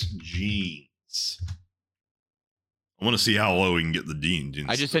 low-rise jeans. I want to see how low we can get the jeans.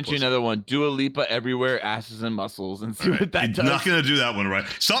 I just sent you another one. Dua Lipa everywhere, asses and muscles, and see what that does. Not going to do that one right.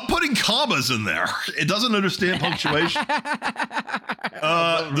 Stop putting commas in there. It doesn't understand punctuation.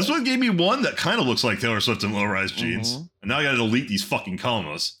 This one gave me one that kind of looks like Taylor Swift in low-rise jeans. And now I got to delete these fucking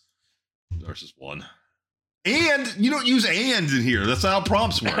commas. There's just one. And you don't use and in here. That's how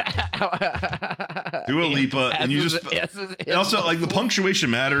prompts work. Dua Lipa, and you just and also like the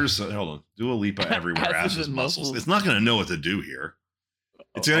punctuation matters. Hold on, Dua Lipa everywhere, asses muscles. It's not going to know what to do here.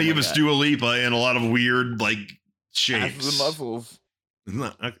 It's going to give us Dua Lipa and a lot of weird like shapes. Asses and muscles. Isn't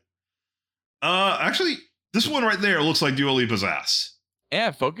that okay? Actually, this one right there looks like Dua Lipa's ass. Yeah,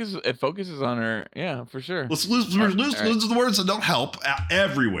 it focuses on her. Yeah, for sure. Let's lose the words that don't help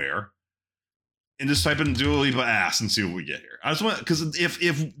everywhere. And just type in Dua Lipa ass and see what we get here. I just want because if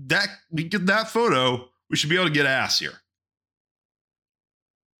we get that photo, we should be able to get ass here.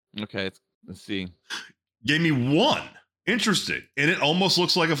 Okay, let's see. Gave me one. Interesting, and it almost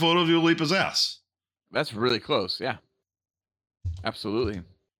looks like a photo of Dua Lipa's ass. That's really close. Yeah, absolutely.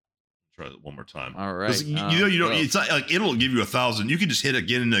 Try it one more time. All right. You know, it's not like it'll give you 1,000. You can just hit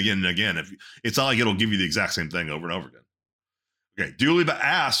again and again and again. It's not like it'll give you the exact same thing over and over again. Okay, Dua Lipa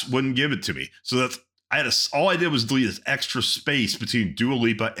ass wouldn't give it to me. So that's all I did was delete this extra space between Dua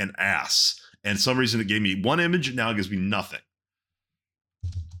Lipa and ass. And for some reason it gave me one image and now it gives me nothing.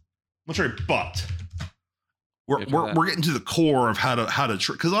 I'm try butt. We're getting to the core of how to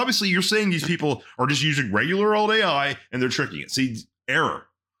trick, because obviously you're saying these people are just using regular old AI and they're tricking it. See, error.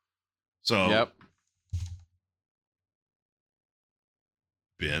 So yep.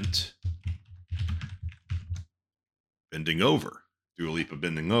 Bending over. Dua Lipa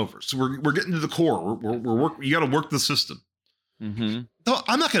bending over. So we're getting to the core. You got to work the system. Mm-hmm. No,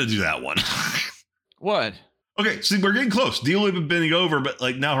 I'm not going to do that one. What? Okay, see, we're getting close. Dua Lipa bending over, but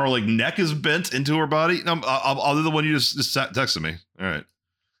like now her like neck is bent into her body. I'll do the one you just texted me. All right.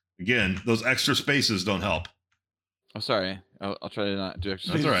 Again, those extra spaces don't help. Oh, sorry. I'll try to not do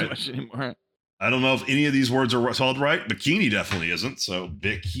extra spaces too much anymore. I don't know if any of these words are spelled right. Bikini definitely isn't. So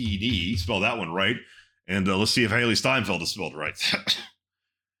bikini, spell that one right. And let's see if Haley Steinfeld is spelled right.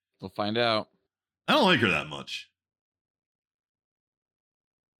 We'll find out. I don't like her that much.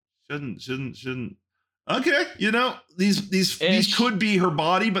 Shouldn't. Okay, you know, these could be her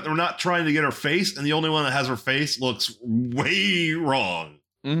body, but they're not trying to get her face, and the only one that has her face looks way wrong.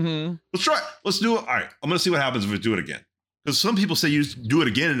 Mm-hmm. Let's try it. Let's do it. All right, I'm gonna see what happens if we do it again. Because some people say you just do it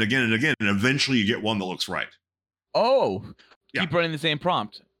again and again and again, and eventually you get one that looks right. Oh, keep running the same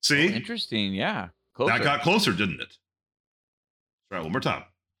prompt. See? Oh, interesting, yeah. Closer. That got closer, didn't it? Try it one more time.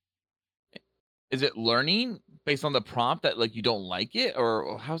 Is it learning based on the prompt that like you don't like it,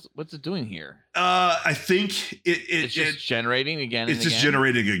 or what's it doing here? I think it's just generating again. It's just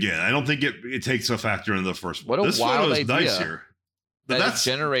generating again. I don't think it takes a factor in the first one. What a wild idea! Nice here. But that it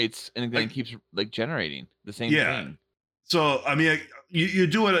generates and then keeps like generating the same thing. So I mean, you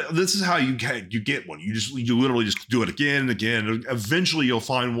do it. This is how you get one. You literally just do it again and again. And eventually, you'll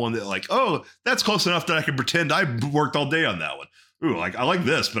find one that like, oh, that's close enough that I can pretend I worked all day on that one. Ooh, like I like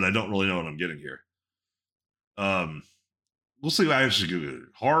this, but I don't really know what I'm getting here. We'll see what I actually do.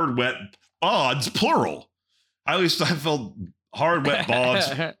 Hard, wet bods, plural. I always felt hard, wet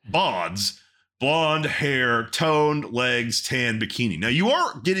bods, blonde hair, toned legs, tan bikini. Now you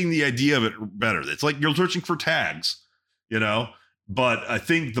are getting the idea of it better. It's like you're searching for tags, you know, but I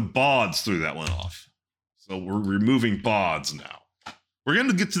think the bods threw that one off. So we're removing bods now. We're going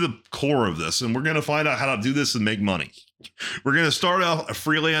to get to the core of this, and we're going to find out how to do this and make money. We're going to start out a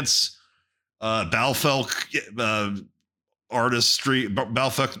freelance Balfelk artistry,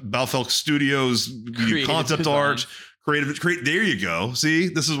 Balfelk Studios, concept art, creative. There you go. See,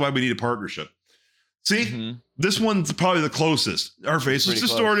 this is why we need a partnership. See, this one's probably the closest. Our face is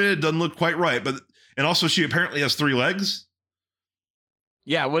distorted. It doesn't look quite right, but and also she apparently has 3 legs.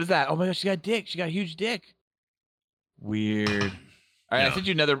 Yeah, what is that? Oh my gosh, she got dick. She got a huge dick. Weird. All right, I sent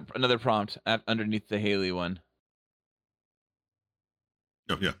you another prompt underneath the Haley one.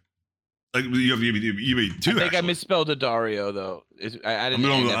 Oh yeah, like you made 2. I think I misspelled Dario though. I didn't.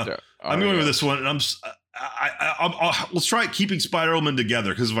 I'm going with this one, and let's try keeping Spider-Woman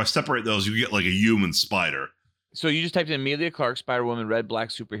together, because if I separate those, you get like a human spider. So you just typed in Emilia Clarke, Spider-Woman, red, black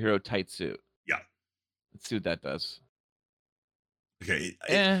superhero tight suit. Yeah. Let's see what that does. Okay.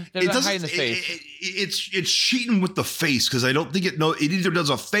 It doesn't hide in the face. It's cheating with the face, because I don't think it either does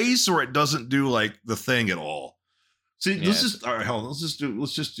a face or it doesn't do like the thing at all. See, let's just all right. Hold on.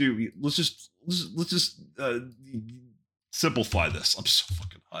 Let's just simplify this. I'm so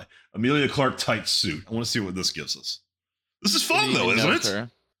fucking high. Emilia Clarke tight suit. I want to see what this gives us. This is fun though, isn't it? Her.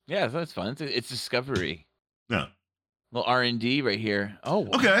 Yeah, that's fun. It's discovery. Yeah. Little R&D right here. Oh,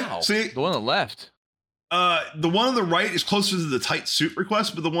 wow. Okay. See, the one on the left. The one on the right is closer to the tight suit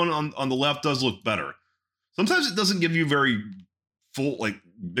request, but the one on the left does look better. Sometimes it doesn't give you very full, like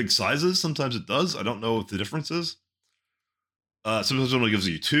big sizes. Sometimes it does. I don't know what the difference is. Sometimes it only gives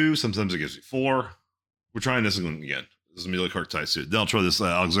you 2. Sometimes it gives you 4. We're trying this one again. This is Emilia Clarke tight suit. Then I'll try this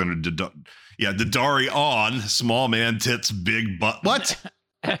Alexander Daddario, small man, tits, big butt. What?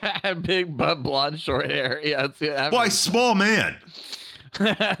 Big butt, blonde, short hair. Yeah. Why small man?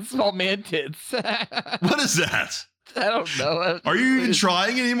 Small man tits. What is that? I don't know. Are you even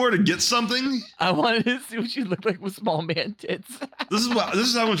trying anymore to get something? I wanted to see what she looked like with small man tits. This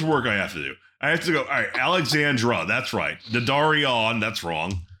is how much work I have to do. I have to go, all right, Alexandra, that's right. Daddario, that's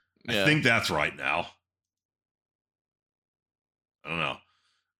wrong. I think that's right now. I don't know.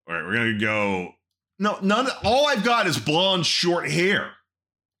 All right, we're going to go. No, all I've got is blonde, short hair.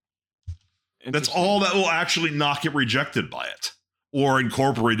 That's all that will actually not get rejected by it or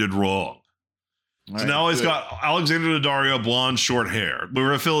incorporated wrong. So now he's got Alexander Daddario, blonde, short hair. We're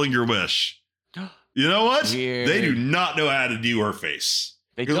fulfilling your wish. You know what? Weird. They do not know how to do her face.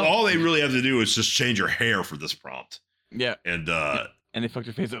 Because all they really have to do is just change her hair for this prompt. Yeah. And they fucked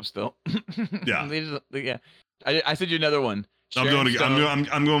her face up still. Yeah. Yeah. I sent you another one. I'm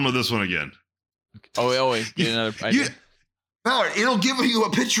going with this one again. Oh, wait. Get another. It'll give you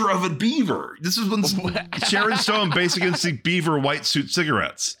a picture of a beaver. This is when Sharon Stone Basic Instinct beaver white suit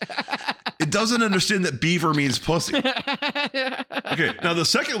cigarettes. It doesn't understand that beaver means pussy. Okay, now the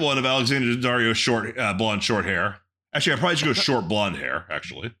second one of Alexander Daddario blonde short hair. Actually, I probably should go short blonde hair,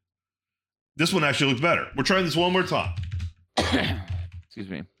 actually. This one actually looks better. We're trying this one more time. Excuse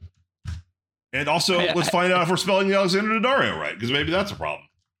me. And also, let's find out if we're spelling the Alexander Daddario right, because maybe that's a problem.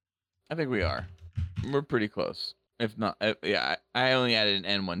 I think we are. We're pretty close. If not, yeah, I only added an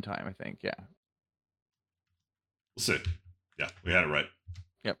N one time, I think. Yeah. Let's see. Yeah, we had it right.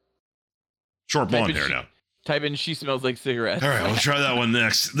 Yep. Short blonde hair now. Type in "she smells like cigarettes." All right, let's try that one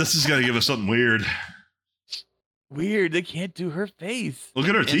next. This is going to give us something weird. Weird. They can't do her face. Look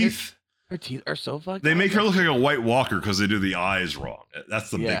at her teeth. Her teeth are so fucked. They make her look like a White Walker because they do the eyes wrong.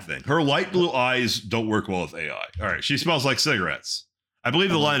 That's the big thing. Her light blue eyes don't work well with AI. All right, she smells like cigarettes. I believe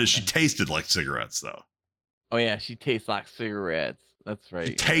the line is she tasted like cigarettes, though. Oh yeah, she tastes like cigarettes. That's right.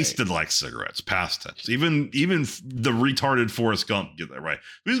 She tasted like cigarettes. Past tense. Even the retarded Forrest Gump get that right.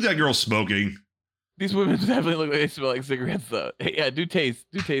 Who's got girls smoking? These women definitely look like they smell like cigarettes, though. Yeah, do taste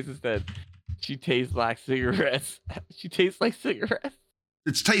instead. She tastes like cigarettes. She tastes like cigarettes.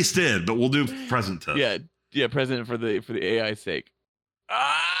 It's tasted, but we'll do present tense. Yeah, present for the AI's sake.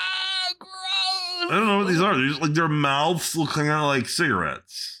 Ah, gross. I don't know what these are. They're just like their mouths look kind of like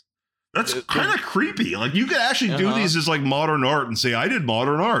cigarettes. That's kind of creepy. Like you could actually do these as like modern art and say, I did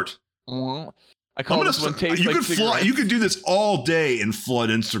modern art. I call this one taste like cigarettes. You could do this all day and flood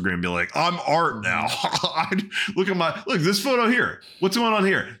Instagram and be like, I'm art now. Look this photo here. What's going on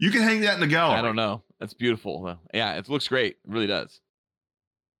here? You can hang that in the gallery. I don't know. That's beautiful. Yeah, it looks great. It really does.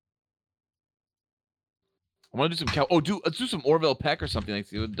 I want to do some let's do some Orville Peck or something. Like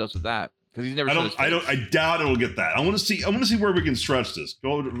see what it does with that because he's never. I doubt it'll get that. I want to see where we can stretch this.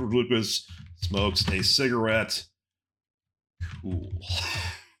 Go to Lucas smokes a cigarette. Cool.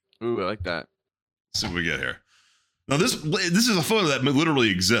 Ooh, I like that. Let's see what we get here. Now this is a photo that literally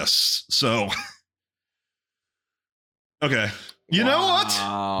exists. So, okay, you know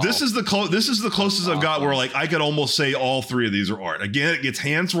what? This is the closest I've got where like I could almost say all three of these are art. Again, it gets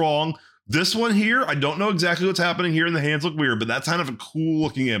hands wrong. This one here, I don't know exactly what's happening here, and the hands look weird, but that's kind of a cool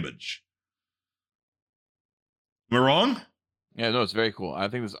looking image. Am I wrong? Yeah, no, it's very cool. I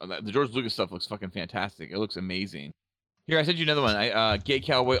think the George Lucas stuff looks fucking fantastic. It looks amazing. Here, I sent you another one. Gay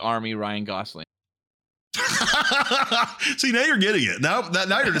Cowboy Army, Ryan Gosling. See, now you're getting it. Now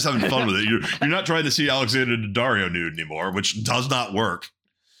you're just having fun with it. You're not trying to see Alexander Daddario nude anymore, which does not work.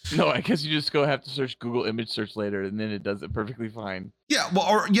 No, I guess you just have to search Google image search later, and then it does it perfectly fine. Yeah,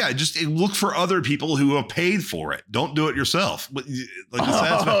 well, just look for other people who have paid for it. Don't do it yourself. Like,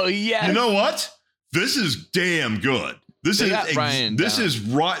 yeah. You know what? This is damn good. This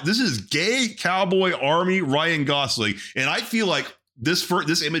is Gay Cowboy Army Ryan Gosling, and I feel like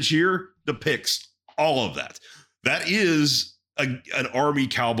this image here depicts all of that. That is an army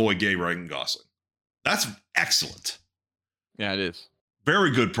cowboy gay Ryan Gosling. That's excellent. Yeah, it is.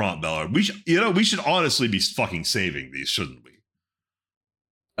 Very good prompt, Bella. We should honestly be fucking saving these, shouldn't we?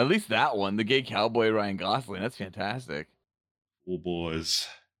 At least that one, the Gay Cowboy Ryan Gosling. That's fantastic. Cool boys.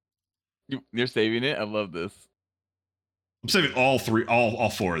 You're saving it? I love this. I'm saving all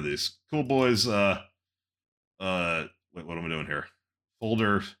four of these. Cool boys. Wait, what am I doing here?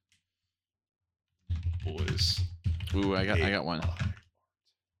 Folder. Boys. Ooh, I got one.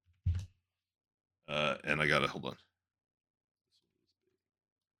 And I gotta hold on.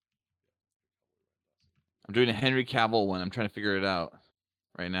 I'm doing a Henry Cavill one. I'm trying to figure it out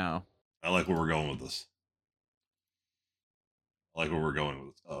right now. I like where we're going with this. Oh,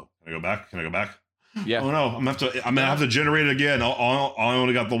 can I go back? Yeah. Oh no, I'm gonna have to generate it again. I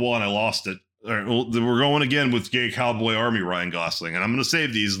only got the one. I lost it. All right, well, we're going again with Gay Cowboy Army Ryan Gosling, and I'm gonna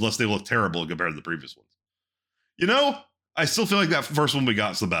save these unless they look terrible compared to the previous ones. You know, I still feel like that first one we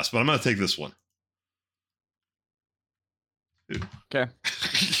got is the best, but I'm gonna take this one. Okay.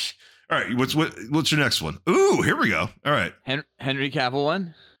 All right, what's your next one? Ooh, here we go. All right, Henry Cavill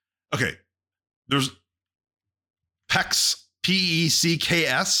one. Okay, there's Pecs,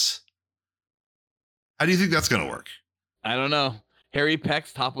 Pecks. How do you think that's gonna work? I don't know. Harry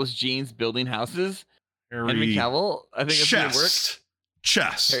Peck's topless jeans building houses. Henry Cavill. I think it's gonna work.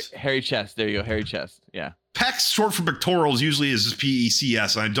 Chest. Harry Chest. There you go. Harry Chest. Yeah. Pecs, short for pectorals, usually is just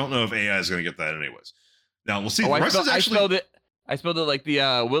Pecks. And I don't know if AI is gonna get that anyways. Now we'll see. I spelled it like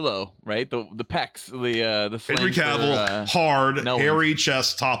the Willow, right? The pecs, the Henry Cavill, hard, hairy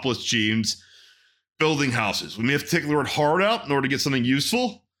chest, topless jeans, building houses. We may have to take the word hard out in order to get something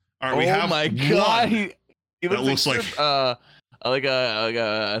useful. All right, we have my god, he looks like a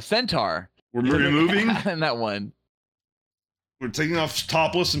centaur. We're removing in that one. We're taking off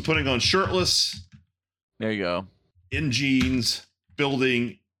topless and putting on shirtless. There you go. In jeans,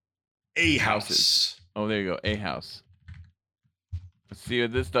 building a house. Oh, there you go, a house. Let's see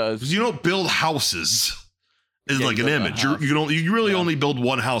what this does. Because you don't build houses as like an image. You really only build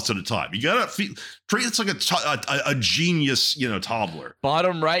one house at a time. You gotta treat it's like a genius, toddler.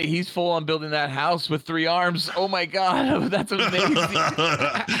 Bottom right, he's full on building that house with 3 arms. Oh my god, that's amazing.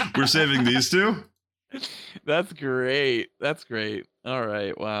 We're saving these two. That's great. All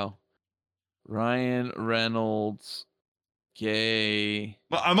right, wow. Ryan Reynolds, gay.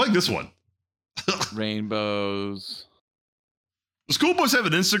 Well, I like this one. Rainbows. The School Boys have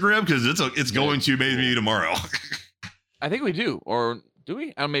an Instagram because it's going to maybe tomorrow. I think we do, or do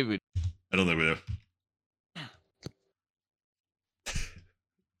we? Maybe we do. I don't think we do.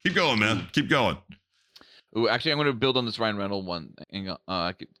 Keep going, man. Keep going. Ooh, actually, I'm going to build on this Ryan Reynolds one. Give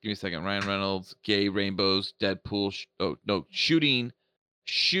me a second. Ryan Reynolds, gay, rainbows, Deadpool. Shooting.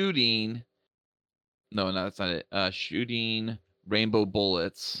 No, that's not it. Shooting rainbow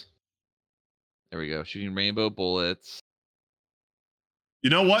bullets. There we go. Shooting rainbow bullets. You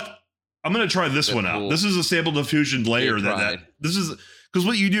know what? I'm going to try this one out. This is a Stable Diffusion layer this is because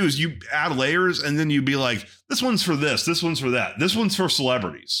what you do is you add layers and then you'd be like, this one's for this one's for that. This one's for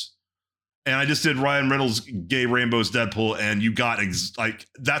celebrities. And I just did Ryan Reynolds, gay, rainbows, Deadpool, and you got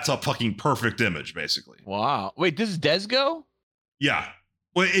that's a fucking perfect image, basically. Wow. Wait, this is Desgo? Yeah.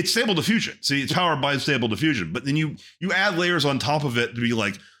 Well, it's Stable Diffusion. See, it's powered by Stable Diffusion, but then you add layers on top of it to be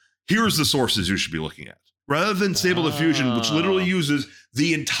like, here's the sources you should be looking at. Rather than Stable Diffusion, which literally uses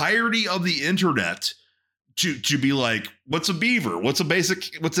the entirety of the internet to be like, what's a beaver? What's an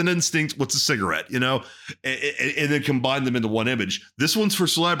instinct? What's a cigarette? You know, and then combine them into one image. This one's for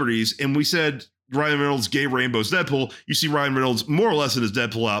celebrities. And we said Ryan Reynolds, gay rainbows, Deadpool. You see Ryan Reynolds more or less in his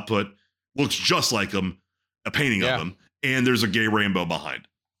Deadpool output, looks just like him, a painting of him. And there's a gay rainbow behind.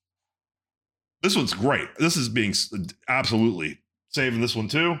 This one's great. This is being absolutely saving this one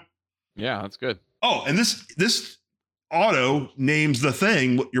too. Yeah, that's good. Oh, and this auto names the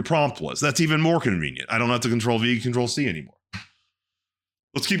thing what your prompt was. That's even more convenient. I don't have to control V, control C anymore.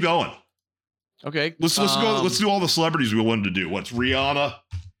 Let's keep going. Okay. Let's go. Let's do all the celebrities we wanted to do. What's Rihanna,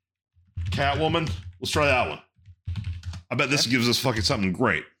 Catwoman? Let's try that one. I bet this gives us fucking something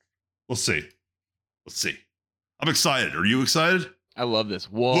great. Let's see. I'm excited. Are you excited? I love this.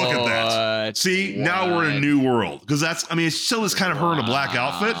 Whoa. Look at that. See, now we're in a new world. Because it still is kind of her in a black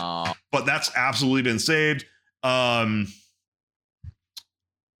outfit, but that's absolutely been saved. That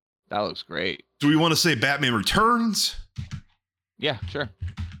looks great. Do we want to say Batman Returns? Yeah, sure.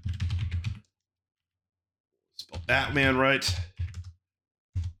 Spell Batman right.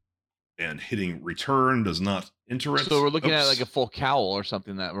 And hitting return does not enter it. So we're looking at like a full cowl or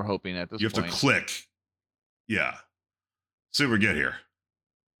something that we're hoping at this point. You have to click. Yeah. See what we get here.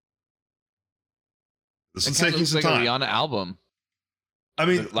 This is taking some time. A Rihanna album. I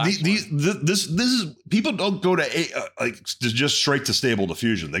mean, this is people don't go to just straight to Stable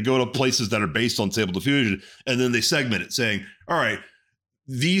Diffusion. They go to places that are based on Stable Diffusion, and then they segment it, saying, "All right,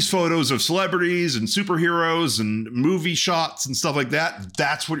 these photos of celebrities and superheroes and movie shots and stuff like that.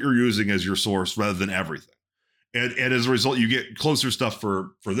 That's what you're using as your source, rather than everything." And as a result, you get closer stuff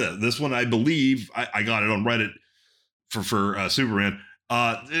for this. This one, I believe, I got it on Reddit for Superman.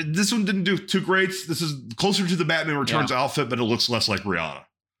 This one didn't do too great. This is closer to the Batman Returns outfit, but it looks less like Rihanna.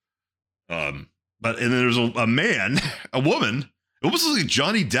 And then there's a man, a woman. It almost looks like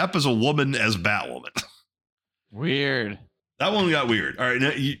Johnny Depp as a woman as Batwoman. Weird. That one got weird. All right,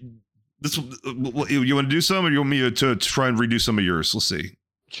 now you want to do some, or you want me to try and redo some of yours? Let's see.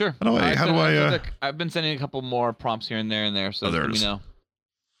 Sure. I've been sending a couple more prompts here and there, so let me know.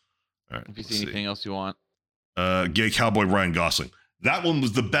 All right, if you see anything else you want. Gay cowboy Ryan Gosling. That one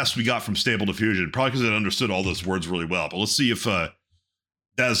was the best we got from Stable Diffusion, probably because it understood all those words really well. But let's see if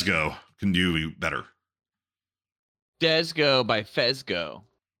Desgo can do better. Desgo by Fezgo.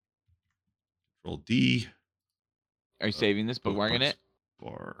 Control D. Are you saving this, bookmarking it?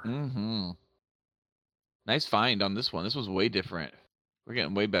 Bar. Mm-hmm. Nice find on this one. This was way different. We're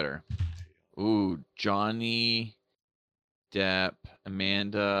getting way better. Ooh, Johnny Depp,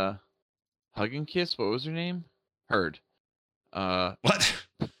 Amanda, Hug and Kiss. What was her name? Heard. What?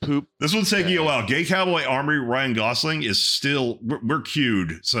 Poop. This one's taking a while. Gay Cowboy Army Ryan Gosling is still we're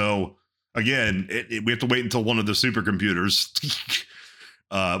queued. So again, we have to wait until one of the supercomputers,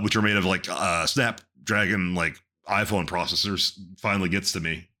 which are made of like Snapdragon like iPhone processors, finally gets to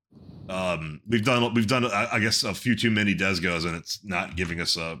me. We've done I guess a few too many Desgos, and it's not giving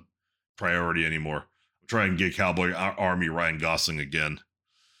us a priority anymore. We'll try and get Cowboy Army Ryan Gosling again.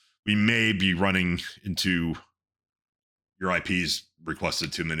 We may be running into your IPs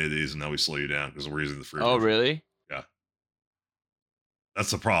requested too many of these, and now we slow you down because we're using the free. Oh, really? Yeah.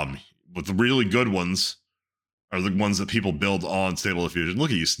 That's the problem. But the really good ones are the ones that people build on Stable Diffusion. Look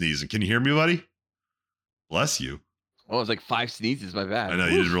at you sneezing. Can you hear me, buddy? Bless you. Oh, it's like 5 sneezes. My bad. I know.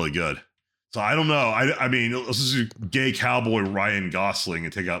 You did really good. So I don't know. I mean, let's just do Gay Cowboy Ryan Gosling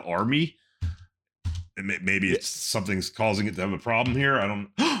and take out Army. And maybe it's something's causing it to have a problem here. I don't.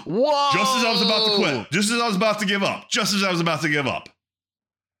 Whoa! Just as I was about to quit. Just as I was about to give up. Just as I was about to give up.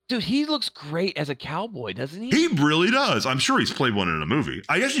 Dude, he looks great as a cowboy, doesn't he? He really does. I'm sure he's played one in a movie.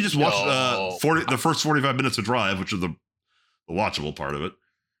 I actually just watched the first 45 minutes of Drive, which is the watchable part of it.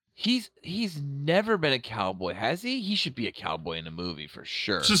 He's never been a cowboy, has he? He should be a cowboy in a movie for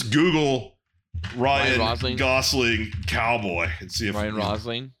sure. Just Google Ryan Gosling cowboy and see if Ryan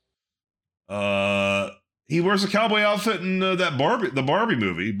Gosling. He wears a cowboy outfit in the Barbie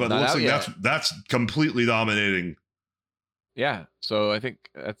movie, but it looks like that's completely dominating. Yeah, so I think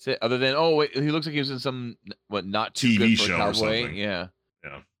that's it. Other than he looks like he was in some not too TV good for show a cowboy. or something. Yeah.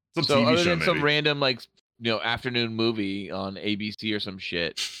 Some so TV other show, than maybe. some random afternoon movie on ABC or some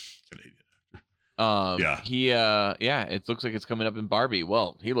shit. It looks like it's coming up in Barbie.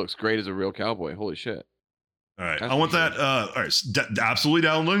 Well, he looks great as a real cowboy. Holy shit. All right. I want that. All right. Absolutely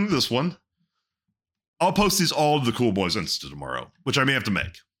downloading this one. I'll post these all to the Cool Boys Insta tomorrow, which I may have to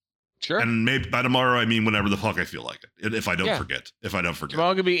make. Sure. And maybe by tomorrow, I mean whenever the fuck I feel like it. If I don't forget.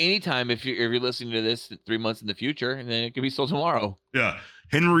 Tomorrow could be any time if you're listening to this 3 months in the future, and then it could be still tomorrow. Yeah.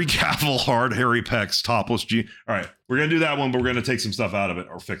 Henry Cavill, hard, hairy pecs, topless jean. All right, we're gonna do that one, but we're gonna take some stuff out of it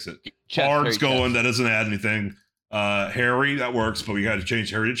or fix it. Hard's going. That doesn't add anything. Hairy, that works, but we got to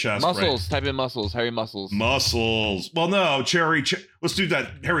change hairy to chest. Muscles. Right? Type in muscles. Hairy muscles. Muscles. Well, no, let's do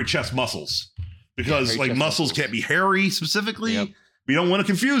that. Hairy chest muscles, because like muscles can't be hairy specifically. Yep. We don't want to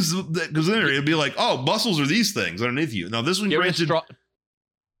confuse because then it'd be like, oh, muscles are these things underneath you. Now this one granted.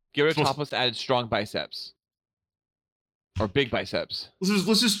 Get rid of topless, added strong biceps. Or big biceps.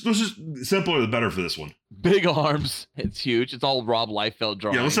 Let's just simpler the better for this one. Big arms. It's huge. It's all Rob Liefeld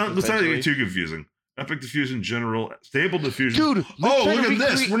drawing. Yeah, let's not get too confusing. Epic diffusion, general, stable diffusion. Dude, look at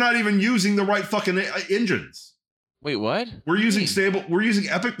this. We're not even using the right fucking engines. Wait, what? We're using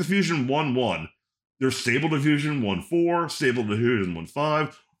Epic diffusion 1.1. There's stable diffusion 1.4, stable diffusion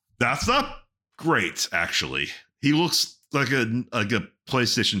 1.5. That's not great, actually. He looks like a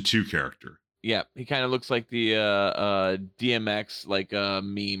PlayStation 2 character. Yeah, he kind of looks like the DMX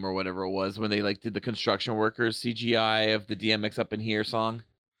meme or whatever it was when they did the construction workers CGI of the DMX Up in Here song.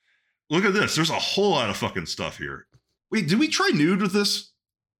 Look at this. There's a whole lot of fucking stuff here. Wait, did we try nude with this?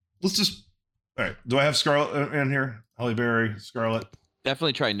 Let's just. All right. Do I have Scarlett in here? Halle Berry, Scarlett.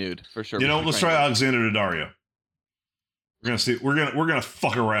 Definitely try nude for sure. Let's try Alexander Daddario. We're gonna see. We're gonna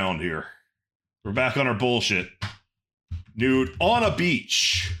fuck around here. We're back on our bullshit. Nude on a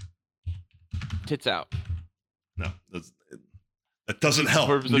beach. Tits out. No, that doesn't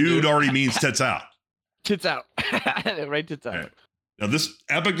help. Nude already means tits out. Tits out. Right, tits out. Right. Now this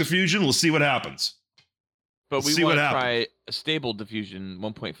epic diffusion, we'll see what happens. But we want to try a stable diffusion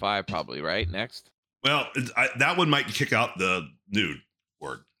 1.5 probably, right? Next. Well, that one might kick out the nude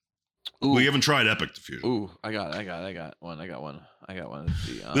word. Ooh. We haven't tried epic diffusion. Ooh, I got one. Let's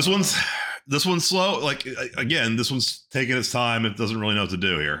see. This one's slow. Like again, this one's taking its time. It doesn't really know what to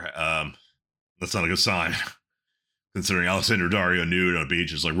do here. That's not a good sign. Considering Alexander Daddario nude on a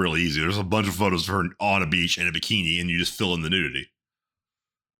beach is really easy. There's a bunch of photos of her on a beach in a bikini, and you just fill in the nudity.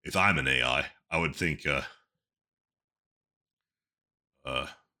 If I'm an AI, I would think. I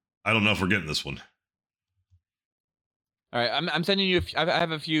don't know if we're getting this one. All right, I'm sending you. I have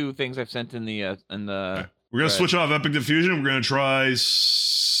a few things I've sent in the. Right. We're gonna switch off epic diffusion. We're gonna try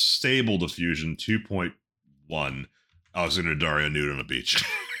stable diffusion 2.1. Alexander Daddario nude on a beach.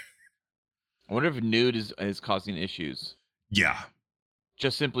 I wonder if nude is causing issues. Yeah.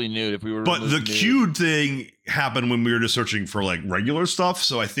 Just simply nude. If we were, but the queued thing happened when we were just searching for regular stuff.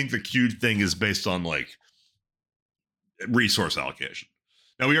 So I think the queued thing is based on resource allocation.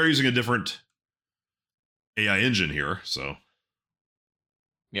 Now we are using a different AI engine here, so.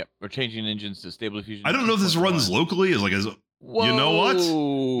 Yep, we're changing engines to stable diffusion. I don't know if this runs locally. Is it? Whoa. You know what?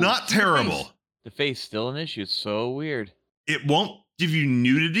 Not terrible. The face still an issue. It's so weird. It won't give you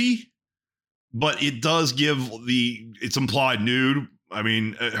nudity, but it does give it's implied nude. I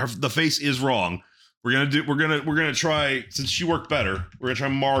mean, the face is wrong. We're gonna try, since she worked better, we're gonna try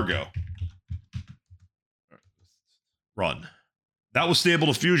Margot. Run. That was stable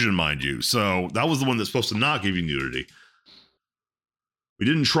diffusion, mind you. So that was the one that's supposed to not give you nudity. We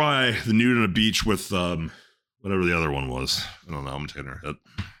didn't try the nude on a beach with whatever the other one was. I don't know. I'm taking her head.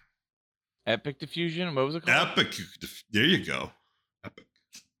 Epic diffusion. What was it called? Epic. There you go. Epic.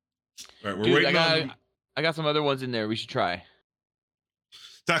 All right, we're waiting on. I got some other ones in there. We should try.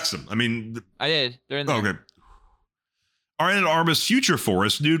 Text them. I mean, I did. They're in there. Okay. Arnett Armis Future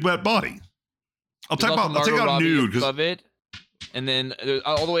Forest nude wet body. I'll take out nude because of it, and then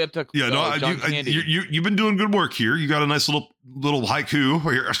all the way up to John Candy. You've been doing good work here. You got a nice little haiku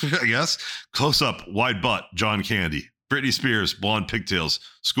here, I guess. Close up, wide butt, John Candy. Britney Spears, blonde pigtails.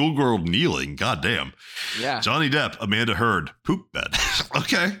 Schoolgirl kneeling. Goddamn. Yeah. Johnny Depp, Amanda Heard, poop bed.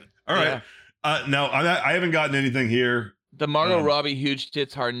 Okay. All right. Yeah. Now I haven't gotten anything here. The Margot Robbie, huge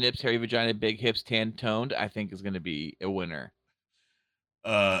tits, hard nips, hairy vagina, big hips, tan toned, I think is going to be a winner.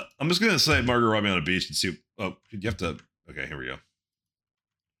 I'm just going to say Margot Robbie on a beach and see. Oh, you have to. Okay, here we go.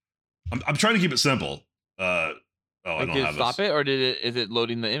 I'm trying to keep it simple. I don't did have it stop this. it, or is it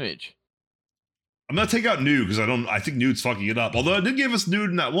loading the image? I'm going to take out nude because I think nude's fucking it up. Although it did give us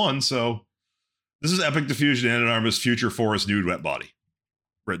nude in that one, so this is Epic Diffusion and Armis Future Forest Nude Wet Body.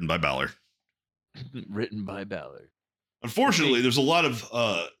 Written by Ballard. Written by Ballard. Unfortunately, there's a lot of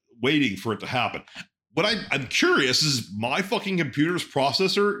waiting for it to happen. What I'm curious is my fucking computer's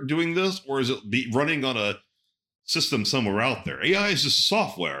processor doing this, or is it running on a system somewhere out there? AI is just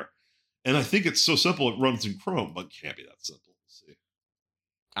software, and I think it's so simple it runs in Chrome, but it can't be that simple. Let's see.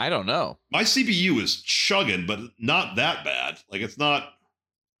 I don't know. My CPU is chugging, but not that bad. It's not.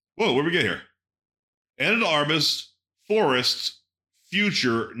 Whoa, where we get here? Anna Armis Forest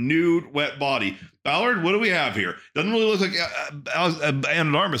future nude wet body. Ballard, what do we have here? Doesn't really look like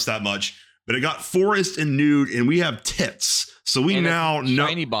Anadarmus that much, but it got forest and nude, and we have tits. So we now know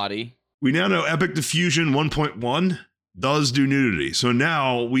shiny body. We now know Epic Diffusion 1.1 does do nudity. So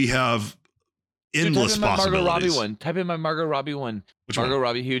now we have endless possibilities. Type in my Margot Robbie one. Which Margot one?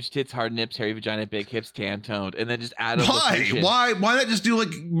 Robbie, huge tits, hard nips, hairy vagina, big hips, tan toned, and then just add a Why? location. Why not just do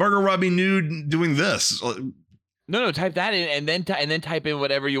like Margot Robbie nude doing this? No, type that in and then type in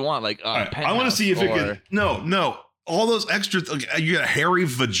whatever you want. Like Right, I want to see if it can. No. All those extra. Like, you got a hairy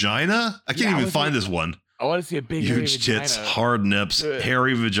vagina. I can't even find this one. I want to see a big Huge tits, hard nips,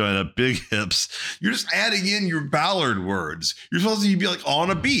 hairy vagina, big hips. You're just adding in your Ballard words. You're supposed to be like on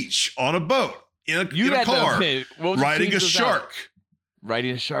a beach, on a boat, in a car, riding a shark.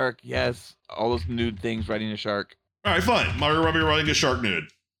 Riding a shark, yes. All those nude things, riding a shark. All right, fine. Margot Robbie riding a shark nude.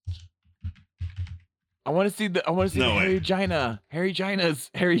 I want to see the hairy vagina. Hairy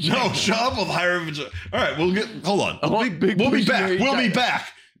Gina's hairy vagina. No, shut up with hairy vagina. All right, hold on. We'll be back. We'll be back.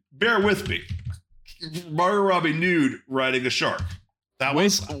 Bear with me. Margot Robbie nude riding a shark. That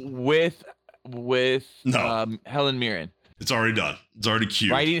was with Helen Mirren. It's already done. It's already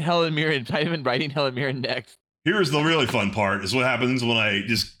queued. Riding Helen Mirren. Type in riding Helen Mirren next. Here's the really fun part: is what happens when I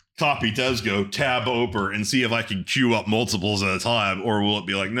just copy Tesco, tab Oprah, and see if I can queue up multiples at a time, or will it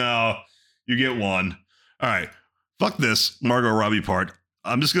be like, no, you get one. All right, fuck this Margot Robbie part.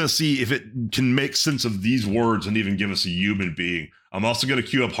 I'm just gonna see if it can make sense of these words and even give us a human being. I'm also gonna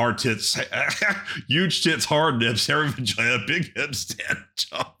queue up hard tits, huge tits, hard nips, hairy vagina, big hips, tan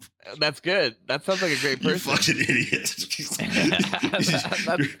top. That's good. That sounds like a great person. You fucking idiot.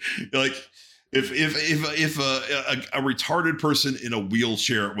 Like if a retarded person in a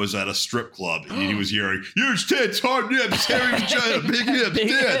wheelchair was at a strip club and he was hearing huge tits, hard nips, hairy vagina, big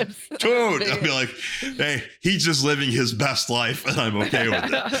hips, dead, toad, I'd be like, hey, he's just living his best life and I'm okay with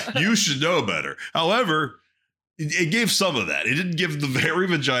it. You should know better. However, it gave some of that. It didn't give the hairy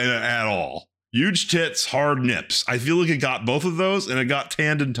vagina at all. Huge tits, hard nips. I feel like it got both of those and it got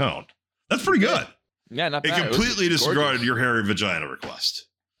tanned and toned. That's pretty good. Yeah, not bad. It completely disregarded your hairy vagina request.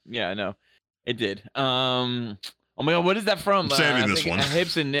 Yeah, I know. It did. Oh my god, what is that from? I'm saving this one.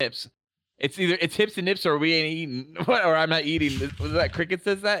 Hips and nips. It's either hips and nips or we ain't eating or I'm not eating. Was that Cricket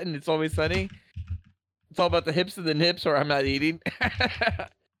says that and It's Always Sunny? It's all about the hips and the nips or I'm not eating.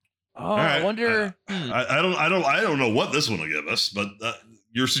 Oh, right. I wonder. I don't know what this one will give us, but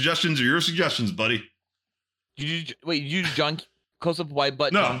your suggestions are your suggestions, buddy. Wait, you John close up white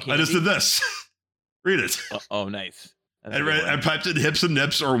butt? No, John Candy? I just did this. Read it. Oh, nice. I typed in hips and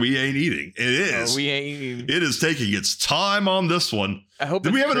nips or we ain't eating. It is. We ain't eating. It is taking its time on this one. I hope.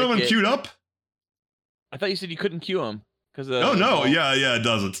 Did we have another one queued up? I thought you said you couldn't queue them because. No, yeah, it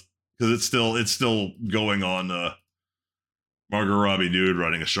doesn't because it's still going on. Margot Robbie nude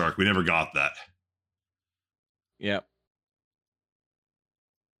riding a shark. We never got that. Yep.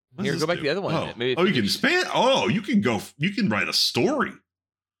 Here, go back to the other one. Oh, you can span. Oh, you can write a story.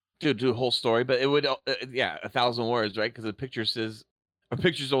 Do a whole story, but it would 1,000 words, right? Because the picture says a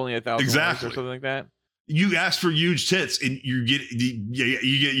picture's only 1,000 words or something like that. You ask for huge tits and you get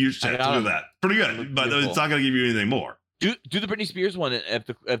huge tits. Look at that. Pretty good, but it's not going to give you anything more. Do the Britney Spears one at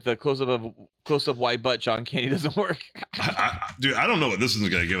the close up white butt John Candy doesn't work. Dude, I don't know what this is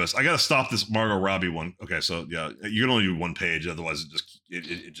going to give us. I got to stop this Margot Robbie one. Okay, so yeah, you can only do one page, otherwise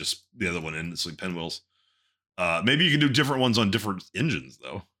it just the other one in. It's like pinwheels. Maybe you can do different ones on different engines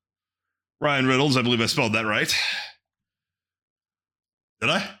though. Ryan Reynolds, I believe I spelled that right.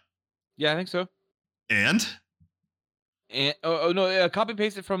 Did I? Yeah, I think so. And no, copy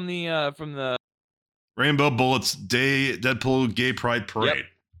paste it from the Rainbow Bullets Day Deadpool Gay Pride Parade. Yep.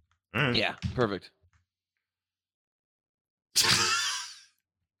 All right. Yeah, perfect.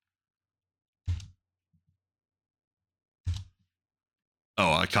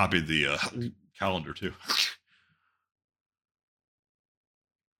 Oh, I copied the calendar too.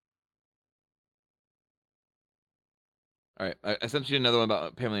 All right, I sent you another one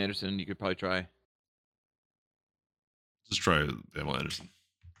about Pamela Anderson. You could probably try. Just try Pamela Anderson.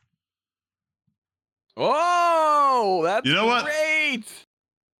 Oh, that's great. What?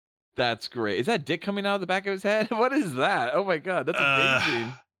 That's great. Is that dick coming out of the back of his head? What is that? Oh my god, that's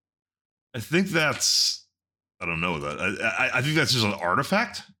amazing. I think that's. I don't know that. I think that's just an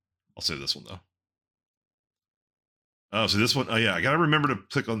artifact. I'll say this one though. Oh, so this one. Oh yeah, I gotta remember to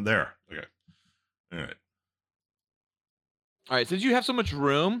click on there. Okay. All right. All right. Since you have so much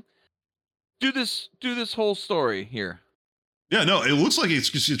room, do this whole story here. Yeah. No, it looks like it's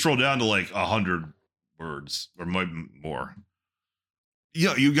just you scroll down to like 100 words or more.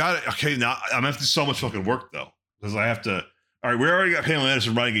 Yeah, you got it. Okay, now I'm gonna have to do so much fucking work though because I have to All right, we already got Pamela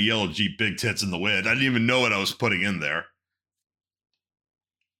Anderson riding a yellow Jeep, big tits in the wind. I didn't even know what I was putting in there.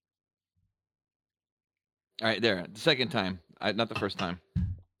 All right, there. The second time. Not the first time.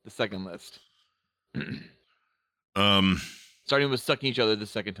 The second list. Starting with sucking each other the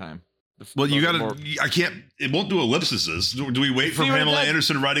second time. Well, you gotta. I can't. It won't do ellipses. Do we wait for Pamela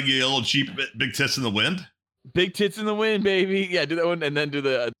Anderson riding a yellow Jeep, big tits in the wind? Big tits in the wind, baby. Yeah, do that one and then do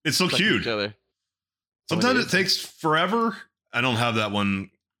the. It's so cute. Sometimes it takes forever. I don't have that one.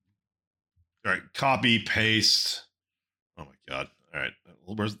 All right, copy, paste. Oh my god! All right,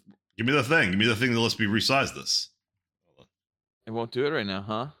 give me the thing. Give me the thing that lets me resize this. It won't do it right now,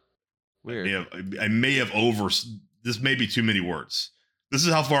 huh? Weird. I may have This may be too many words. This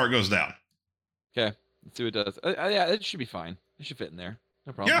is how far it goes down. Okay, let's see what it does. Yeah, it should be fine. It should fit in there.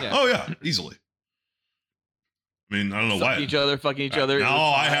 No problem. Yeah. Oh yeah, easily. I mean, I don't know why. Fucking each other.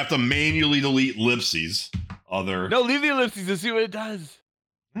 Now I have to manually delete ellipses. No, leave the ellipses and see what it does.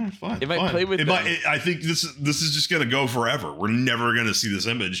 Fine. It might play with. I think this is just gonna go forever. We're never gonna see this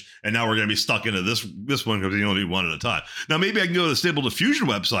image, and now we're gonna be stuck into this one because we only do one at a time. Now maybe I can go to the Stable Diffusion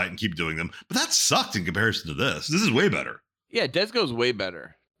website and keep doing them, but that sucked in comparison to this. This is way better. Yeah, Desgo's way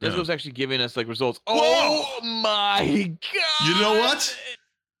better. Desgo's actually giving us like results. Whoa! Oh my god! You know what?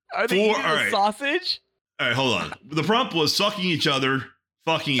 Are they eating a sausage? All right, hold on. The prompt was sucking each other,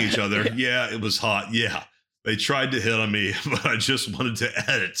 fucking each other. Yeah, it was hot. Yeah. They tried to hit on me, but I just wanted to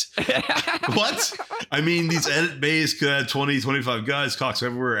edit. What? I mean, these edit bays could have 20, 25 guys, cocks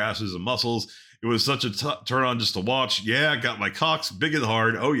everywhere, asses and muscles. It was such a turn on just to watch. Yeah, got my cocks big and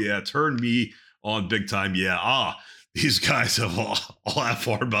hard. Oh, yeah, turned me on big time. Yeah, these guys have all have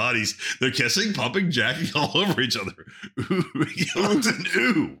hard bodies. They're kissing, pumping, jacking all over each other. Ooh, and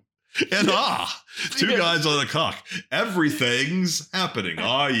ooh. And two guys on a cock. Everything's happening.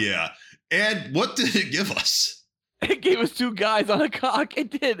 Oh, yeah. And what did it give us? It gave us two guys on a cock.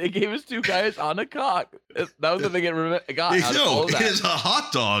 It did. It gave us two guys on a cock. That was the thing it got. No, it is a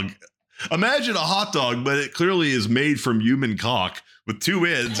hot dog. Imagine a hot dog, but it clearly is made from human cock with two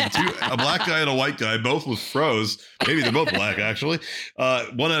ends, and a black guy and a white guy, both with froze. Maybe they're both black, actually.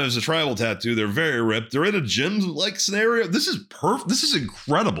 One has a tribal tattoo. They're very ripped. They're in a gym-like scenario. This is perfect. This is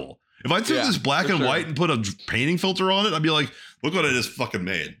incredible. If I took this black and white and put a painting filter on it, I'd be like, look what I just fucking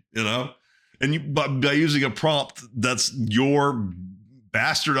made, you know? And by using a prompt that's your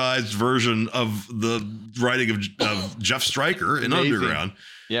bastardized version of the writing of Jeff Stryker in Underground.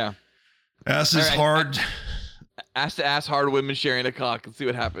 Yeah. Ass is hard. Ass to ass hard women sharing a cock and see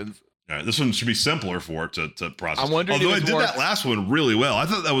what happens. All right, this one should be simpler for it to process. I'm wondering. Although I did that last one really well. I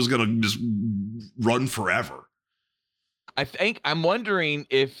thought that was going to just run forever. I'm wondering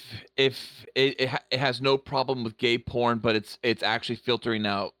if it has no problem with gay porn, but it's actually filtering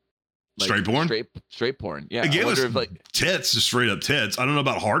out like straight porn. Straight porn. Yeah. It gave us tits, just straight up tits. I don't know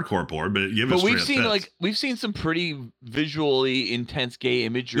about hardcore porn, but it gave us. But we've seen some pretty visually intense gay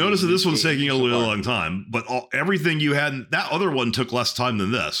imagery. Notice that this one's taking a really long time, but everything you had, that other one took less time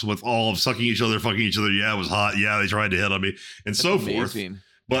than this, with all of sucking each other, fucking each other. Yeah, it was hot. Yeah, they tried to hit on me, and so forth.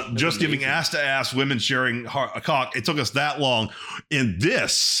 But just giving ass to ass, women sharing a cock, it took us that long. And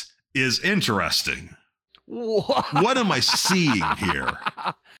this is interesting. What am I seeing here?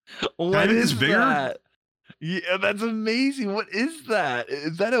 What is bigger? That? Yeah, that's amazing. What is that?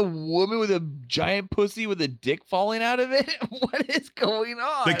 Is that a woman with a giant pussy with a dick falling out of it? What is going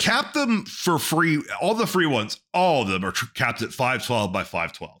on? They capped them for free. All the free ones, all of them are capped at 512 by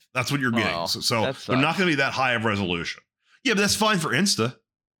 512. That's what you're getting. So they're not going to be that high of resolution. Yeah, but that's fine for Insta.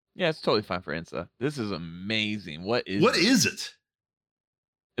 Yeah, it's totally fine for Insta. This is amazing. What is it?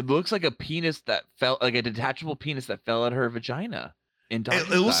 It looks like a penis that fell, like a detachable penis that fell out of her vagina. It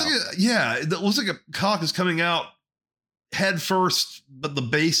looks like it looks like a cock is coming out head first, but the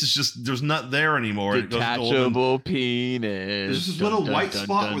base is just there's not there anymore. Detachable penis. There's this little white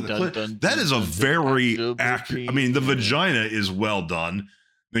spot with the clit. That is a very accurate. I mean, the vagina is well done.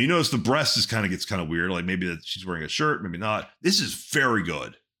 Now you notice the breast gets kind of weird. Like maybe that she's wearing a shirt, maybe not. This is very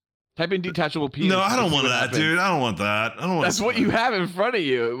good. Type in detachable penis. No, I don't want that, dude. I don't want that. That's what you have in front of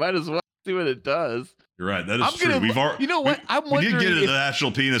you. Might as well see what it does. You're right. That is true. You know what? We did get into the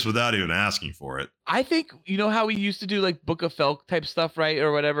actual penis without even asking for it. I think you know how we used to do like Book of Felk type stuff, right,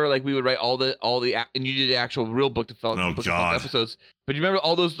 or whatever. Like we would write all the and you did the actual real Book of Felk episodes. But you remember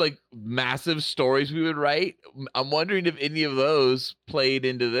all those like massive stories we would write? I'm wondering if any of those played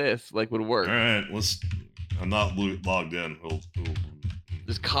into this, like would work. All right, I'm not logged in. We'll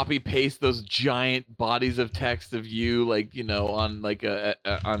just copy paste those giant bodies of text of you, like on like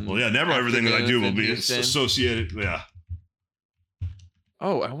on. Well, yeah, never everything that I do will be associated. Yeah.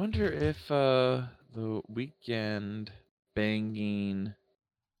 Oh, I wonder if the weekend banging.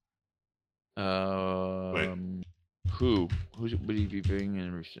 Wait. Who would he be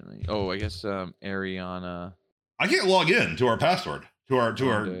banging recently? Oh, I guess Ariana. I can't log in to our password to our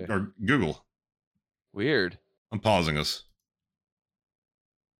Google. Weird. I'm pausing us.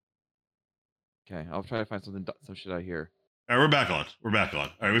 Okay, I'll try to find some shit out here. All right, we're back on. All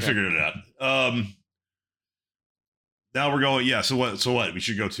right, we figured it out. Now we're going. Yeah. So what? We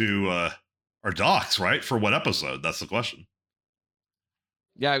should go to our docs, right? For what episode? That's the question.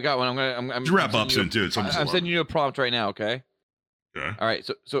 Yeah, I've got one. I'm wrap up soon too. I'm sending you a prompt right now. Okay. Okay. All right.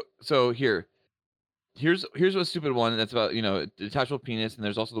 So here's a stupid one that's about detachable penis, and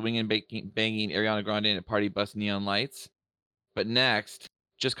there's also the wing and banging Ariana Grande and a party bus neon lights. But next,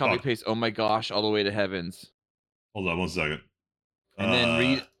 just copy paste. Oh my gosh, all the way to heavens. Hold on 1 second. And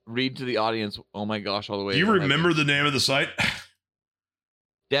then read to the audience. Oh my gosh, all the way. Do you remember the name of the site?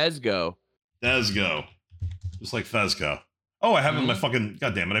 Desgo. Desgo. Just like Fezco. Oh, I have it in my fucking.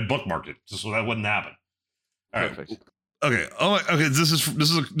 God damn it! I bookmarked it just so that wouldn't happen. All right. Perfect. Okay. Oh, okay. This is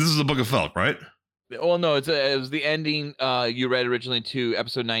the Book of Felk, right? Well, no, it was the ending. You read originally to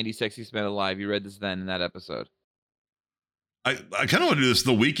episode 90, Sexy Spent Alive. You read this then in that episode. I kind of want to do this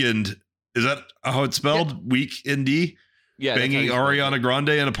the weekend. Is that how it's spelled? Yeah. Weekend-y? Yeah. Banging Ariana Grande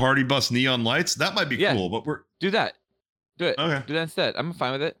and a party bus neon lights. That might be cool, but do that. Do it. Okay. Do that instead. I'm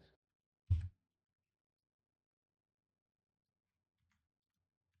fine with it.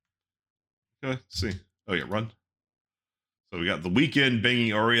 Okay. Let's see. Oh yeah, run. So we got the weekend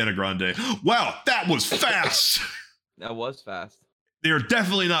banging Ariana Grande. Wow, that was fast. That was fast. They are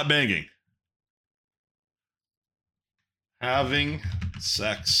definitely not banging. Having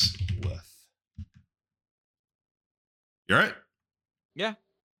sex with. You all right? Yeah.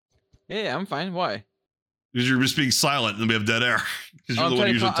 Yeah, I'm fine. Why? Because you're just being silent and we have dead air. Because you're the one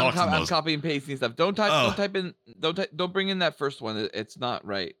who usually talks the most. I'm copying and pasting stuff. Don't bring in that first one. It's not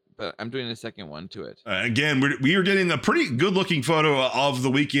right. But I'm doing the second one to it. Again, we are getting a pretty good looking photo of the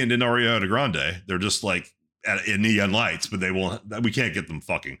weekend in Ariana Grande. They're just like in neon lights, but we can't get them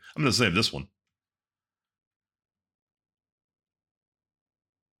fucking. I'm going to save this one.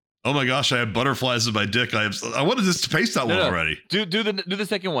 Oh my gosh, I have butterflies in my dick. I wanted this to paste that one already. Do the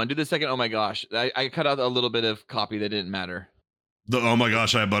second one. Do the second. Oh my gosh, I cut out a little bit of copy that didn't matter. Oh my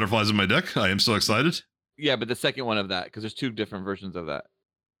gosh, I have butterflies in my dick. I am so excited. Yeah, but the second one of that, because there's two different versions of that.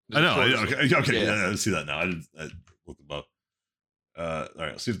 I know. Okay. Yeah, I see that now. I looked them up. All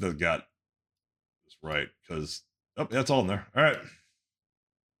right, let's see if they got this right. Because that's all in there. All right.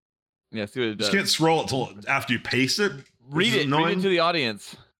 Yeah, see what it does. Just can't scroll it until after you paste it. Read it to the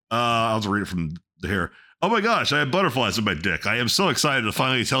audience. I'll have to read it from here. Oh my gosh, I have butterflies in my dick. I am so excited to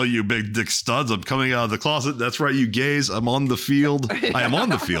finally tell you, big dick studs, I'm coming out of the closet. That's right, you gays. I'm on the field. I am on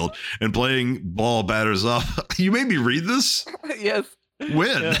the field and playing ball batters up. You made me read this? Yes.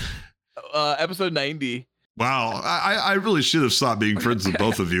 When? Yeah. Episode 90. Wow, I really should have stopped being friends with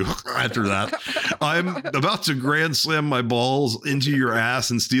both of you after that. I'm about to grand slam my balls into your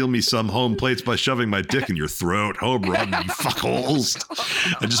ass and steal me some home plates by shoving my dick in your throat. Home run, you fuckholes.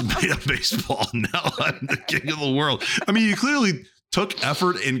 I just made a baseball. Now I'm the king of the world. I mean, you clearly took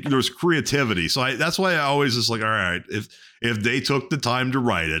effort and there's creativity. So that's why I always just like, all right, if they took the time to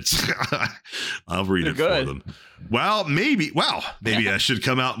write it, I'll read it for them. Well, maybe I should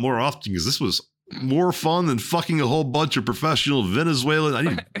come out more often because this was more fun than fucking a whole bunch of professional Venezuelan. I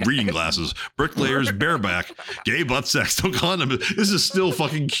need reading glasses. Bricklayers, bareback, gay butt sex, no condom. This is still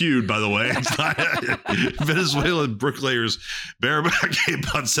fucking cued, by the way. It's not Venezuelan bricklayers, bareback, gay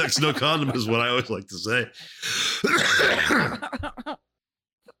butt sex, no condom is what I always like to say.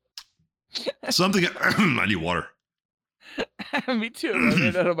 Something. I need water. Me too. I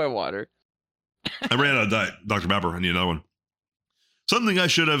ran out of my water. I ran out of Diet Dr. Pepper. I need another one. Something I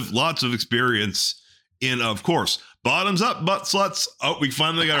should have lots of experience in, of course. Bottoms up, butt sluts. Oh, we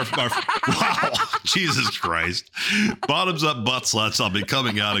finally got our wow, Jesus Christ. Bottoms up, butt sluts. I'll be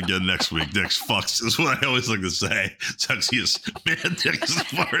coming out again next week. Dicks fucks is what I always like to say. Sexiest man dicks as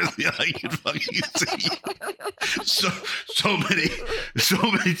far as the eye can fucking see. So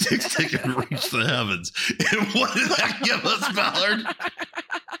many dicks that can reach the heavens. And what did that give us, Ballard?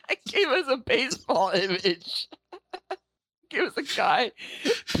 It gave us a baseball image. It was a guy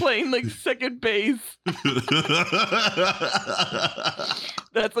playing like second base.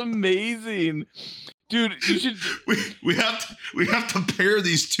 That's amazing, dude. You should. We have to pair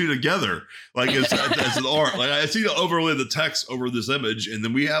these two together, like as an art. Like I see to overlay the text over this image, and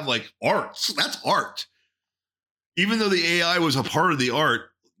then we have like art. That's art. Even though the AI was a part of the art,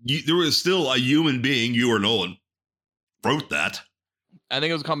 there was still a human being. You or Nolan wrote that. I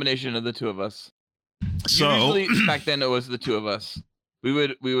think it was a combination of the two of us. So usually back then it was the two of us. We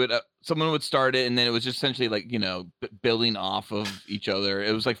would someone would start it, and then it was just essentially like, building off of each other.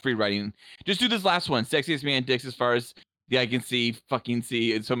 It was like free writing. Just do this last one, sexiest man dicks as far as the eye can see, fucking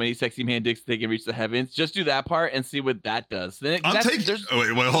see, and so many sexy man dicks they can reach the heavens. Just do that part and see what that does. Then there's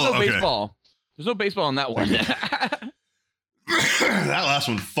no baseball. There's no baseball on that one. That last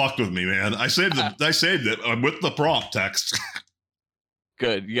one fucked with me, man. I saved it with the prompt text.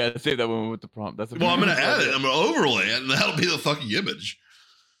 Good. You gotta save that one with the prompt. I'm gonna add it. I'm gonna overlay it, and that'll be the fucking image.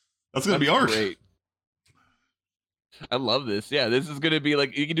 That's gonna be art. Great. I love this. Yeah, this is gonna be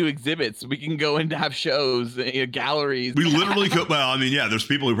like, you can do exhibits. We can go and have shows, galleries. We literally could. Well, I mean, yeah, there's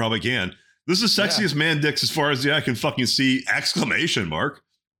people who probably can. This is sexiest man dicks as far as the eye can fucking see! Exclamation mark.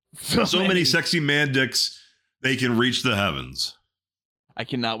 So many sexy man dicks, they can reach the heavens. I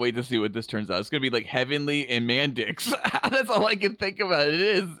cannot wait to see what this turns out. It's gonna be like heavenly and man dicks. That's all I can think about.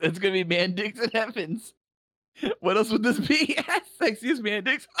 It's gonna be man dicks and heavens. What else would this be? Sexiest man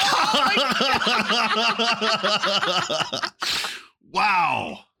dicks. Oh my God.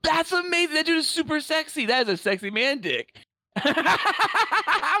 Wow. That's amazing. That dude is super sexy. That is a sexy man dick.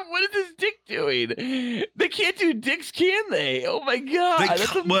 What is this dick doing? They can't do dicks, can they? Oh my God.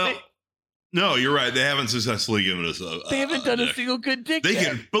 That's amazing. Well, no, you're right. They haven't successfully given us they haven't done a single good dick yet.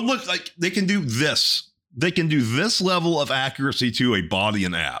 can, but look, like they can do this. They can do this level of accuracy to a body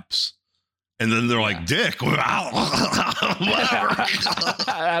and abs. And then they're like, dick. Wow. Whatever.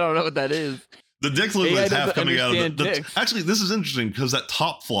 I don't know what that is. The dick literally is half coming out of the actually, this is interesting because that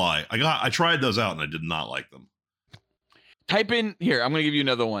top fly, I tried those out and I did not like them. Type in here. I'm gonna give you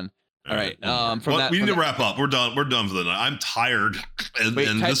another one. All right. We need to wrap up. We're done. We're done for the night. I'm tired.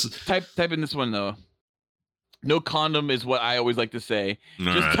 Type in this one though. No condom is what I always like to say.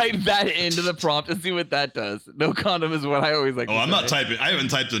 Just type that into the prompt and see what that does. No condom is what I always like to say. I'm not typing. I haven't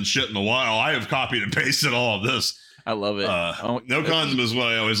typed in shit in a while. I have copied and pasted all of this. I love it. No condom is what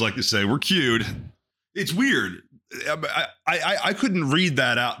I always like to say. We're cued. It's weird. I couldn't read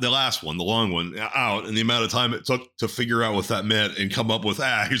that out, the last one, the long one, out, and the amount of time it took to figure out what that meant and come up with,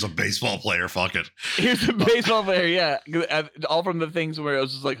 here's a baseball player, fuck it. Here's a baseball player, yeah. All from the things where it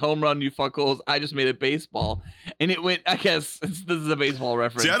was just like, home run, you fuckholes, I just made it baseball. And it went, I guess, this is a baseball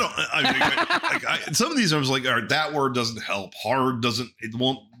reference. See, some of these I was like, all right, that word doesn't help. Hard doesn't, it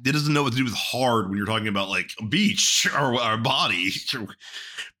doesn't know what to do with hard when you're talking about like a beach or our body.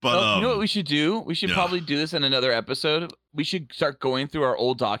 But you know what we should do? We should probably do this in another episode. We should start going through our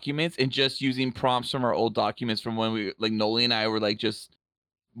old documents and just using prompts from our old documents from when we, like Noli and I were like just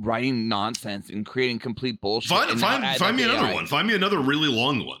writing nonsense and creating complete bullshit. Find me another one. Find me another really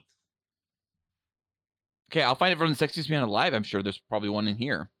long one. Okay, I'll find it from the Sexiest Man Alive. I'm sure there's probably one in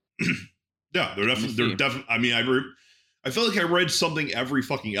here. Yeah, they're definitely. I mean, I feel like I read something every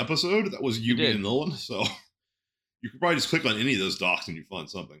fucking episode that was you and Nolan, so. You could probably just click on any of those docs and you find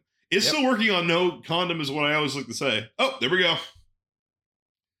something. It's still working on no condom is what I always like to say. Oh, there we go.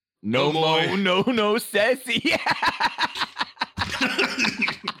 No, sassy.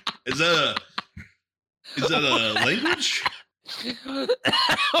 Is that a language?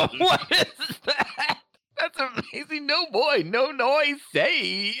 What is that? That's amazing. No boy, no noise,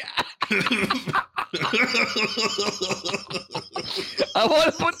 say. I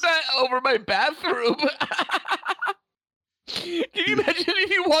want to put that over my bathroom. Can you imagine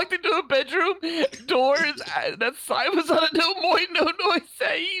if you walked into a bedroom, doors, that sign was on it, no boy, no noise,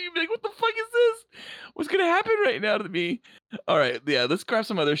 say. You'd be like, what the fuck is this? What's going to happen right now to me? All right, yeah, let's grab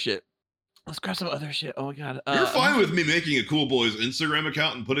some other shit. Oh my God. You're fine with me making a Cool Boys Instagram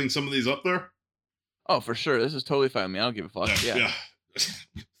account and putting some of these up there? Oh, for sure. This is totally fine with me. I don't give a fuck. Yeah.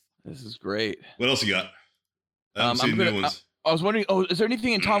 This is great. What else you got? I was wondering, is there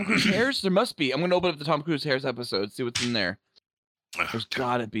anything in Tom Cruise Hairs? There must be. I'm going to open up the Tom Cruise Hairs episode, see what's in there. There's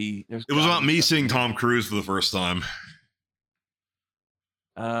got to be. It was about me seeing Tom Cruise for the first time.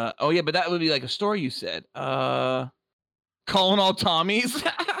 Oh, yeah, but that would be like a story you said. Calling all Tommies.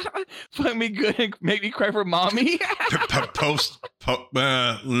 Fuck me good and make me cry for mommy. I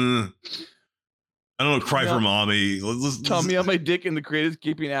don't know, cry for mommy. Tommy on my dick and the greatest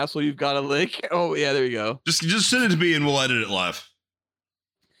gaping asshole you've got to lick. Oh, yeah, there you go. Just send it to me and we'll edit it live.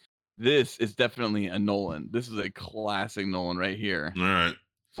 This is definitely a Nolan. This is a classic Nolan right here. All right.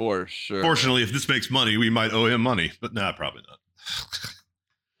 For sure. Fortunately, if this makes money, we might owe him money. But nah, probably not.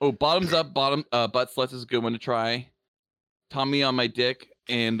 Oh, bottoms up, butt sluts is a good one to try. Tommy on my dick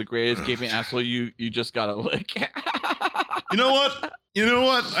and the greatest gaping asshole you just got to lick. You know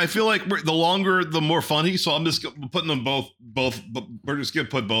what? I feel like the longer, the more funny. So I'm just putting them both. We're just gonna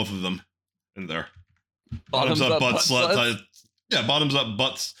put both of them in there. Bottoms up, butt sluts. Yeah, bottoms up,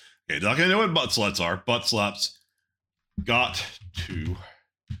 butts. Okay, Doc, I know what butt sluts are. Butt slaps. Got to.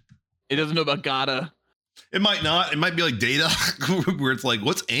 It doesn't know about gotta. It might not. It might be like data, where it's like,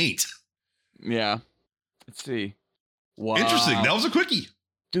 what's ain't? Yeah. Let's see. Wow. Interesting. That was a quickie.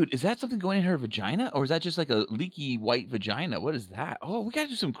 Dude, is that something going in her vagina? Or is that just like a leaky white vagina? What is that? Oh, we gotta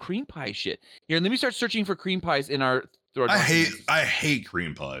do some cream pie shit. Here, let me start searching for cream pies in our I hate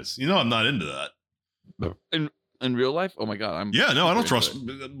cream pies. You know I'm not into that. In real life? Oh my god, I don't trust.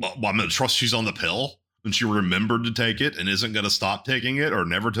 Well, I'm gonna trust she's on the pill and she remembered to take it and isn't gonna stop taking it or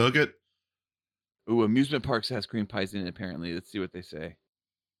never took it. Ooh, amusement parks has cream pies in it, apparently. Let's see what they say.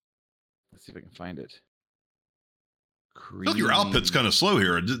 Let's see if I can find it. I feel like your output's kind of slow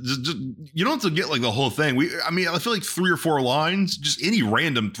here. You don't have to get like the whole thing. I feel like 3 or 4 lines, just any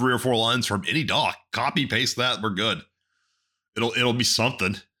random 3 or 4 lines from any doc. Copy paste that. We're good. It'll be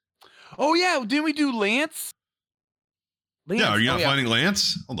something. Oh yeah, didn't we do Lance? Yeah, are you not finding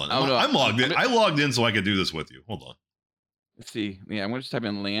Lance? Hold on. I'm logged in. I logged in so I could do this with you. Hold on. Let's see. Yeah, I'm gonna just type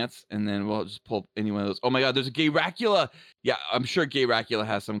in Lance and then we'll just pull any one of those. Oh my god, there's a Gay Racula. Yeah, I'm sure Gay Racula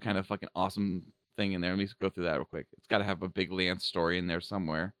has some kind of fucking awesome thing in there. Let me just go through that real quick. It's got to have a big Lance story in there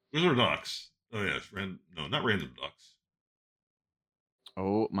somewhere. Where's our docs? Oh yeah, no, not random docs.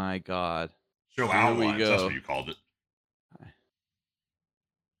 Oh my god. Show outlines. That's what you called it.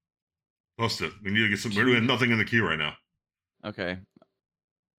 Post it. We need to get some. We're doing nothing in the queue right now. Okay.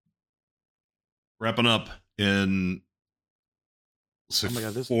 Wrapping up in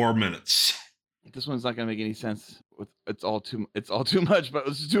 4 minutes. This one's not gonna make any sense. It's all too much, but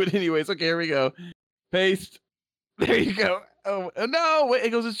let's just do it anyways. Okay, here we go. Paste. There you go. Oh no! Wait, it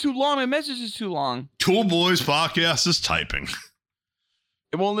goes. It's too long. My message is too long. Tool Boys podcast is typing.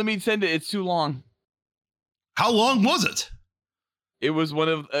 It won't let me send it. It's too long. How long was it? It was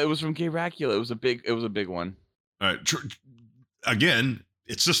from Gay Racula. It was a big one. All right. Again,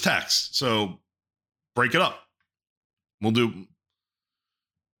 it's just text. So break it up. We'll do.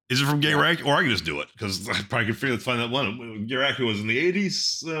 Is it from Gay Racula? Or I can just do it because I probably can find that one. Gay Racula was in the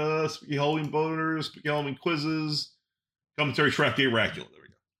 80s. Spooky Halloween boners, Spooky Halloween quizzes, commentary track. Gay Racula.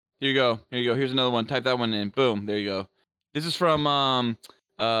 There we go. Here you go. Here's another one. Type that one in. Boom. There you go. This is from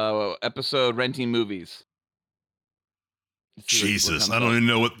episode Renting Movies. Jesus, I don't even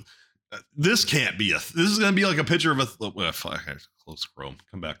know what. This can't be this is gonna be like a picture of a. Close Chrome.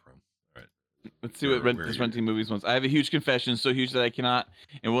 Come back, Chrome. All right. Let's see what this Renting Movies ones. I have a huge confession, so huge that I cannot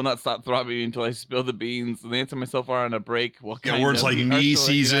and will not stop throbbing until I spill the beans. Lance and myself are on a break. Words like me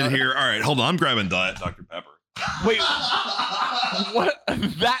season here. All right, hold on. I'm grabbing Diet Dr. Pepper. Wait, what?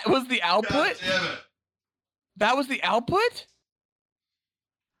 That was the output? God damn it. That was the output?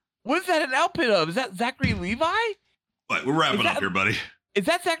 What is that an output of? Is that Zachary Levi? Right, we're wrapping up here, buddy. Is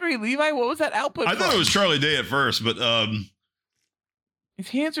that Zachary Levi? What was that output? I thought it was Charlie Day at first, but his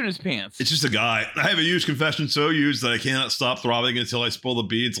hands are in his pants. It's just a guy. I have a huge confession, so huge that I cannot stop throbbing until I spill the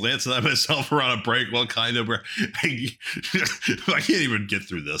beans. Lance and I myself are on a break. Well, kind of. I can't even get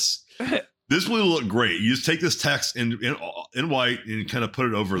through this. This will look great. You just take this text in white and kind of put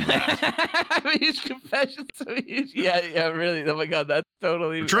it over that. I have a huge confession, so huge. Yeah, really. Oh my god, that's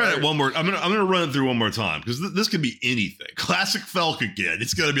totally. Try it one more. I'm gonna run it through one more time because this could be anything. Classic Felk again.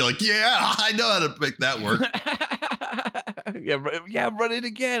 It's gonna be like, yeah, I know how to make that work. yeah, run it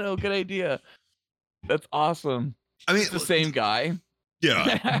again. Oh, good idea. That's awesome. I mean, it's the same guy.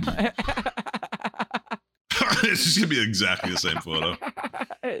 Yeah. It's just gonna be exactly the same photo.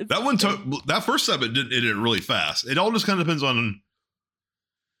 That first step it did it really fast. It all just kind of depends on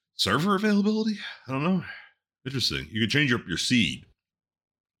server availability. I don't know. Interesting. You can change up your seed.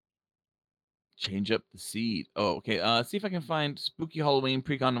 Change up the seed. Oh, okay. See if I can find Spooky Halloween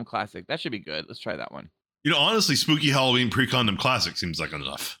Pre-Condom Classic. That should be good. Let's try that one. You know, honestly, Spooky Halloween Pre-Condom Classic seems like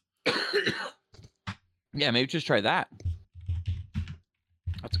enough. Yeah, maybe just try that.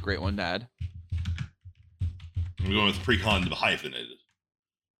 That's a great one, Dad. We're going with pre-condom hyphenated.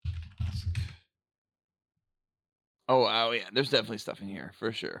 Oh yeah. There's definitely stuff in here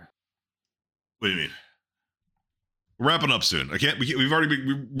for sure. What do you mean? We're wrapping up soon.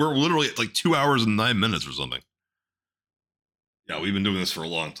 We're literally at like 2 hours and 9 minutes or something. Yeah, we've been doing this for a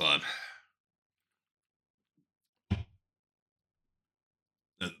long time.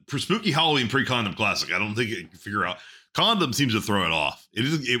 For Spooky Halloween Pre-Condom Classic, I don't think it can figure out. Condom seems to throw it off.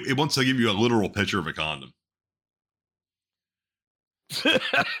 It wants to give you a literal picture of a condom.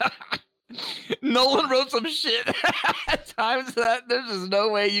 Nolan wrote some shit at times that there's just no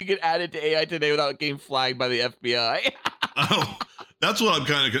way you can add it to AI today without getting flagged by the FBI. Oh, that's what I'm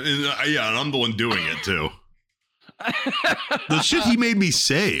kind of, yeah, and I'm the one doing it too. The shit he made me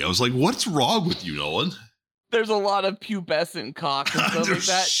say, I was like, what's wrong with you, Nolan? there's a lot of pubescent cock and stuff like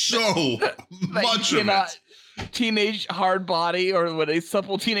that. So much of it. Teenage hard body or what a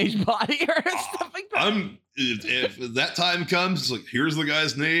supple teenage body or stuff like that. If that time comes, it's like, here's the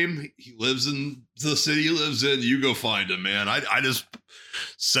guy's name. He lives in the city he lives in. You go find him, man. I just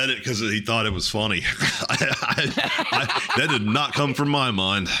said it because he thought it was funny. That did not come from my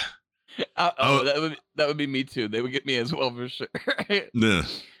mind. That would be me too. They would get me as well for sure. Yeah.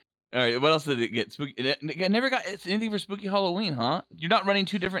 All right, what else did it get? Spooky. It never got anything for Spooky Halloween, huh? You're not running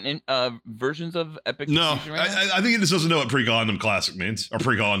two different versions of Epic. No, right I think it just doesn't know what pre-condom classic means, or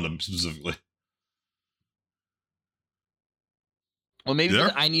pre-condom specifically. Well, maybe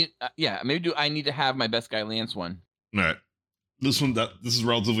I need. Maybe I need to have my Best Guy Lance one. All right, this is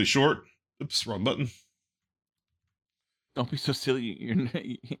relatively short. Oops, wrong button. Don't be so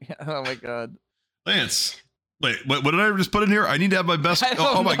silly. Oh my God, Lance. Wait, what did I just put in here? I need to have my best. I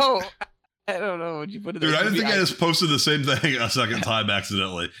don't know. I don't know what you put in there. Dude, I didn't think I just posted the same thing a second time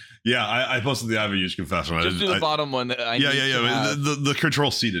accidentally. Yeah, I posted the I've used confession. Just do the bottom one. That I yeah. The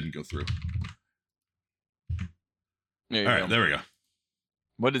Control C didn't go through. All right, there we go.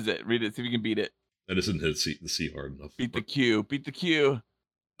 What is it? Read it. See if you can beat it. That isn't hit the C hard enough. Beat the Q. Beat the Q.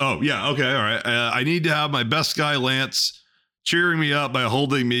 Oh yeah. Okay. All right. I need to have my best guy Lance cheering me up by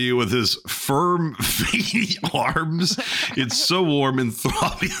holding me with his firm, veiny arms. It's so warm and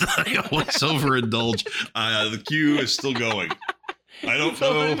throbby that I always overindulge. The queue is still going. I don't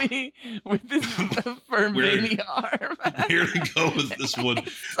know. Me with this firm, veiny arm. Where to go with this one?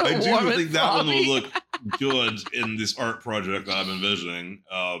 So I do think that one will look good in this art project I'm envisioning.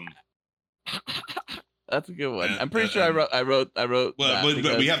 That's a good one. I'm pretty sure I wrote. Well,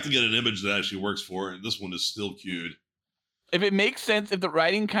 but we have to get an image that actually works for it. And this one is still queued. If it makes sense, if the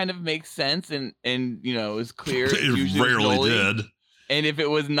writing kind of makes sense and is clear, it rarely did. And if it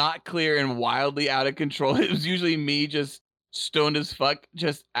was not clear and wildly out of control, it was usually me just stoned as fuck,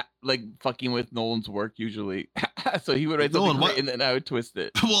 just like fucking with Nolan's work usually. So he would write something great and then I would twist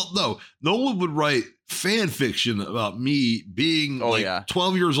it. Well, no, Nolan would write fan fiction about me being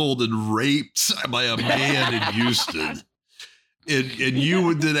 12 years old and raped by a man in Houston. And you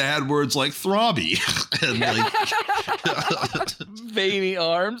would then add words like throbby and like veiny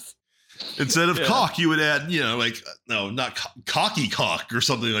arms. Instead of cock, you would add, not cocky cock or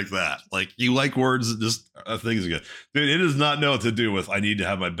something like that. Like you like words that just things again. Dude, it does not know what to do with. I need to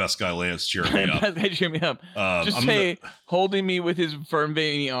have my best guy Lance cheer me up. Just say holding me with his firm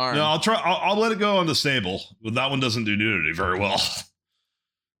veiny arm. No, I'll try. I'll let it go on the stable, but that one doesn't do nudity very well.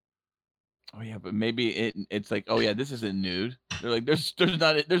 Oh yeah, but maybe it's like, oh yeah, this isn't nude. They're like,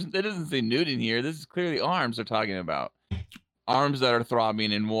 it doesn't say nude in here. This is clearly arms they're talking about. Arms that are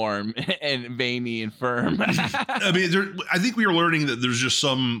throbbing and warm and veiny and firm. I mean, I think we are learning that there's just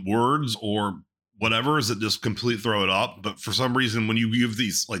some words or whatever that just completely throw it up. But for some reason, when you give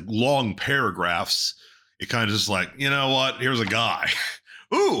these like long paragraphs, it kind of just like, you know what? Here's a guy.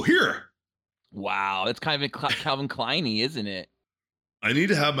 Ooh, here. Wow, it's kind of Calvin Klein-y, isn't it? I need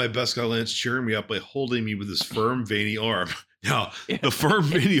to have my best guy Lance cheering me up by holding me with his firm, veiny arm. Now, the firm,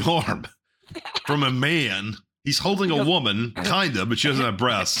 veiny arm from a man. He's holding a woman, kind of, but she doesn't have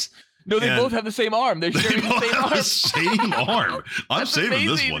breasts. No, they both have the same arm. They're sharing the same arm. I'm saving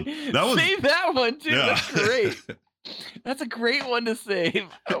this one. Save that one, too. Yeah. That's great. That's a great one to save.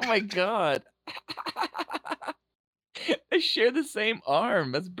 Oh, my God. They share the same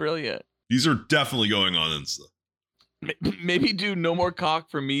arm. That's brilliant. These are definitely going on Insta. Maybe do no more cock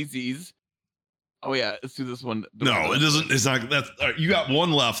for Meezies. Oh yeah, let's do this one. No, it doesn't. It's not. That's you got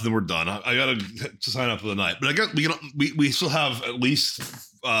one left, then we're done. I got to sign up for the night, but I got we still have at least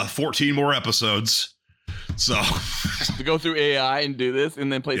 14 more episodes. So to go through AI and do this,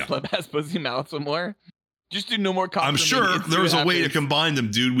 and then play Celeb Ass Pussy Mouth some more. Just do no more cock. I'm sure there's a way to combine them,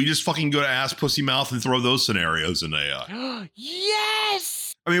 dude. We just fucking go to Ass Pussy Mouth and throw those scenarios in AI.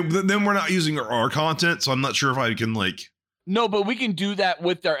 Yes. I mean, then we're not using our content, so I'm not sure if I can like. No, but we can do that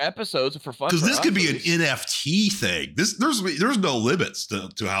with our episodes for fun. Because this could be an NFT thing. There's no limits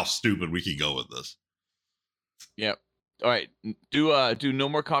to how stupid we can go with this. Yep. All right. Do no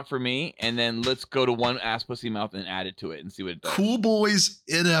more cock for me, and then let's go to one Ass Pussy Mouth and add it to it and see what it does. Cool Boys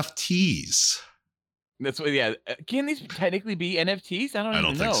NFTs. That's what. Yeah. Can these technically be NFTs? I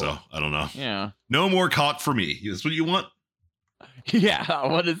don't think so. I don't know. Yeah. No more cock for me. That's what you want. Yeah, I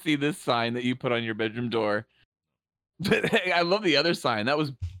want to see this sign that you put on your bedroom door. But I love the other sign. That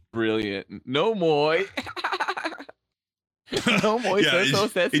was brilliant. No more. No more. Yeah,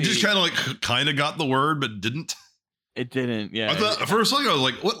 it just kind of got the word, but didn't. It didn't. Yeah. I thought for a second I was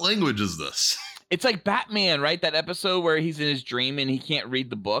like, "What language is this?" It's like Batman, right? That episode where he's in his dream and he can't read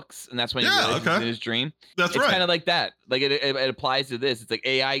the books, and that's when he realizes he's in his dream. That's right. It's kind of like that. Like it applies to this. It's like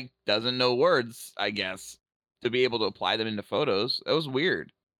AI doesn't know words, I guess, to be able to apply them into photos. That was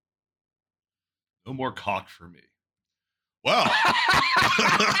weird. No more cock for me. Wow.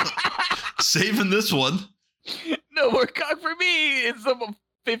 Saving this one. No more cock for me. It's some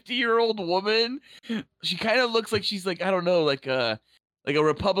 50-year-old woman. She kind of looks like she's like, I don't know, like a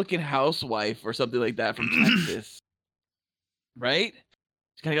Republican housewife or something like that from Texas. Right?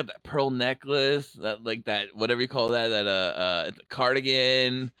 She's kind of got that pearl necklace, that whatever you call that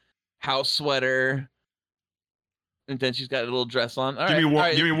cardigan, house sweater. And then she's got a little dress on. All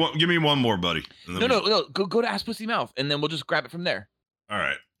right. Give me one more, buddy. No. Go to Ass Pussy Mouth, and then we'll just grab it from there. All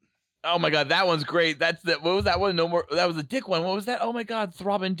right. Oh my God, that one's great. What was that one? No more. That was a dick one. What was that? Oh my God,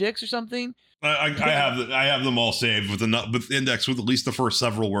 throbbing dicks or something. I have them all saved with index with at least the first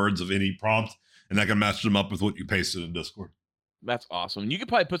several words of any prompt, and I can match them up with what you pasted in Discord. That's awesome. You could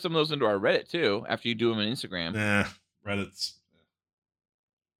probably put some of those into our Reddit too after you do them on Instagram. Reddit's.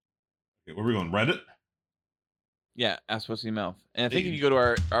 Okay, where are we going? Reddit? Yeah, Ass Pussy Mouth. And I think if you go to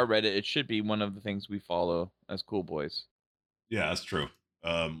our Reddit, it should be one of the things we follow as cool boys. Yeah, that's true.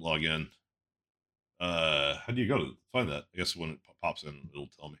 Log in. How do you go to find that? I guess when it pops in, it'll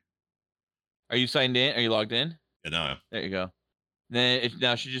tell me. Are you signed in? Are you logged in? Yeah, now I am. There you go. Then it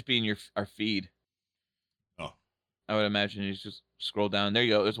should just be in our feed. Oh. I would imagine you just scroll down. There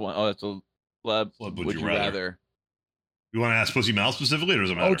you go. There's one. Oh, that's a Celeb. Would you rather? You want to ask Pussy Mouth specifically, or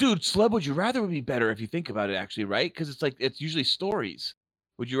does it matter? Oh, dude, Celeb Would You Rather would be better if you think about it, actually, right? Because it's usually stories.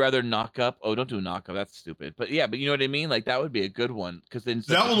 Would you rather knock up? Oh, don't do knock up. That's stupid. But yeah, but you know what I mean? Like that would be a good one. Because then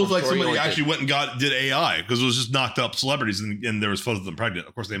that one looked like somebody actually went and did AI because it was just knocked up celebrities and there was photos of them pregnant.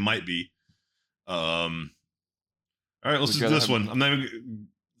 Of course, they might be. All right, let's do this one. I'm not even.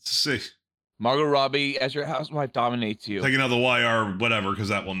 Let's see. Margot Robbie as your housewife dominates you. Taking out the YR, whatever, because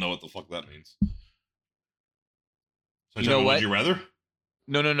that will know what the fuck that means. So you know what? Would you rather?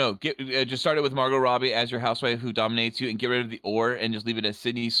 No. Just start it with Margot Robbie as your housewife who dominates you, and get rid of the or, and just leave it as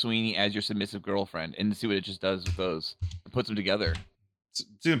Sydney Sweeney as your submissive girlfriend, and see what it just does with those. It puts them together.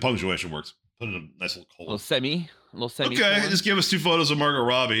 See the punctuation works. Put in a nice little colon. A little semi. Okay, colon. Just give us 2 photos of Margot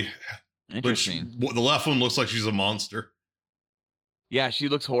Robbie. Interesting. Which, the left one looks like she's a monster. Yeah, she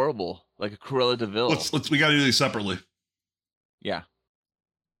looks horrible, like a Cruella de Vil. We got to do these separately. Yeah.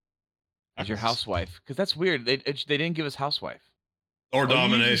 As your housewife, because that's weird. They didn't give us housewife. Or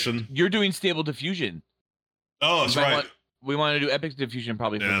domination. You're doing stable diffusion. Oh, that's right. We want to do epic diffusion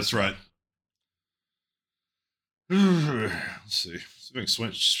probably. Yeah, that's right. Let's see. See if I can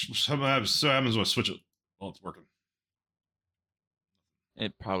switch. What happens when I switch it while it's working?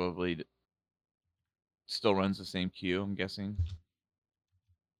 It probably still runs the same queue, I'm guessing.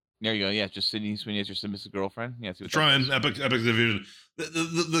 There you go. Yeah, just Sydney Sweeney as your submissive girlfriend. Yeah, see what trying epic diffusion.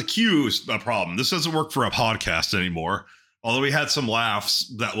 The queue is a problem. This doesn't work for a podcast anymore. Although we had some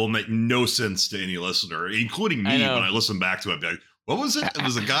laughs that will make no sense to any listener, including me when I listen back to it. I'd be like, what was it? It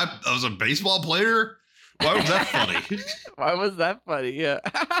was a guy. I was a baseball player. Why was that funny? Why was that funny? Yeah,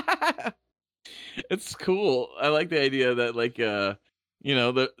 it's cool. I like the idea that the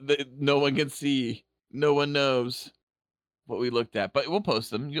no one can see, no one knows what we looked at, but we'll post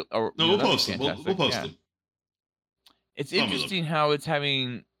them. We'll post them. We'll post them. It's interesting how it's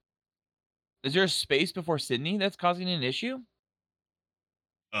having. Is there a space before Sydney that's causing an issue?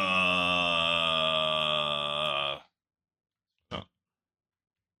 No.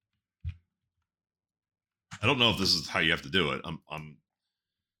 I don't know if this is how you have to do it. I'm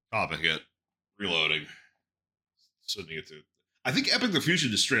copying it, reloading, sending it to. I think Epic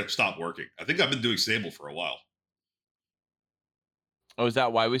Diffusion just straight up stopped working. I think I've been doing stable for a while. Oh, is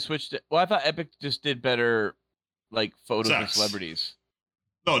that why we switched it? Well, I thought Epic just did better, like photos of celebrities.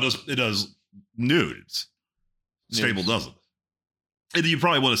 No, it does nudes. Stable doesn't. And you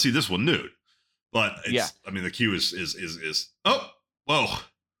probably want to see this one nude, but it's, I mean, the queue is. Oh, whoa!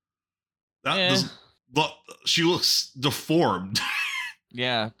 She looks deformed.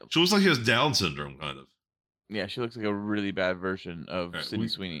 Yeah, she looks like she has Down syndrome, kind of. Yeah, she looks like a really bad version of Sydney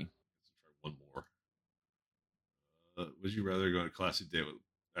Sweeney. One more. Would you rather go on a classy date with?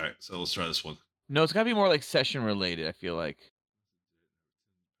 All right, so let's try this one. No, it's gotta be more like session related. I feel like.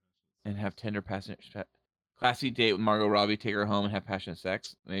 And have tender passionate classy date with Margot Robbie, take her home and have passionate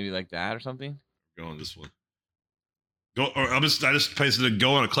sex, maybe like that or something. Go on this one. I just pasted it.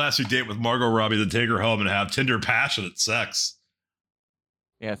 Go on a classy date with Margot Robbie, then take her home and have tender passionate sex.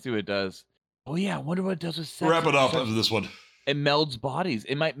 Yeah, see what it does. Oh yeah, I wonder what it does with sex. Wrap it up after this one. It melds bodies.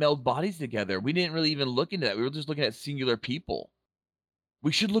 It might meld bodies together. We didn't really even look into that. We were just looking at singular people.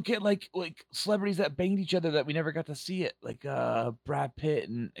 We should look at like celebrities that banged each other that we never got to see it, like Brad Pitt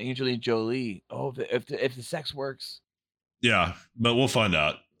and Angelina Jolie. Oh, if the sex works. Yeah, but we'll find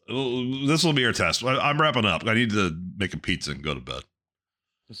out. This will be our test. I'm wrapping up. I need to make a pizza and go to bed.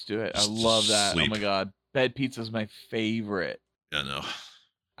 Let's do it. I love that. Sleep. Oh my god, bed pizza is my favorite. Yeah, no.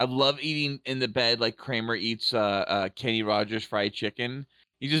 I love eating in the bed like Kramer eats Kenny Rogers fried chicken.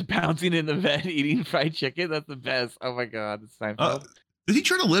 He's just bouncing in the bed eating fried chicken. That's the best. Oh my god, it's Seinfeld. Did he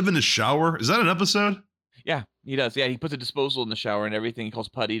try to live in the shower? Is that an episode? Yeah, he does. Yeah, he puts a disposal in the shower and everything. He calls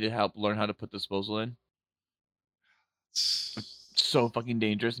Putty to help learn how to put disposal in. So fucking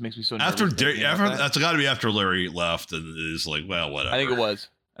dangerous. It makes me so nervous. After that's got to be after Larry left, and it's like, well, whatever. I think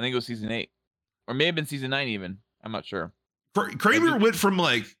it was season 8, or may have been season 9 even. I'm not sure. Kramer went from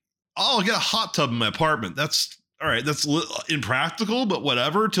like, oh, I'll get a hot tub in my apartment. That's all right. That's impractical, but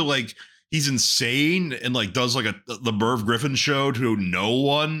whatever. To like, he's insane and like does like the Merv Griffin show to no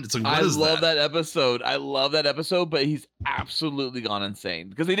one. It's like, what is that? I love that episode, but he's absolutely gone insane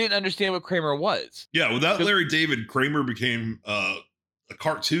because they didn't understand what Kramer was. Yeah, without Larry David, Kramer became a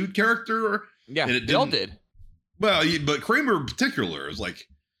cartoon character. Yeah, and they all did. Well, but Kramer in particular is like,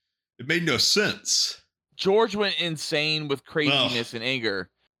 it made no sense. George went insane with craziness and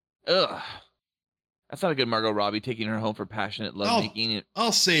anger. Ugh. That's not a good Margot Robbie taking her home for passionate lovemaking.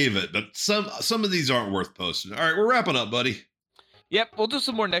 I'll save it, but some of these aren't worth posting. All right, we're wrapping up, buddy. Yep, we'll do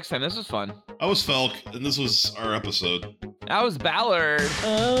some more next time. This was fun. I was Felk, and this was our episode. I was Ballard.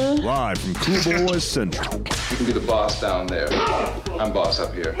 Live from Cool Boys Central. You can be the boss down there. I'm boss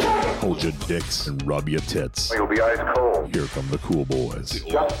up here. Hold your dicks and rub your tits. You'll be ice cold. Here come the cool boys.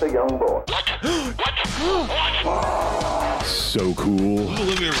 Just a young boy. So cool.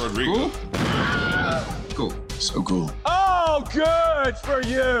 Olivia Rodrigo. Cool. So cool. Oh, good for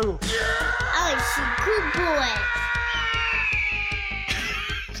you. Oh, she good boy.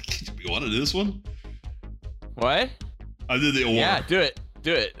 You want to do this one? What? I did the award. Yeah, do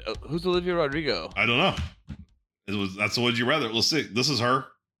it. Who's Olivia Rodrigo? I don't know. That's the Would You Rather. Let's see. This is her.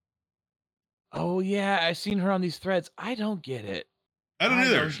 Oh yeah, I've seen her on these threads. I don't get it. I don't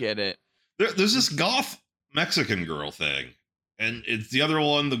either. I don't get it. There's this goth Mexican girl thing, and it's the other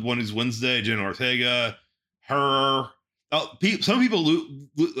one. The one who's Wednesday, Jenna Ortega. Her. Some people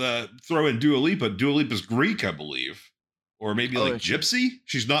throw in Dua Lipa. Dua Lipa's Greek, I believe, or maybe like Gypsy.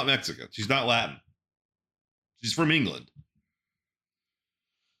 She's not Mexican. She's not Latin. She's from England.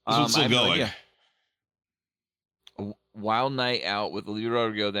 This one's still going. A wild night out with Olivia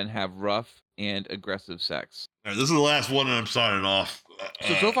Rodrigo, then have rough and aggressive sex. All right, this is the last one, and I'm signing off.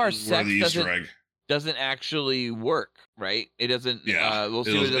 So far, sex the doesn't actually work, right? It doesn't. Yeah, we'll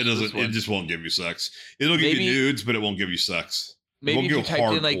see what it doesn't. It just won't give you sex. It'll give you nudes, but it won't give you sex. Maybe if you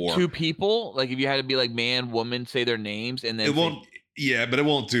typed in like 2 people, like if you had to be like man, woman, say their names, and then it won't. Yeah, but it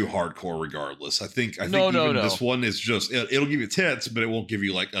won't do hardcore regardless. I think this one is just it'll give you tits, but it won't give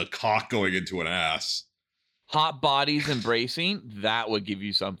you like a cock going into an ass. Hot bodies embracing, that would give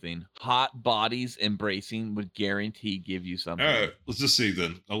you something. Hot bodies embracing would guarantee give you something. All right, let's just see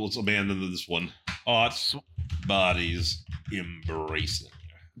then. Let's abandon this one. Hot bodies embracing.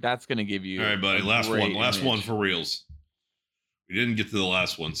 That's gonna give you. All right, buddy. Last one for reals. We didn't get to the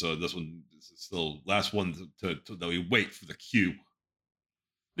last one, so this one is still last one to that we wait for the queue.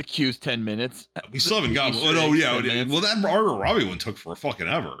 The queue's 10 minutes. We still haven't got. Oh no, yeah. Well, that Margot Robbie one took for fucking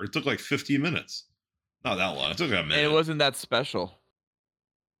ever. It took like 15 minutes. Not that long. It took a minute. And it wasn't that special.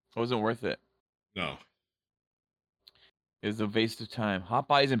 It wasn't worth it. No. It was a waste of time. Hot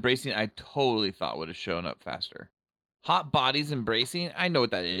bodies embracing, I totally thought would have shown up faster. Hot bodies embracing, I know what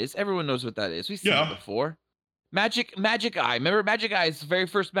that is. Everyone knows what that is. We've seen it before. Magic Eye. Remember Magic Eye's the very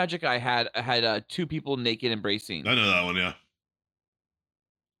first Magic Eye had 2 people naked embracing. I know that one, yeah.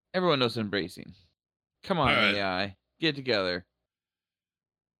 Everyone knows embracing. Come on, right. AI. Get it together.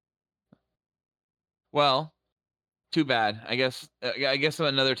 Well, too bad. I guess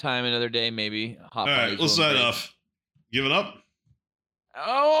another time, another day, maybe. All right, let's sign off. Give it up?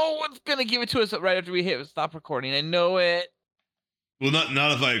 Oh, it's going to give it to us right after we hit stop recording. I know it. Well, not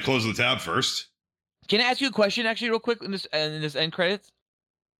if I close the tab first. Can I ask you a question, actually, real quick in this end credits?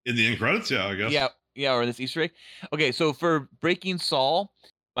 In the end credits? Yeah, I guess. Yeah, or in this Easter egg. Okay, so for Breaking Saul,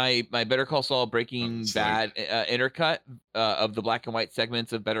 my Better Call Saul Breaking Bad intercut of the black and white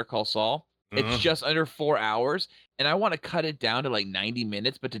segments of Better Call Saul, it's just under 4 hours, and I want to cut it down to like 90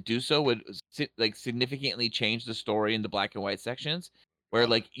 minutes, but to do so would like significantly change the story in the black and white sections, where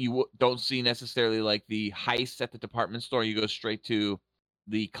like you don't see necessarily like the heist at the department store. You go straight to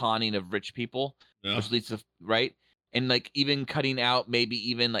the conning of rich people, which leads to right, and like even cutting out maybe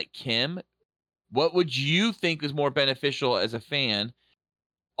even like Kim. What would you think is more beneficial as a fan?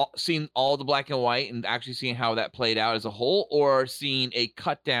 seeing all the black and white and actually seeing how that played out as a whole, or seeing a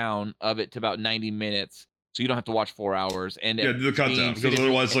cut down of it to about 90 minutes, so you don't have to watch 4 hours? And do the cut down, because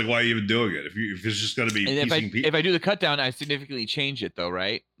otherwise, like, why are you even doing it if it's just going to be if I do the cut down, I significantly change it though,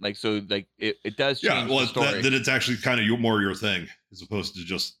 right? Like, so like it does change. Yeah, well, the story. Then it's actually kind of more your thing as opposed to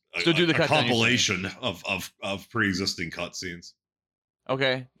just a compilation of pre-existing cutscenes.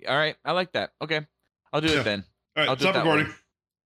 Okay, all right, I like that. Okay, I'll do it then. All right, stop recording.